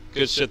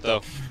 Good shit,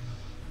 though.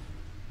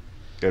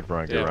 Good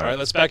run, good Yeah, run. alright,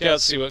 let's back out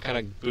and see what kind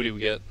of booty we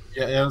get.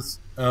 Yeah,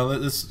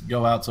 let's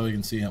go out so we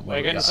can see it.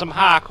 We're getting some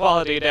high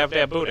quality dev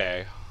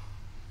booty.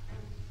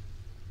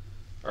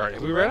 Alright,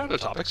 have we ran out of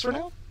topics for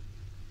now?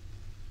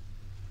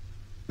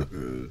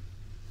 Because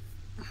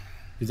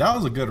that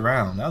was a good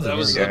round. That was That a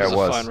was, very that good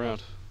was it a was. fine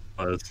round.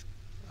 Was.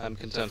 I'm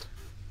content.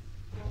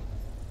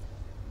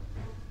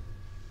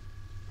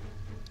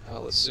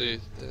 Let's see.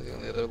 The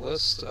only other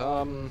list.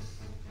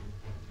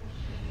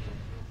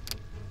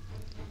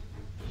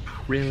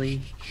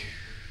 Really?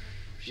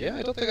 Yeah,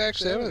 I don't think I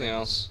actually have anything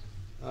else.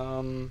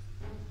 You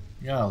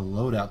got a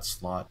loadout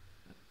slot.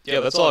 Yeah,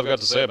 that's all I've got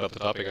to say about the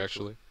topic,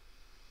 actually.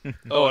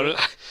 Oh,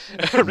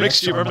 and Rix,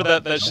 do you remember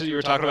that shit you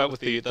were talking about with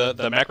the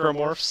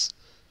macromorphs?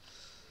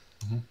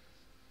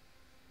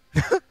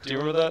 Do you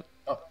remember that?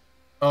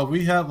 Oh,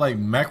 we have like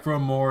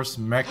Mechromorphs,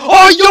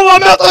 Oh, yo, I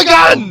melt a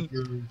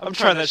gun! I'm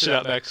trying that shit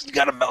out next. You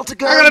gotta melt a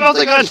gun! I gotta melt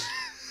a gun!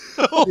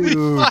 Holy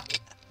Dude. fuck!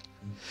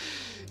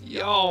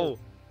 Yo!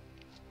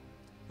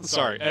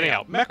 Sorry,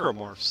 anyhow,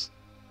 macromorphs.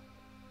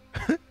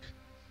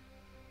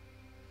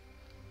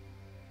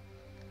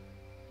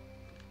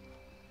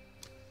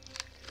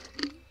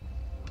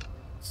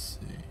 Let's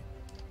see.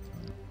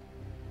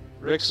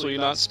 Rix, will you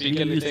not speak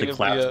You used anything to of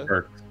clap the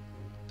for-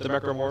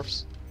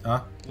 Gnehcmorfs?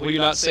 Huh? Will you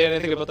not say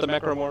anything about the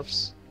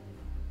Gnehcmorfs?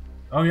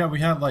 Oh yeah, we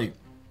had like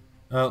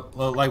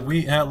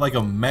we had like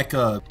a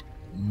mecha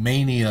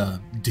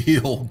mania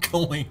deal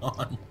going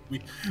on.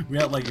 We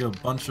had like a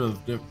bunch of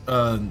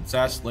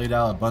Sash laid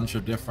out a bunch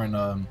of different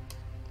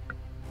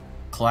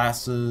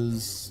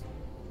classes,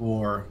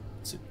 or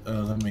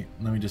let me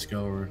just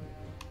go over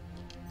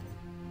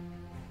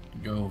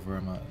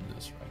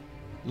this right.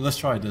 Let's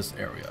try this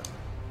area.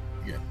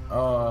 Yeah.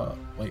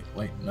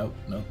 Wait, nope,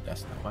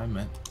 that's not what I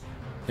meant.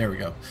 There we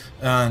go.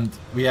 And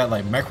we had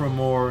like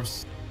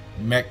Gnehcmorfs,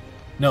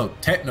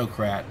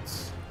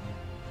 technocrats,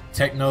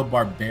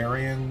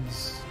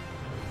 techno-barbarians,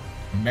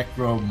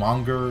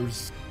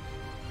 mechromongers,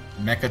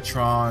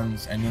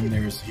 mechatrons, and then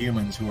there's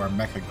humans who are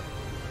mecha.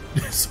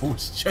 So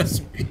it's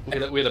just me. We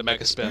had a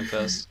mecha spam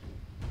fest.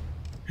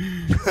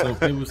 So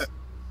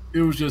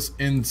it was just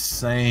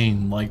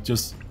insane. Like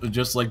just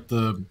like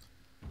the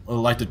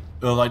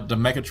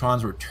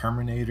mechatrons were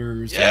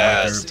Terminators.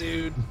 Yes, and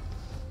dude.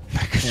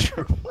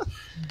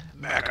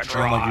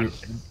 Megatron.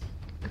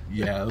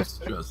 Yeah, it was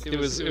just.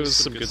 It was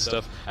some good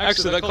stuff.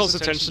 Actually, that calls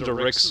attention to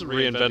Rick's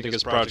reinventing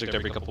his project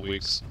every couple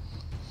weeks.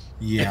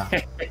 Yeah,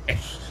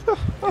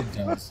 it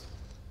does.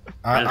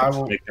 I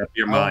will make up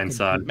your mind,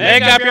 son.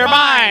 Make up your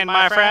mind,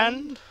 my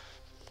friend.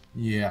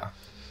 Yeah.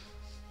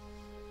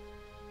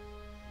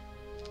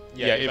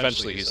 Yeah,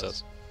 eventually he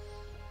says.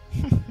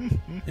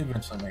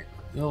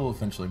 It'll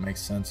eventually make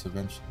sense.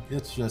 Eventually,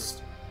 it's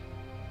just,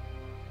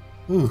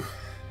 ooh,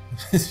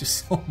 it's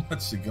just so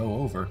much to go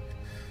over,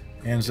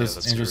 and it's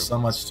just so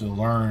much to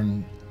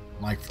learn,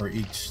 like for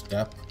each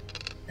step.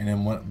 And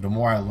then the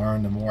more I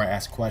learn, the more I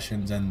ask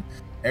questions, and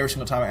every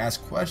single time I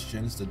ask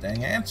questions, the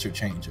dang answer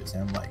changes.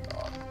 And I'm like,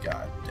 oh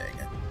god, dang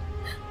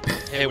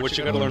it. Hey, what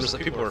you gotta learn is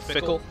that people are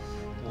fickle.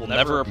 Will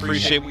never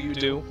appreciate what you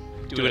do.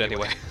 Do it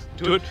anyway.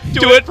 Do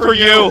it for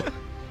you.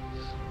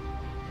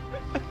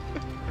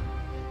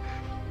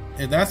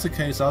 If that's the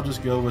case, I'll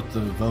just go with the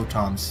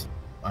Votan's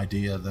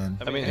idea then.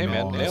 I mean, hey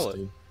man, nail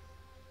it.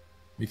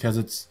 Because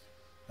it's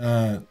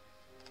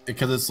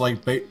like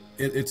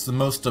it's the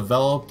most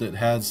developed. It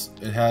has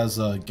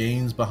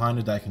games behind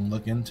it that I can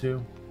look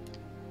into,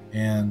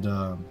 and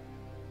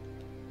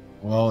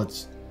well,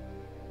 it's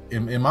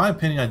in my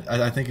opinion,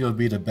 I think it would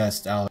be the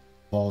best out of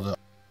all the.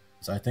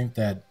 So I think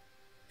that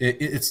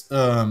it's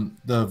the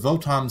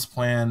Votan's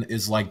plan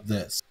is like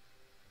this,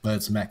 but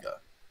it's mecha.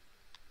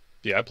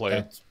 Yeah, I play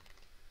it.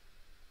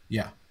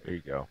 Yeah. There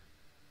you go.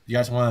 You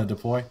guys want to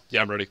deploy?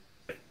 Yeah, I'm ready.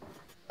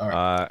 All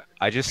right.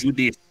 I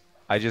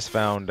just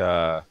found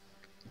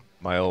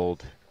my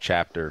old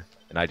chapter,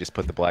 and I just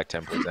put the Black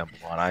Templars emblem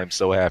on. I am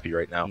so happy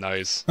right now.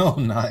 Nice. Oh,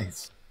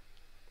 nice.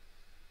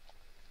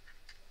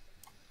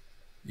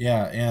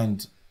 Yeah,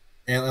 and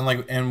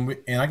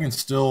I can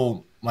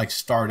still like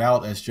start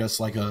out as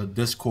just like a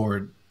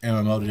Discord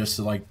MMO just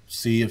to like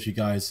see if you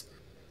guys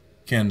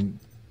can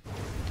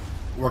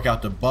work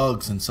out the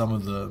bugs and some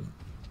of the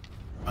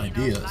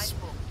ideas,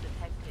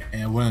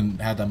 and it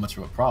wouldn't have that much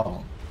of a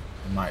problem,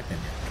 in my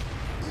opinion.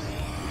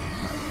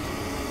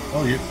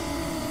 Oh, you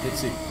did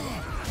see?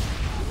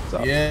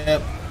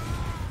 Yep.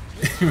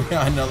 We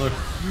got another.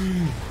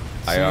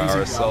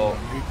 IR assault.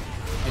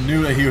 I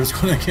knew that he was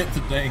going to get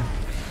the dang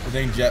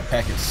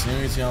jetpack as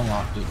soon as he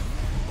unlocked it.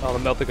 Oh, the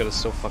melted gun is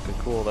so fucking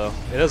cool, though.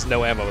 It has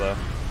no ammo, though.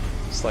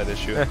 Slight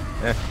issue.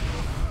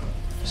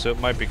 So it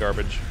might be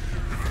garbage.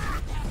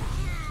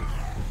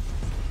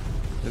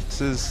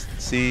 This is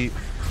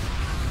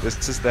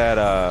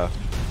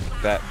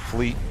that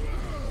fleet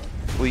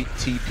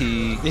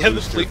TP Yeah, the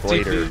booster fleet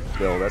blader TP.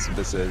 build. That's what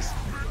this is.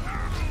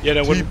 Yeah,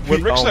 no, when Rick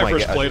and Oh I my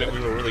first God. played it, we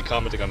were really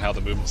commenting on how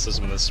the movement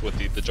system in this with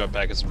the jump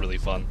pack is really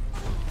fun.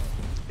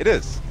 It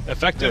is.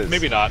 Effective, It is.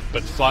 maybe not,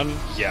 but fun,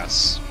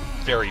 yes.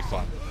 Very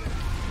fun.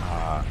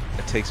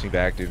 It takes me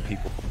back to when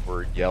people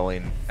were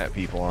yelling at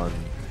people on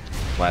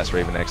Last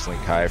Raven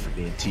Excellent Kai for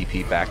being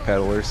TP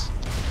backpedalers.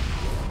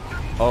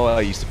 Oh,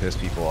 I used to piss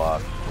people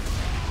off.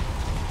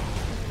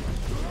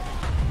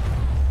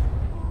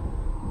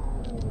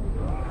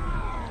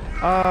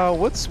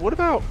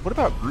 What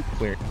about group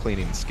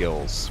cleaning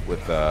skills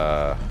with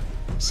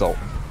Assault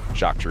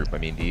Shock Troop? I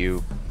mean, do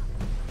you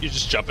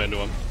just jump into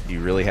them. Do you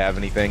really have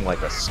anything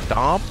like a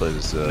stomp?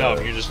 No,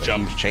 you just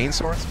jump.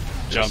 Chainswords?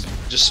 Jump.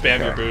 Just spam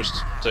your Okay. boost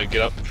to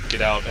get up,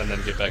 get out, and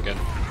then get back in.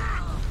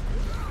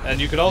 And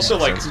you can also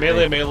Yeah, like sounds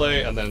melee, great.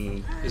 melee, and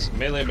then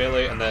melee,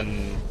 and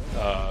then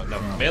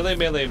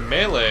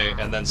melee,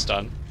 and then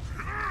stun.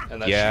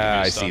 And that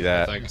Yeah, should be I stun, see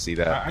that. I think. I see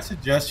that. I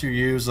suggest you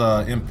use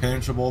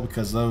impenetrable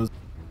because those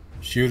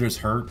shooters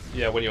hurt.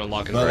 Yeah, when you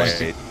unlock it, But, right. like,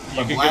 You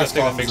but can get a blast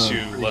thing that off makes is a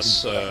you pretty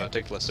less good-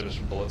 take less damage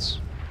from bullets.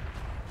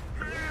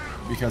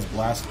 Because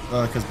blast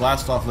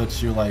off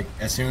lets you like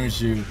as soon as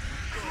you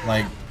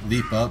like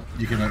leap up,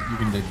 you can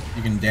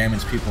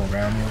damage people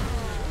around you.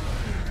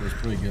 So it's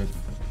pretty good.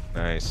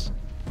 Nice.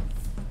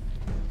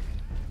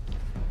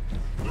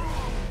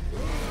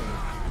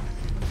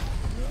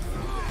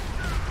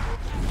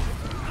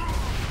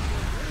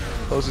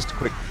 Closest to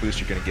quick boost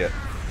you're gonna get.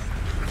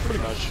 Pretty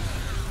much.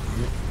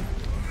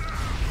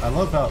 I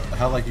love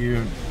how like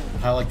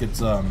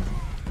it's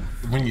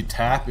when you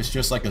tap, it's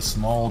just like a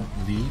small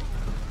leap,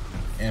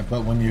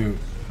 but when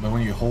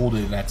you hold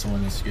it, that's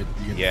when you get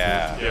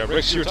Yeah. Yeah,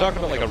 Rix, you were talking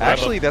about like a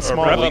Actually, rev that up,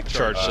 small rev leap up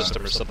charge from,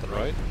 system or something,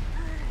 right?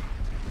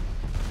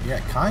 Yeah,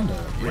 kinda.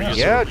 Where Yeah. you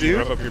Yeah, sort of- you dude.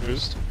 rev up your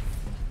boost.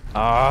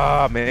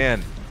 Ah,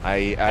 man.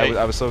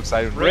 I was so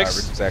excited when Rix,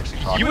 Rix was actually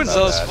talking you and about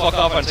Zealous that. fuck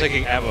off on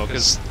taking ammo,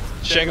 because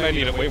Cheng and I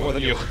need it way more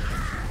than you.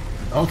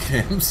 Okay,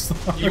 I'm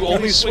sorry. You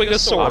only swing a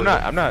sword.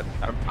 I'm trying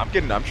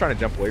to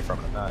jump away from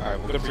it. I'm not. Alright,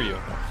 well, good for you.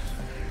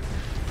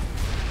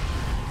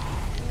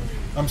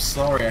 I'm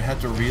sorry. I had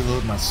to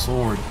reload my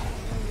sword.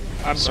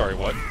 I'm sorry,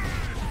 what?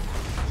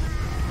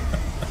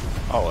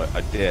 Oh,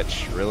 a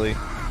ditch, really?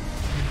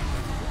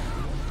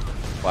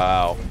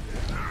 Wow.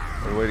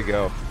 What a way to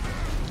go.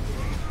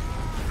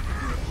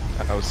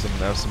 That was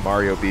some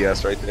Mario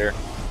BS right there.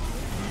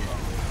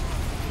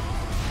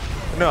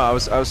 No, I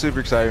was super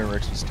excited when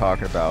Rix was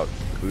talking about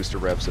the booster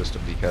rev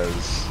system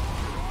because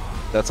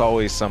that's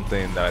always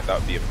something that I thought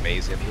would be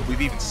amazing.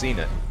 We've even seen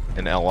it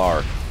in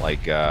LR,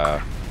 like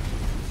is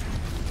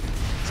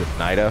it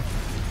Nida?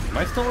 Am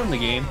I still in the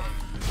game?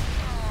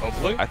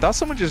 Hopefully. I thought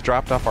someone just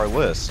dropped off our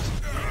list.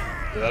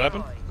 Did that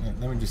happen? Yeah,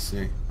 let me just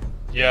see.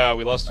 Yeah,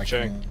 we lost to I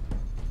Cheng. can't-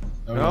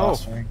 Oh, we No.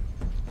 lost Cheng?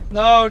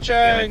 No,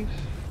 Cheng!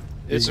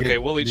 It's You okay,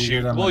 get- we'll eat you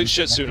shit. get on We'll my eat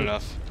shit soon connector?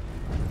 enough.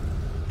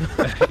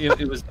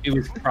 it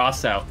was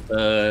cross out.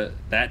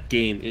 That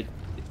game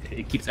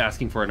it keeps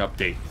asking for an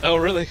update. Oh,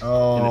 really? And it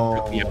Oh.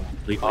 took me out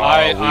completely.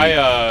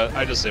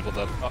 I disabled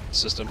that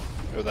system,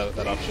 or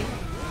that option.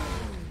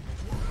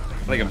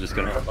 I think I'm just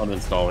gonna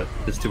uninstall it.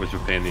 It's too much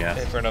of a pain in the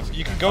Okay, ass. fair enough.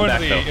 You can go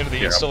I'm into back, though. the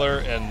Here.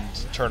 installer and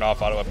turn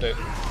off auto update.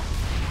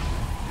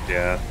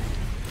 Yeah.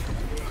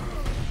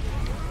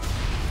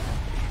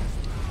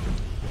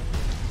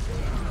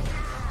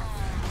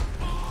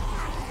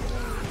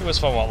 It was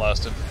fun while it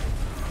lasted.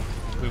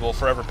 We will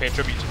forever pay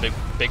tribute to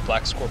big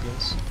black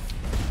scorpions.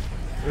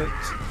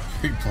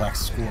 Big black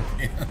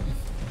scorpion.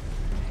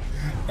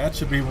 That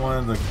should be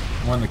one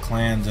of the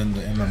clans in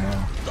the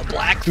MMO. The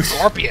Black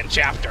Scorpion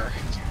chapter.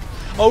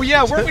 Oh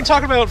yeah, weren't we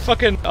talking about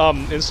fucking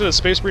instead of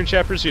Space Marine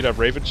chapters, you'd have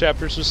Raven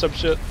chapters or some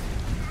shit?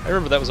 I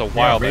remember that was a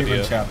wild Raven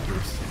idea.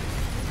 chapters.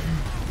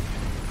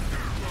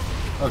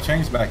 Oh,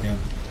 Chang's back in.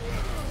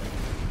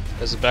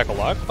 Is it back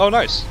alive? Oh,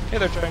 nice. Hey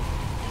there, Cheng.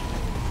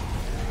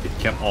 It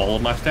kept all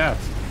of my stats.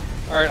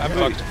 Alright, I'm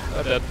fucked.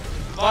 I'm dead.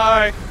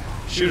 Bye!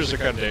 Shooters are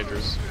kind of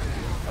dangerous.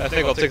 I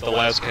think I'll take the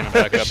last cannon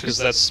back up, because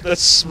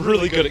that's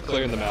really good at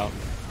clearing them out.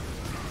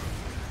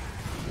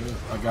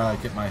 I gotta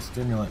get my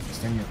stimulant.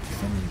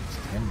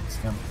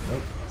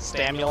 Nope.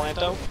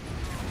 Stamulanto?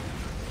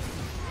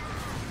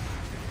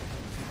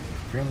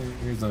 Apparently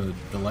there's a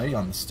delay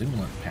on the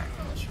stimulant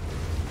package.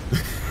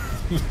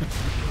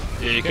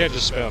 Yeah, you can't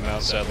just spam them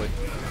out, sadly.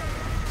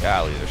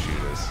 Golly, the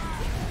shooters.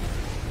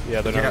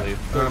 Yeah, they're not really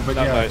but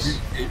not yeah, nice.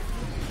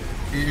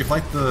 if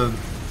like the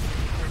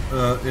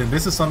and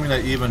this is something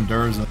that even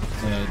Durza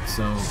said,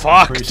 so I'm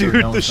Fuck, pretty sure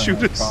dude, no the one's gonna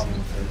have a shooters. problem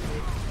with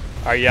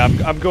it. Alright, yeah,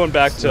 I'm going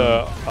back to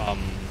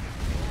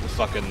the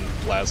fucking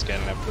las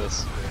cannon after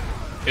this.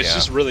 It's Yeah.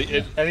 just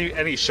really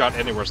any shot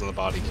anywhere in the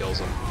body kills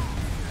him.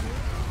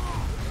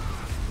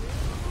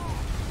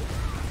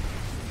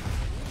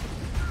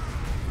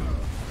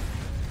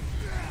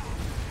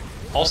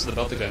 Also, the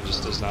belting gun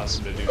just does not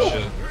seem to do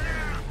shit.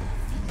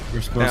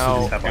 We're supposed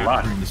Now- to Have be a lot.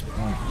 capturing this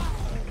point.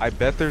 I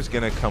bet there's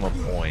gonna come a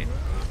point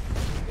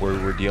where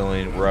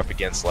we're up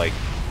against like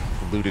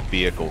looted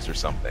vehicles or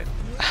something.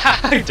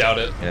 I doubt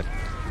it. And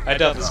I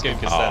doubt this game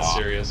gets that Aw.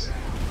 serious.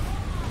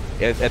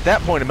 at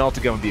that point, a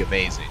melted gun would be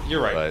amazing.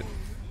 You're right.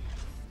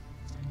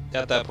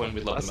 But At that point,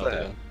 we'd love the What's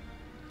melting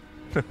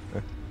that?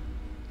 gun.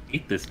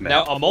 Eat this map.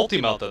 Now, a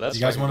multi-melta, that's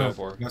You guys what I want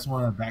go to? for. You guys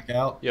want to back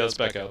out? Yeah, let's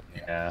back out.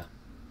 Yeah.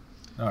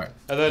 All right.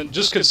 And then,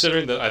 just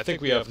considering that I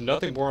think we have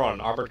nothing more on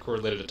Armored Core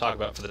related to talk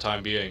about for the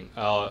time being,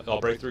 I'll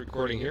break the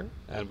recording here,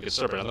 and we can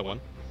start another one.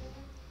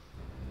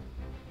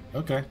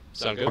 Okay.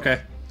 Sound good?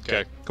 Okay.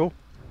 Okay. cool.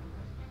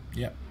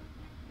 Yeah.